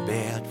singing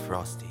about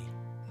Frosty,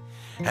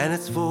 and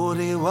it's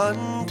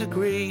 41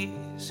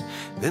 degrees.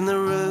 Then the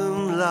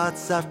room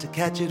lights up to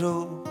catch it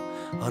all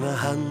on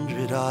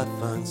 100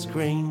 iPhone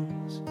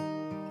screens.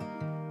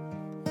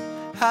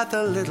 At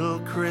the little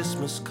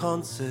Christmas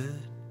concert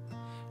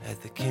at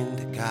the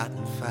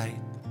kindergarten fete.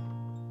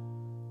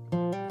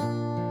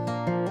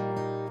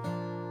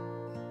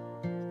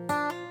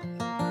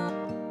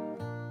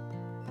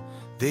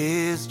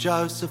 There's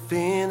Joseph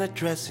in a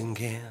dressing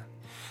gown.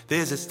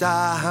 There's a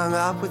star hung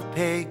up with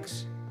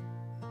pegs.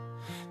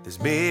 There's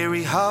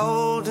Mary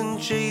holding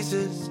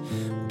Jesus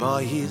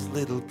by his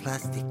little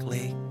plastic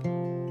leg.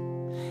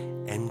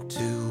 And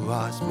two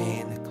wise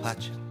men are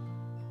clutching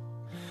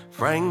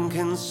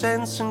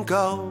frankincense and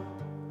gold,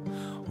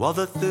 while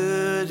the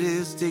third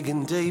is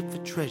digging deep for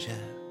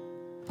treasure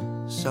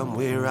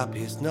somewhere up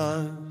his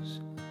nose.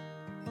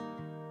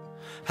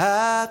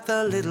 At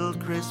the little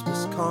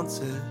Christmas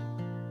concert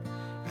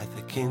at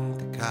the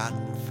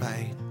kindergarten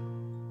fete.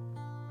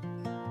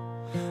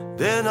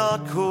 They're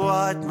not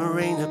quite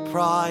Marina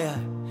Pryor,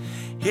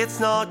 it's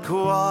not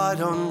quite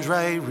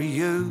Andre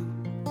Rieu.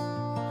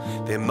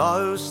 They're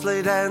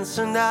mostly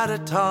dancing out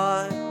of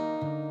time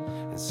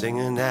and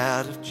singing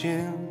out of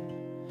tune,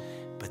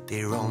 but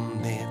they're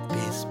on their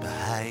best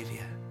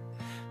behaviour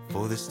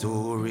for the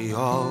story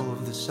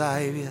of the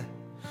Saviour,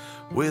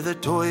 with a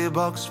toy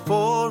box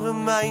for a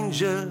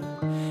manger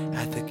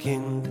at the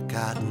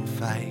kindergarten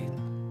fete.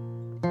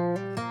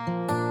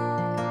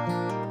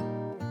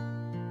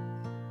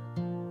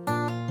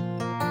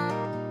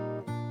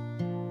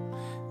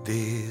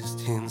 There's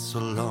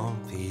tinsel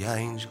on the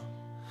angel,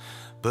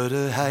 but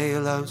her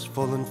halo's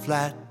fallen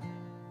flat.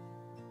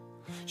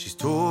 She's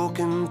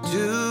talking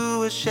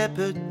to a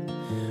shepherd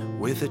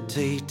with a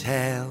tea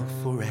towel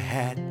for a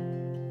hat.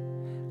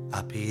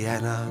 A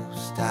piano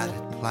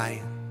started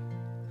playing,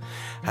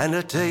 and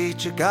a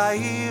teacher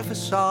gave a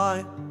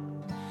sign.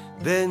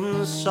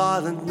 Then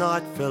silent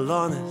night fell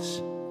on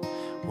us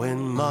when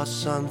my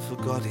son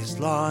forgot his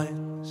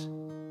lines.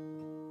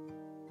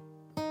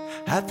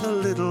 At the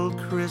little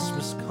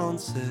Christmas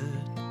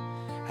concert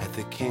at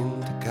the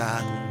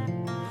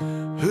kindergarten,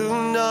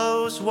 who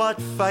knows what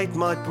fate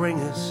might bring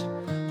us?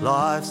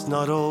 Life's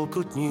not all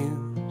good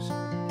news.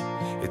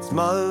 It's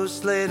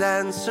mostly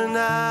dancing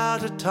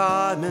out of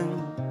time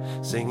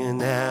and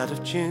singing out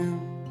of tune.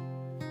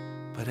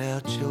 But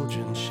our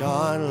children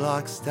shine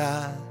like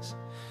stars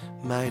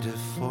made of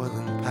foil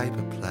and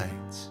paper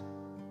plates,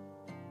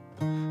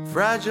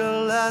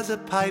 fragile as a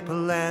paper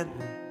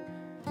lantern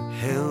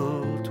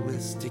held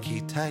with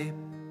sticky tape,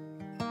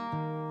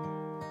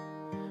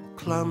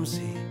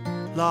 clumsy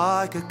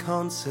like a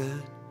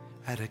concert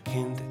at a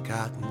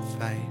kindergarten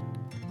fete.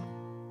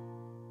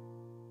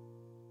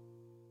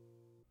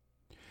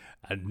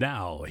 And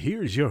now,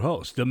 here's your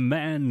host, the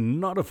man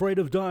not afraid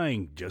of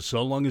dying, just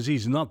so long as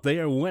he's not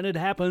there when it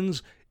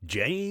happens,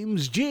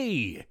 James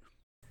G.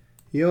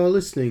 You're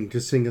listening to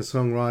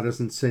singer-songwriters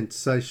and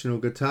sensational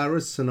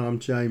guitarists, and I'm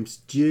James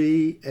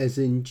G, as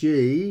in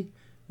G.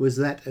 Was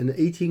that an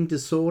eating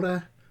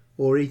disorder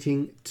or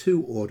eating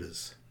two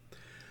orders?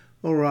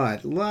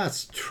 Alright,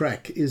 last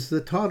track is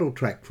the title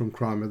track from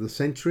Crime of the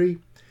Century,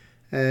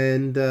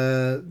 and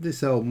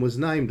this album was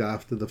named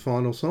after the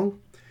final song,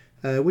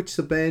 which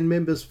the band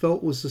members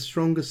felt was the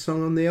strongest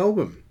song on the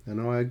album,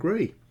 and I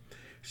agree.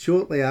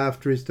 Shortly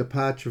after his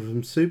departure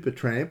from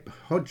Supertramp,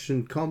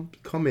 Hodgson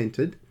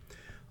commented,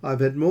 "I've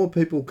had more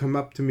people come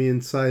up to me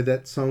and say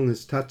that song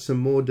has touched them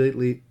more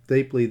deeply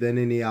than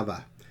any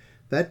other.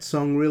 That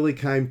song really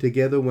came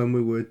together when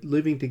we were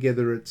living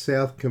together at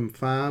Southcombe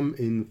Farm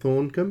in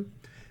Thorncombe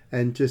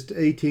and just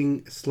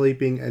eating,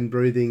 sleeping and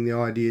breathing the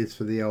ideas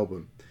for the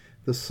album.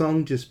 The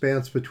song just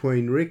bounced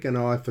between Rick and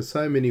I for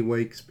so many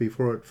weeks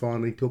before it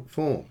finally took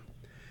form."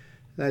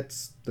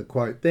 That's the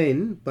quote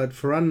then, but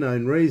for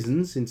unknown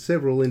reasons, in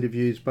several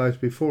interviews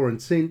both before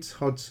and since,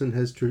 Hodgson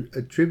has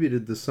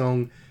attributed the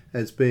song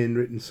as being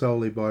written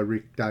solely by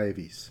Rick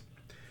Davies.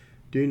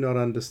 Do not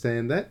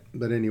understand that,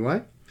 but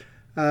anyway.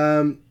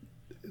 The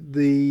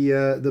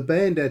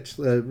band,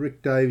 actually,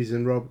 Rick Davies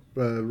and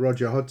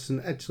Roger Hodgson,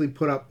 actually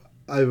put up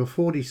over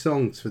 40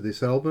 songs for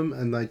this album,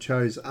 and they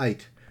chose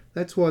 8.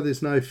 That's why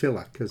there's no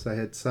filler, because they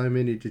had so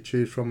many to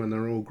choose from and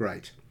they're all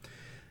great.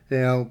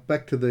 Now,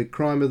 back to the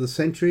Crime of the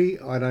Century.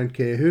 I don't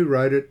care who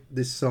wrote it,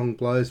 this song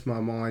blows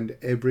my mind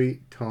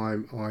every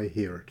time I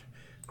hear it.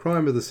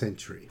 Crime of the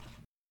Century.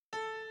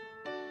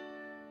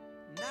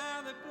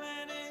 Now they're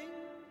planning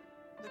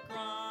the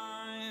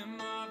crime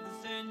of the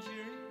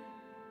century.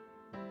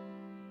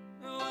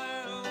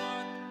 Well,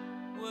 what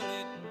will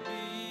it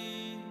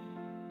be?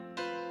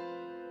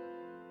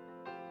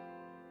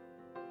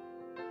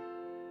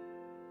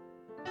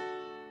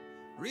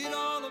 Read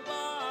all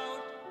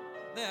about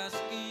their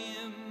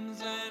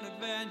schemes and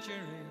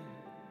adventuring.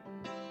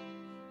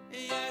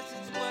 Yes,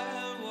 it's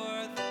well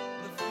worth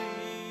the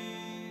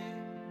fee.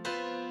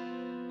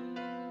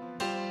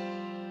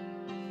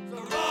 So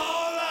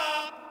roll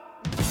up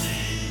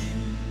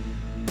steam.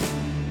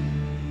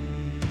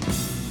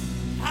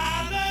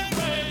 How they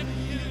break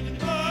the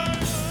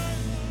universe.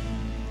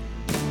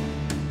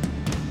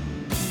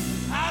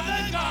 How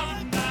they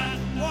govern that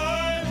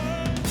world.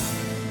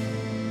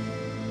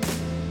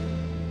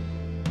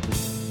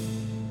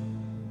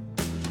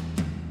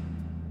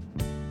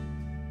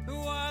 Who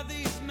are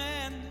these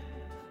men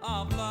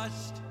of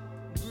lust,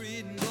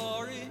 greed and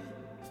glory?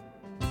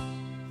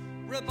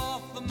 Rip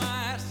off the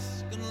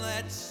mask and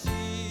let's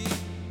see.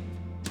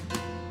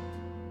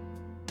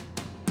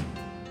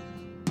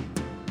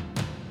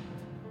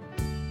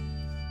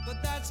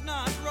 But that's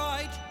not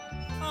right.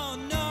 Oh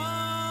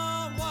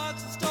no,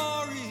 what's the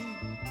story?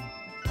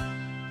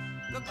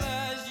 Look,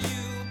 there's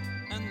you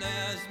and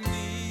there's me.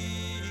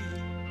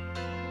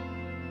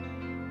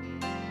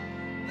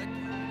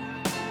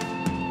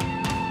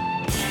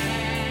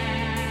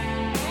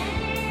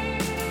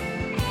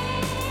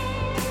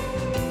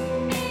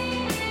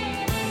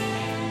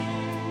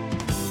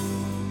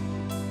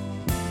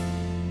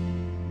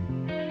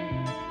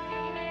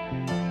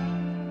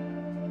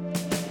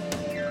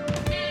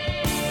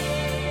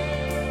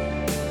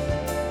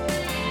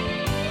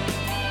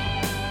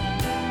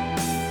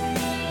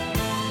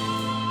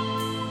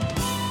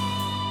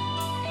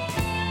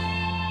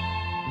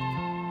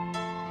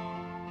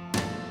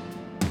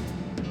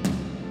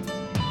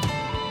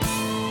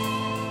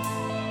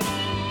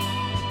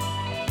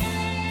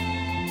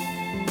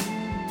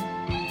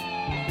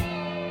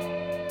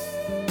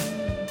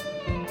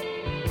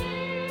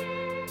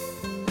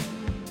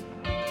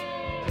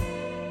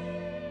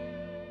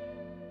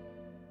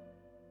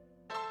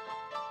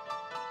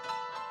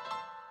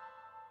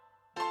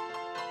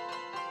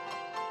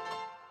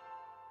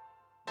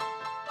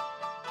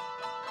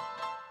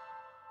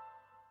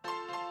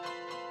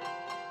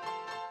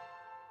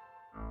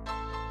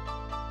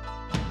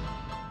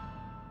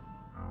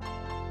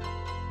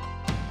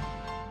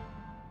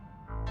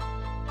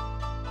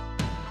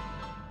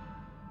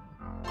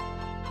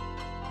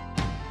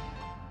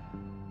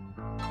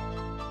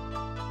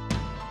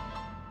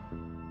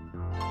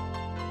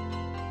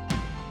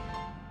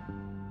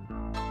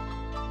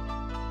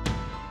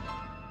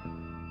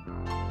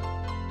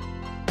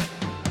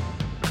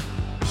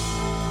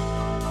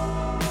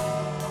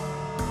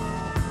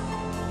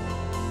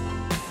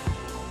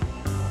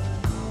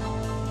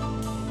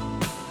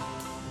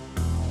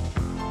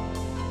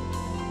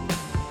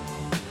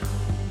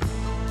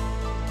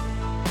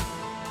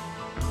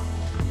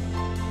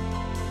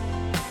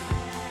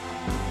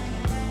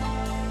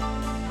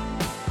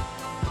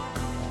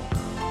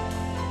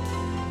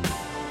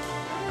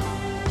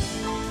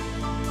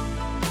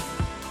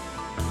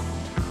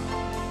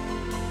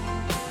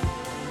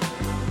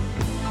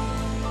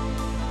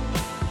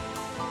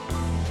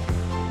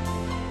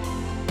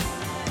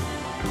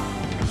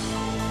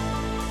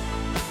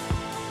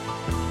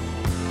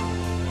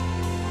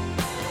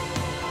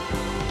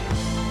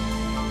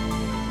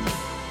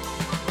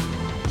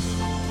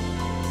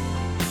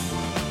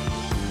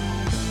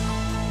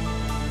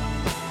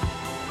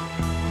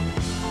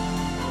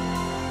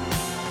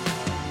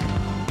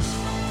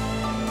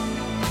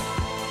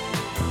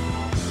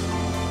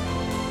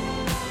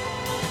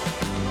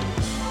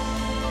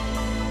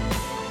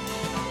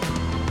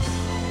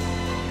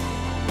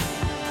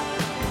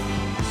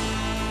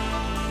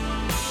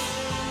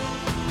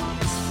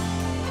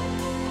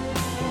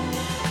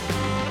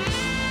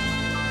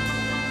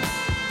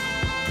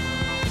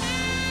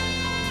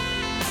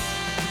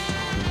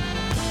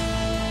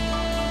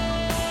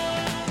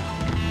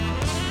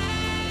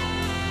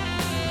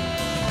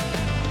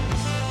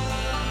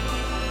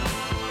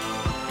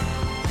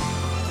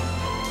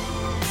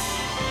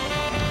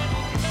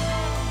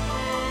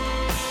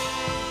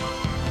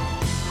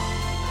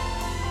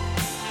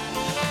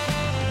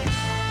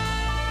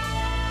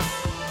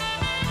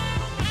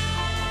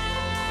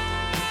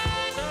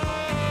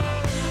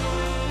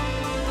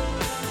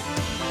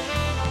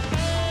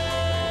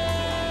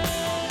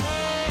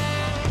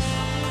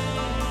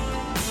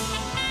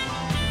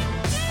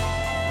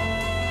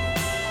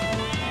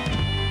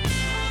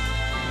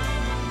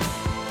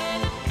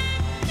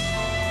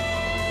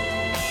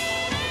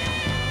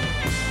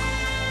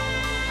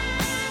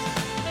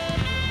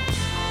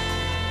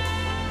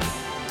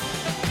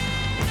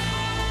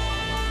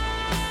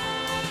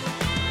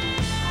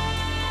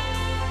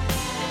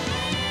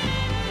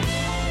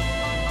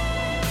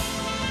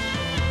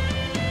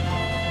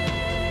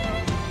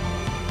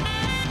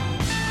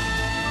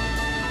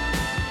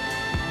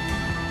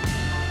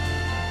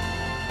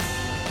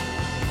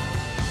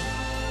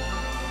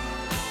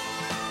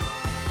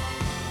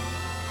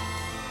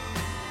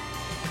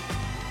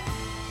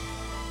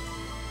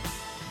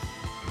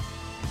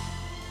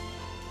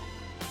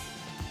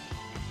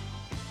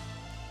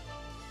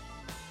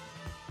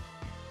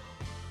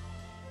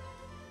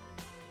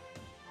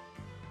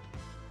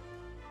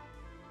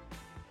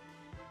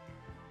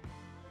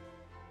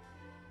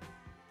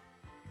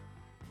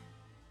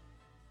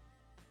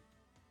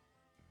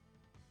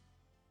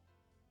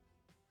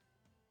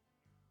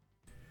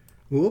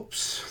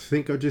 Whoops,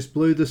 think I just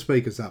blew the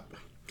speakers up.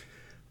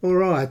 All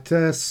right,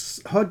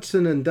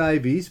 Hodgson and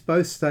Davies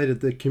both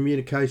stated that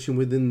communication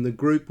within the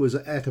group was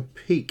at a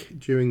peak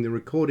during the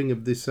recording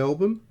of this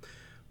album,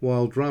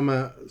 while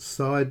drummer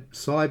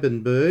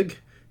Seibenberg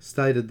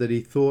stated that he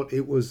thought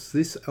it was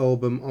this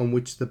album on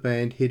which the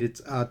band hit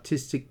its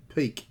artistic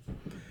peak.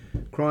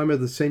 Crime of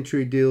the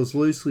Century deals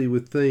loosely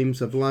with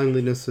themes of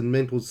loneliness and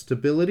mental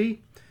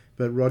stability,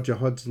 but Roger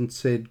Hodgson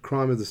said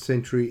Crime of the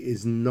Century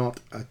is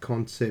not a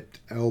concept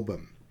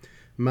album.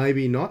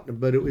 Maybe not,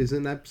 but it was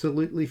an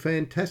absolutely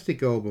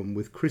fantastic album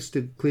with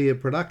crystal clear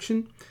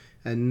production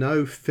and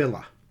no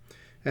filler.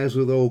 As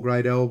with all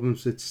great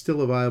albums, it's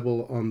still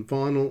available on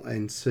vinyl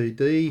and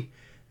CD.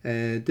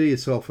 Do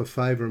yourself a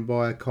favour and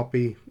buy a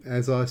copy.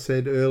 As I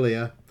said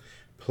earlier,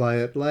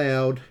 play it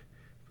loud,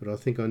 but I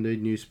think I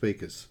need new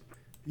speakers.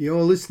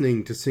 You're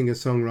listening to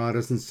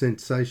singer-songwriters and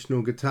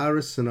sensational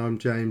guitarists, and I'm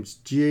James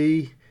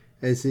G.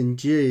 As in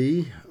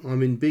G,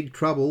 I'm in big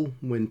trouble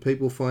when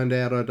people find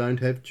out I don't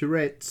have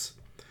Tourette's.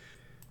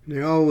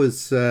 Now, I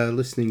was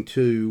listening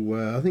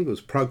to, I think it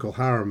was Procol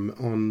Harum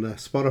on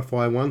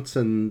Spotify once,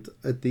 and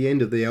at the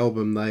end of the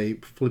album they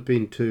flip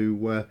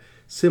into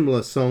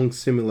similar songs,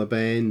 similar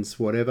bands,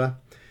 whatever,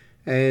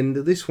 and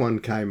this one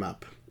came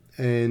up,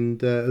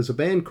 and it was a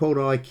band called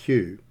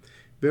IQ,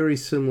 very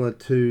similar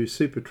to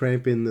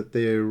Supertramp in that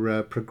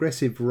their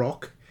progressive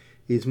rock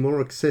is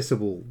more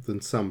accessible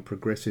than some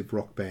progressive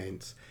rock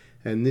bands,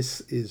 and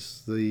this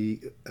is the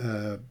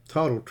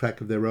title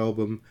track of their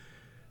album,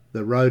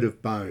 The Road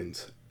of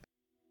Bones.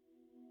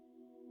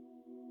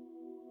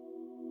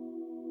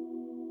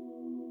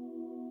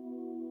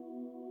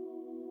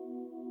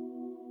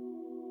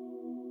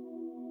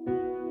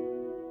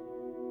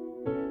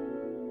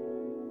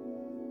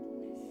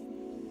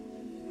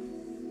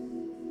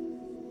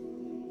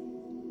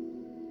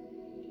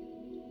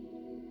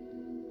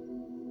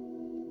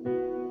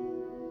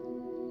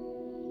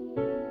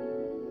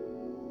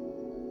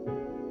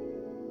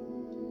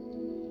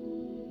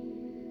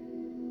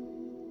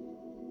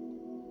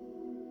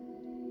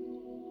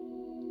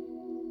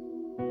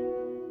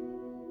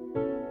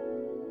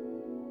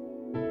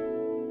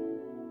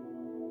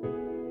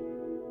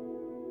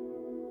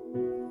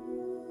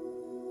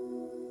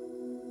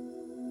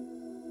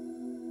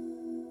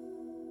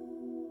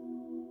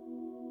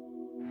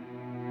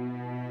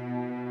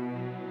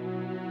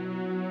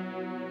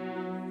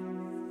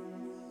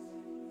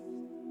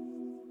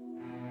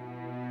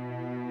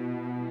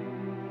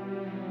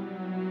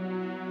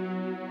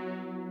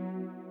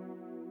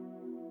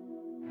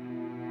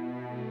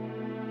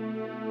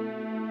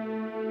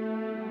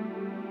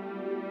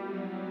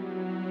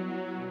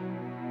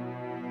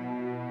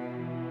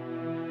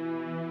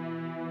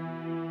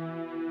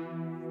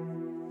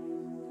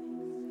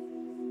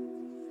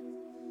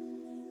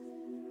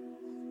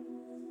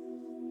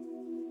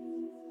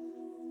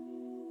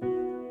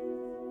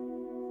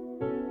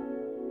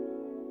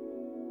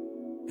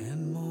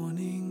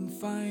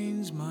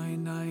 Finds my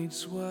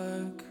night's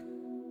work.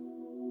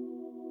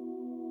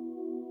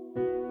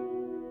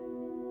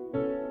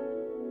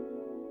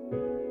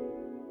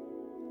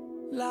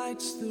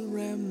 Lights the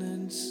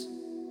remnants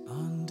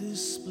on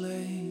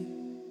display.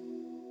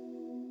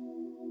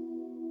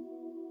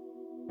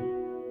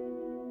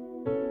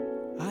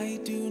 I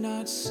do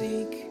not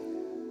seek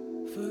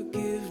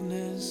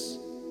forgiveness.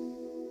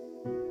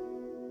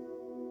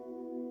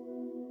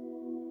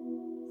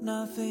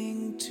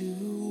 Nothing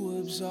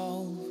to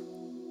absolve.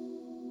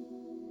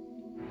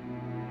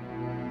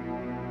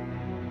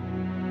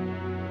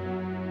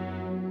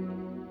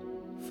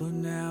 For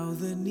now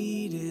the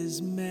need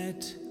is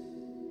met.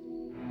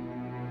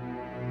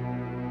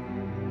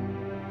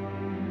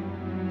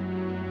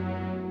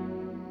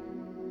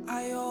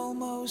 I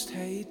almost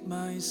hate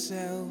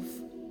myself.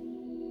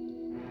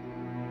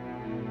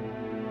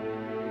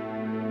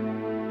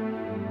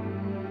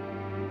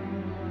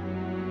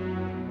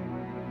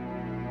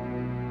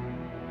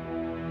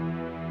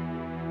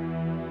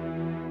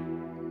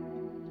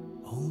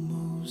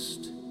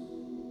 Almost,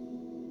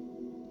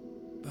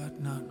 but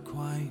not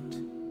quite.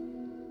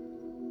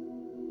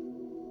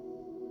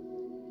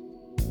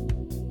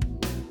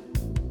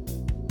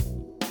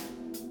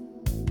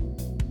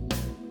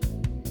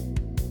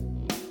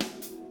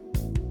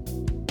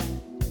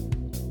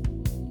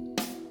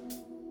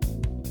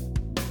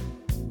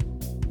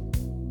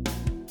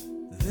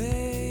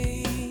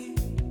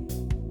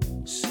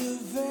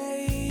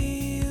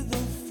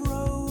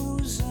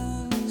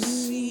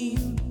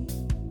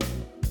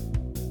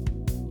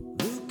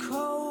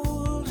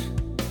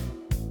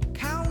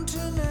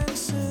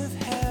 Countenance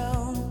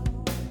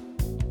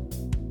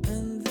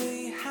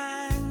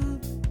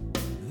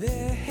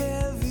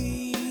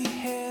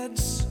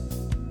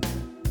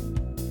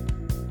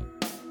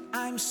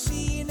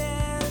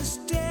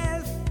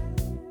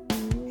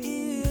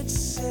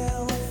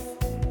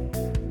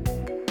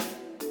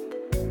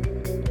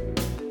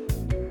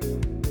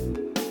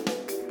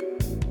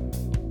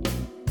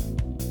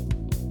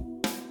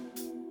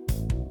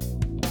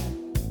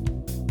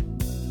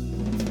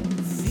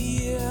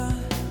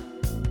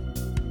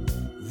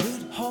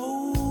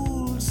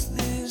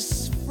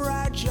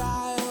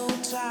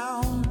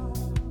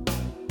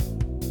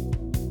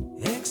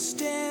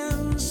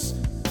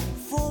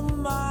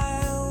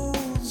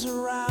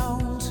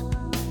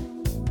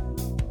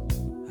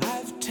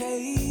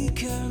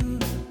taken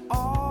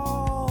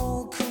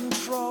all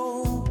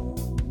control.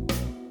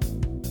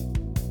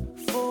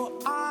 For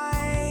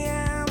I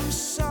am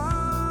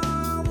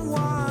someone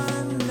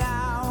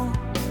now.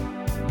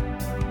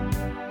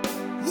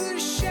 The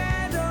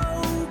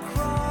shadow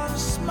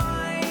crossed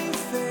my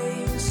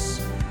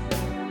face.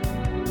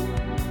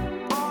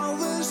 All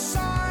the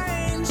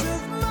signs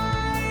of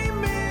my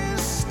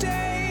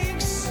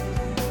mistakes.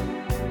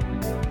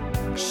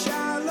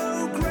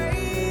 Shallow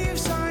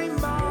graves I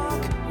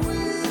mark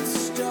with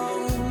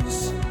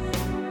stones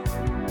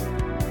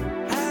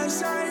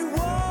as I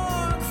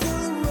walk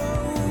the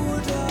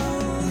road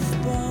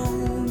of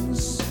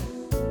bones.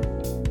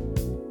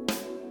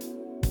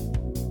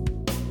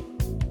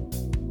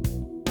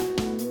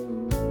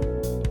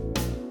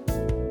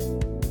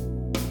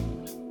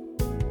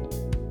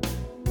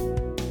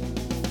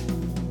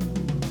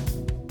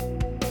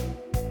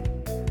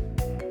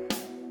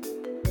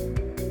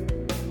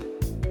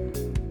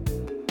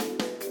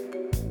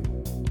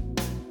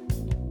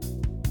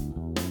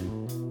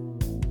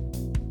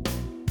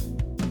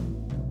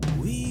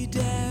 We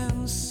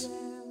dance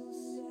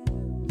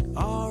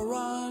our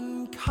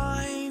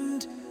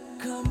unkind,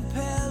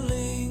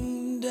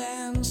 compelling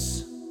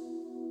dance.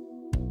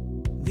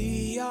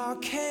 The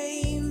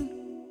arcane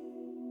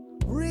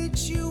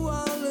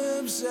ritual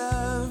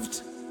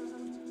observed.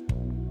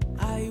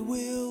 I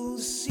will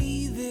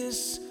see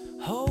this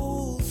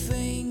whole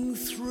thing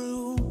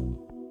through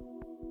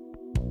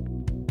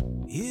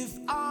if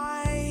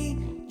I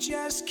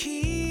just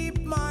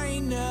keep my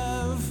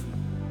nerve.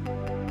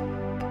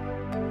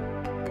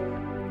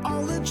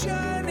 All the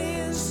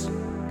journeys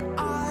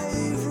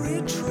I've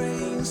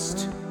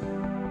retraced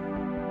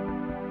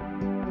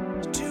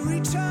to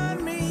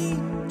return me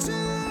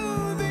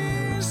to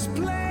this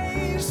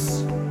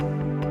place.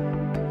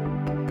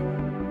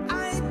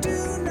 I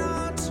do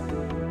not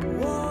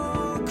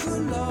walk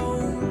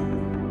alone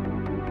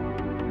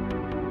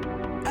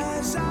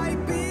as I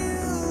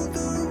build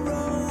the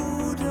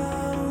road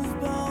of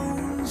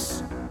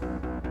bones.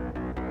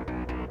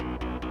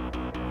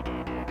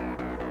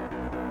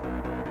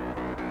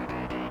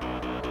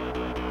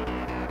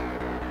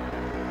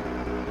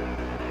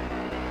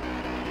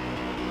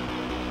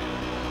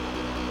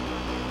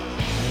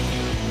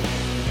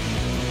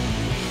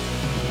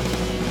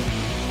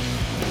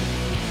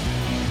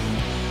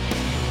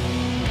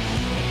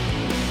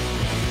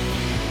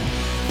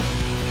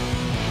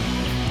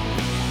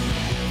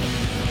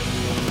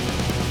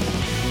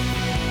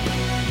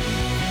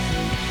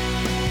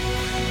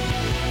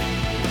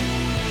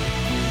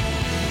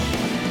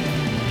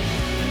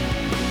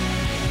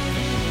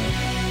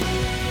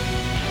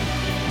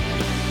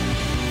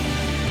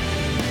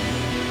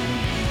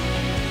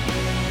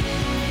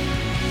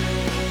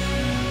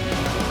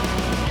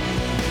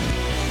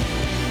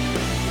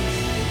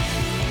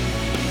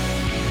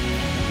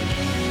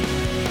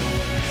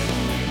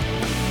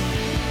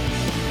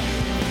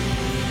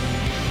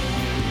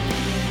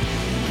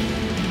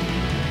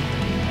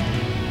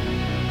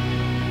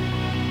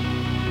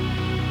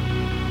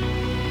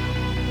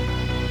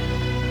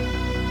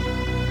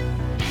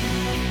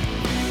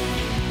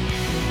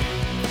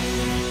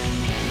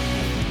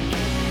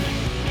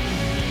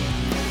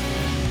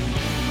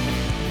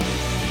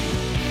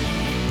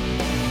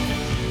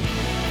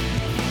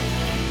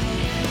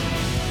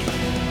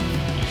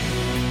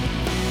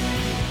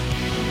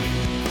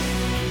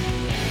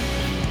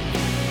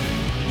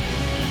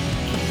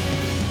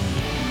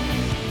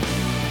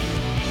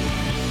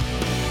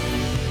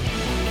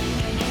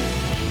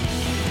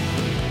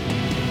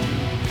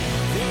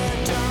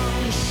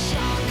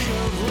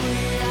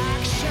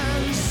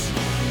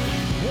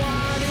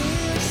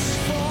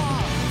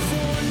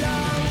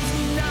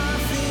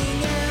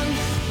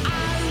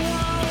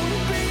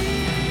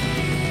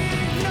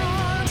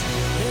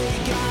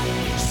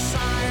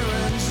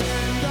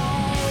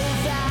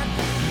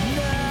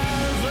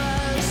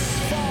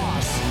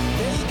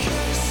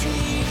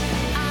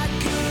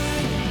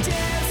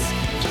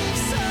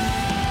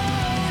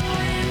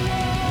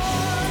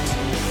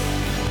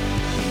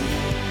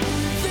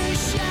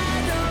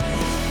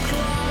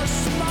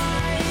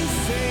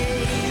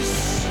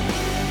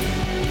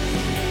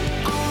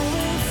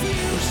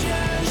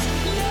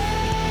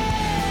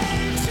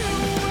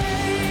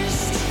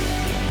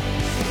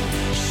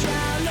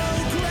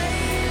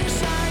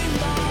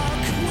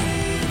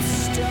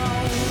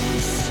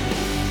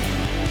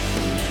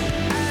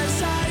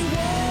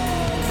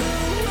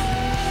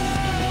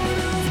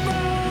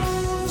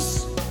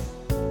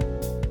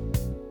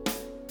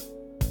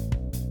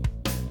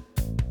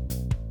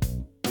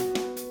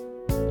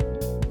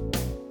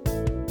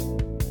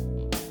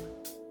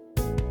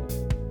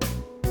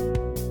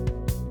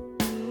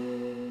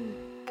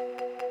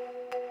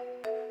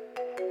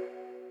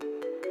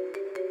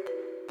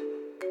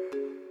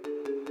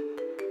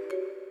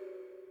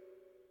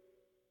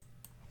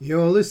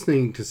 You're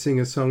listening to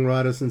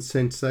singer-songwriters and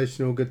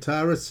sensational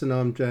guitarists, and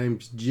I'm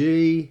James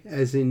G,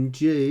 as in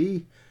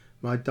G.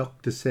 My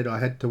doctor said I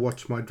had to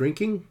watch my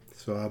drinking,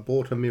 so I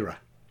bought a mirror.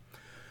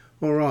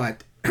 All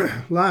right,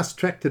 Last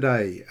track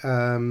today,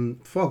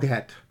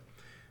 Foghat.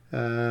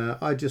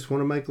 I Just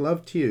Want to Make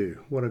Love to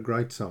You. What a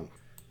great song.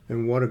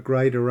 And what a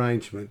great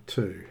arrangement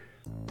too.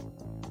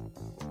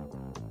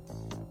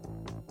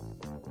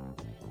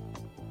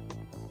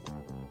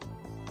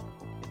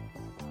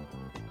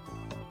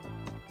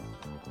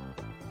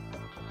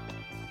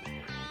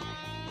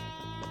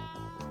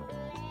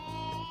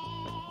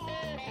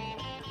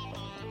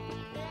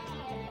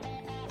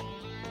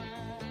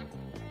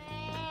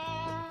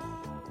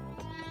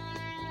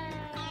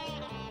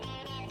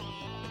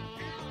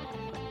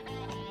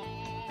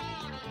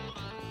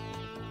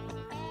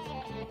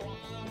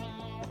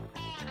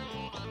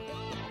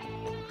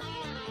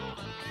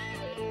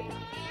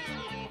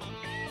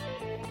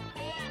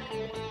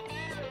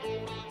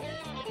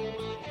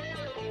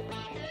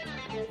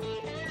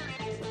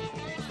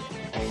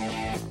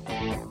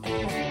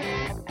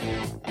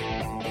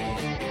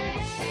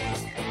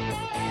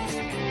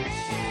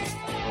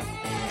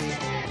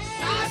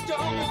 I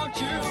don't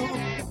want you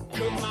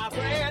cook my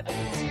bread.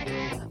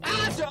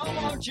 I don't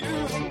want you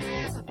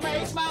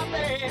make my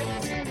bed.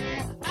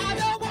 I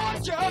don't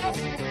want your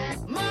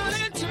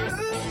money too.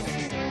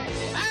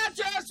 I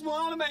just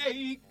want to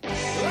make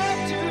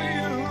love to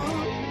you.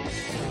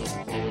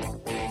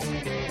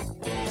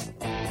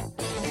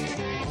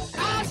 I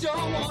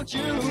don't want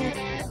you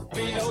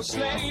be no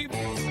slave.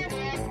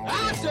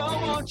 I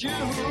don't want you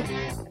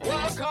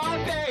work all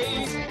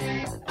day.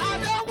 I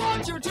don't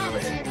want you to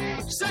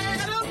be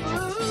sad or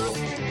blue.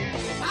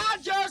 I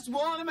just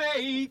want to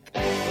make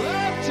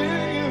love to you.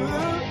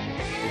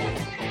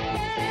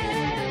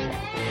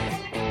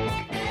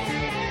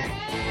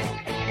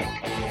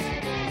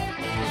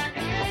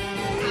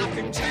 I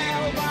can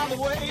tell by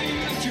the way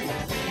that you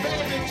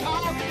baby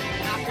talk.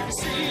 I can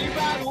see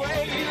by the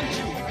way that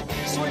you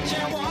switch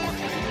and walk.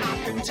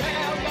 I can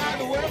tell by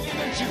the way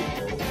that you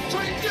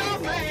treat your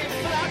man.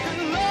 But I can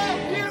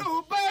love you,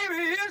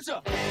 baby. It's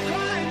a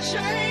crying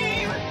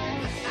shame.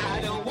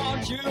 I don't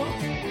want you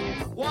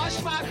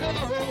wash my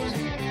clothes.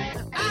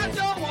 I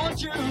don't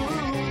want you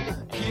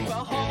keep a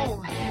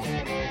home.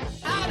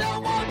 I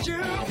don't want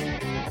you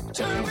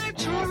to be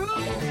true.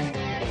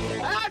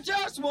 I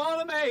just want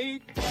to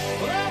make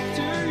love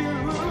to you.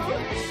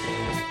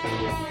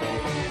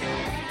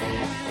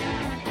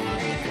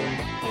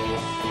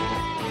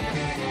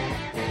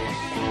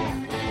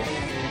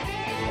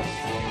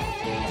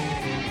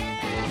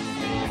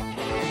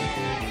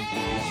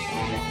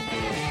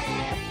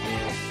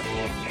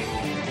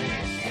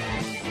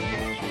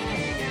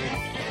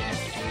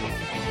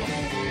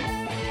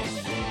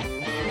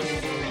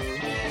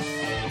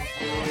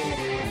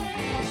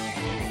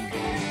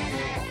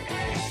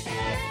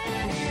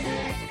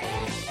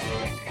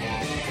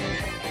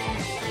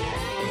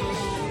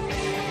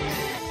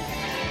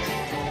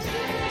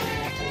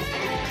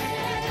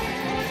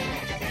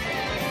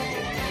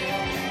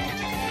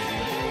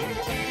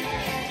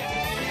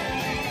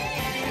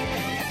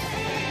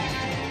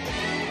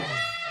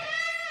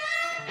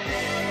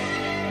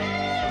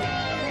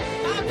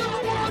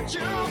 You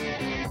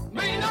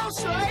be no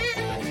slave.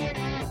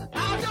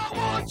 I don't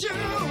want you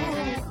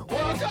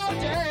work all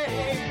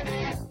day.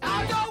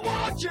 I don't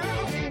want you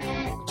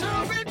to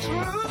be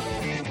true.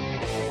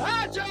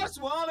 I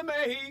just want to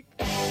make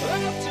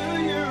love to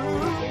you.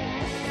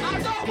 I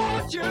don't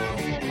want you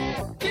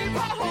keep a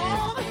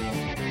home.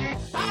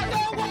 I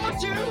don't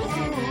want you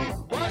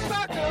wash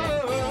my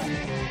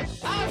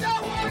clothes. I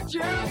don't want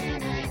you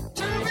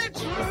to be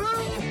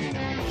true.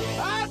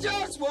 I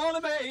just want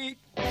to make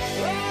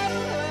love.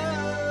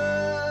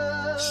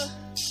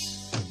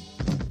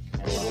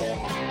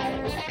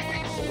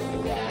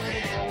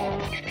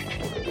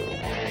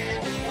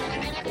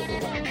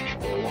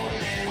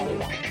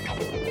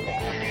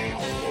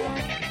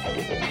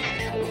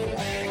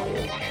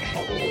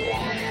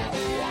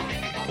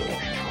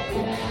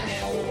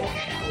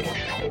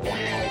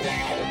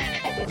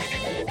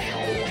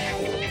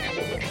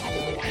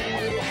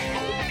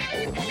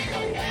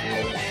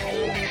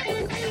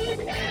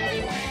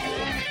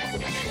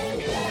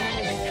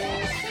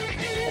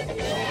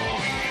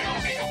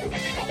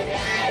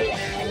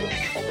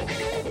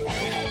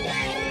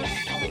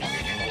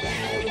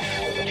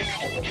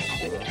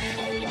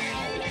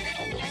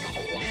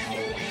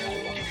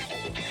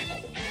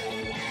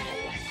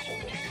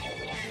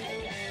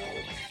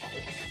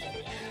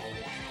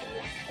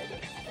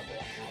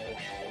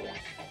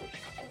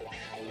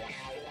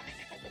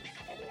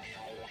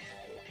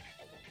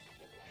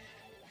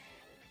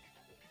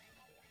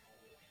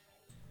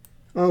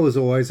 I was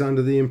always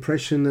under the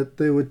impression that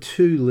there were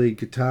two lead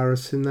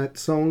guitarists in that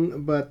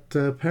song, but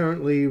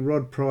apparently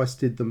Rod Price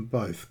did them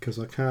both, because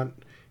I can't,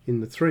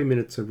 in the 3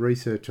 minutes of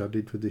research I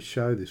did for this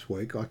show this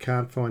week, I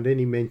can't find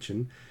any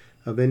mention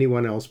of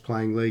anyone else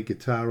playing lead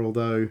guitar,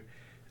 although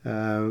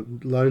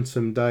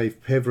Lonesome Dave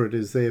Peverett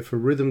is there for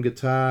rhythm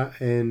guitar,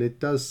 and it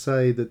does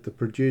say that the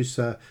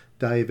producer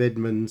Dave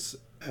Edmonds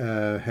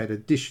had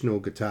additional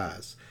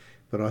guitars,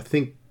 but I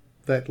think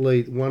that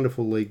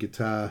wonderful lead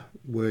guitar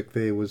work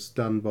there was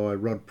done by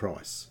Rod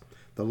Price,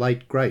 the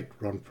late great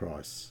Rod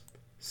Price.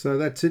 So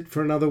that's it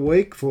for another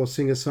week for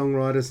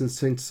singer-songwriters and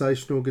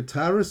sensational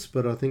guitarists,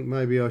 but I think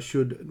maybe I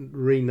should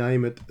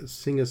rename it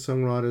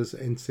singer-songwriters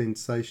and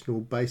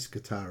sensational bass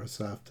guitarists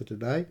after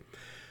today.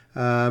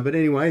 But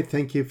anyway,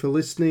 thank you for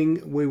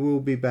listening. We will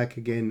be back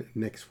again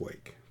next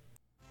week.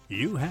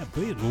 You have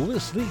been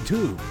listening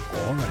to,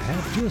 or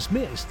have just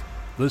missed,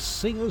 the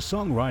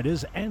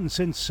Singer-Songwriters and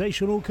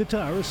Sensational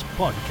Guitarists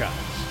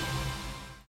podcast.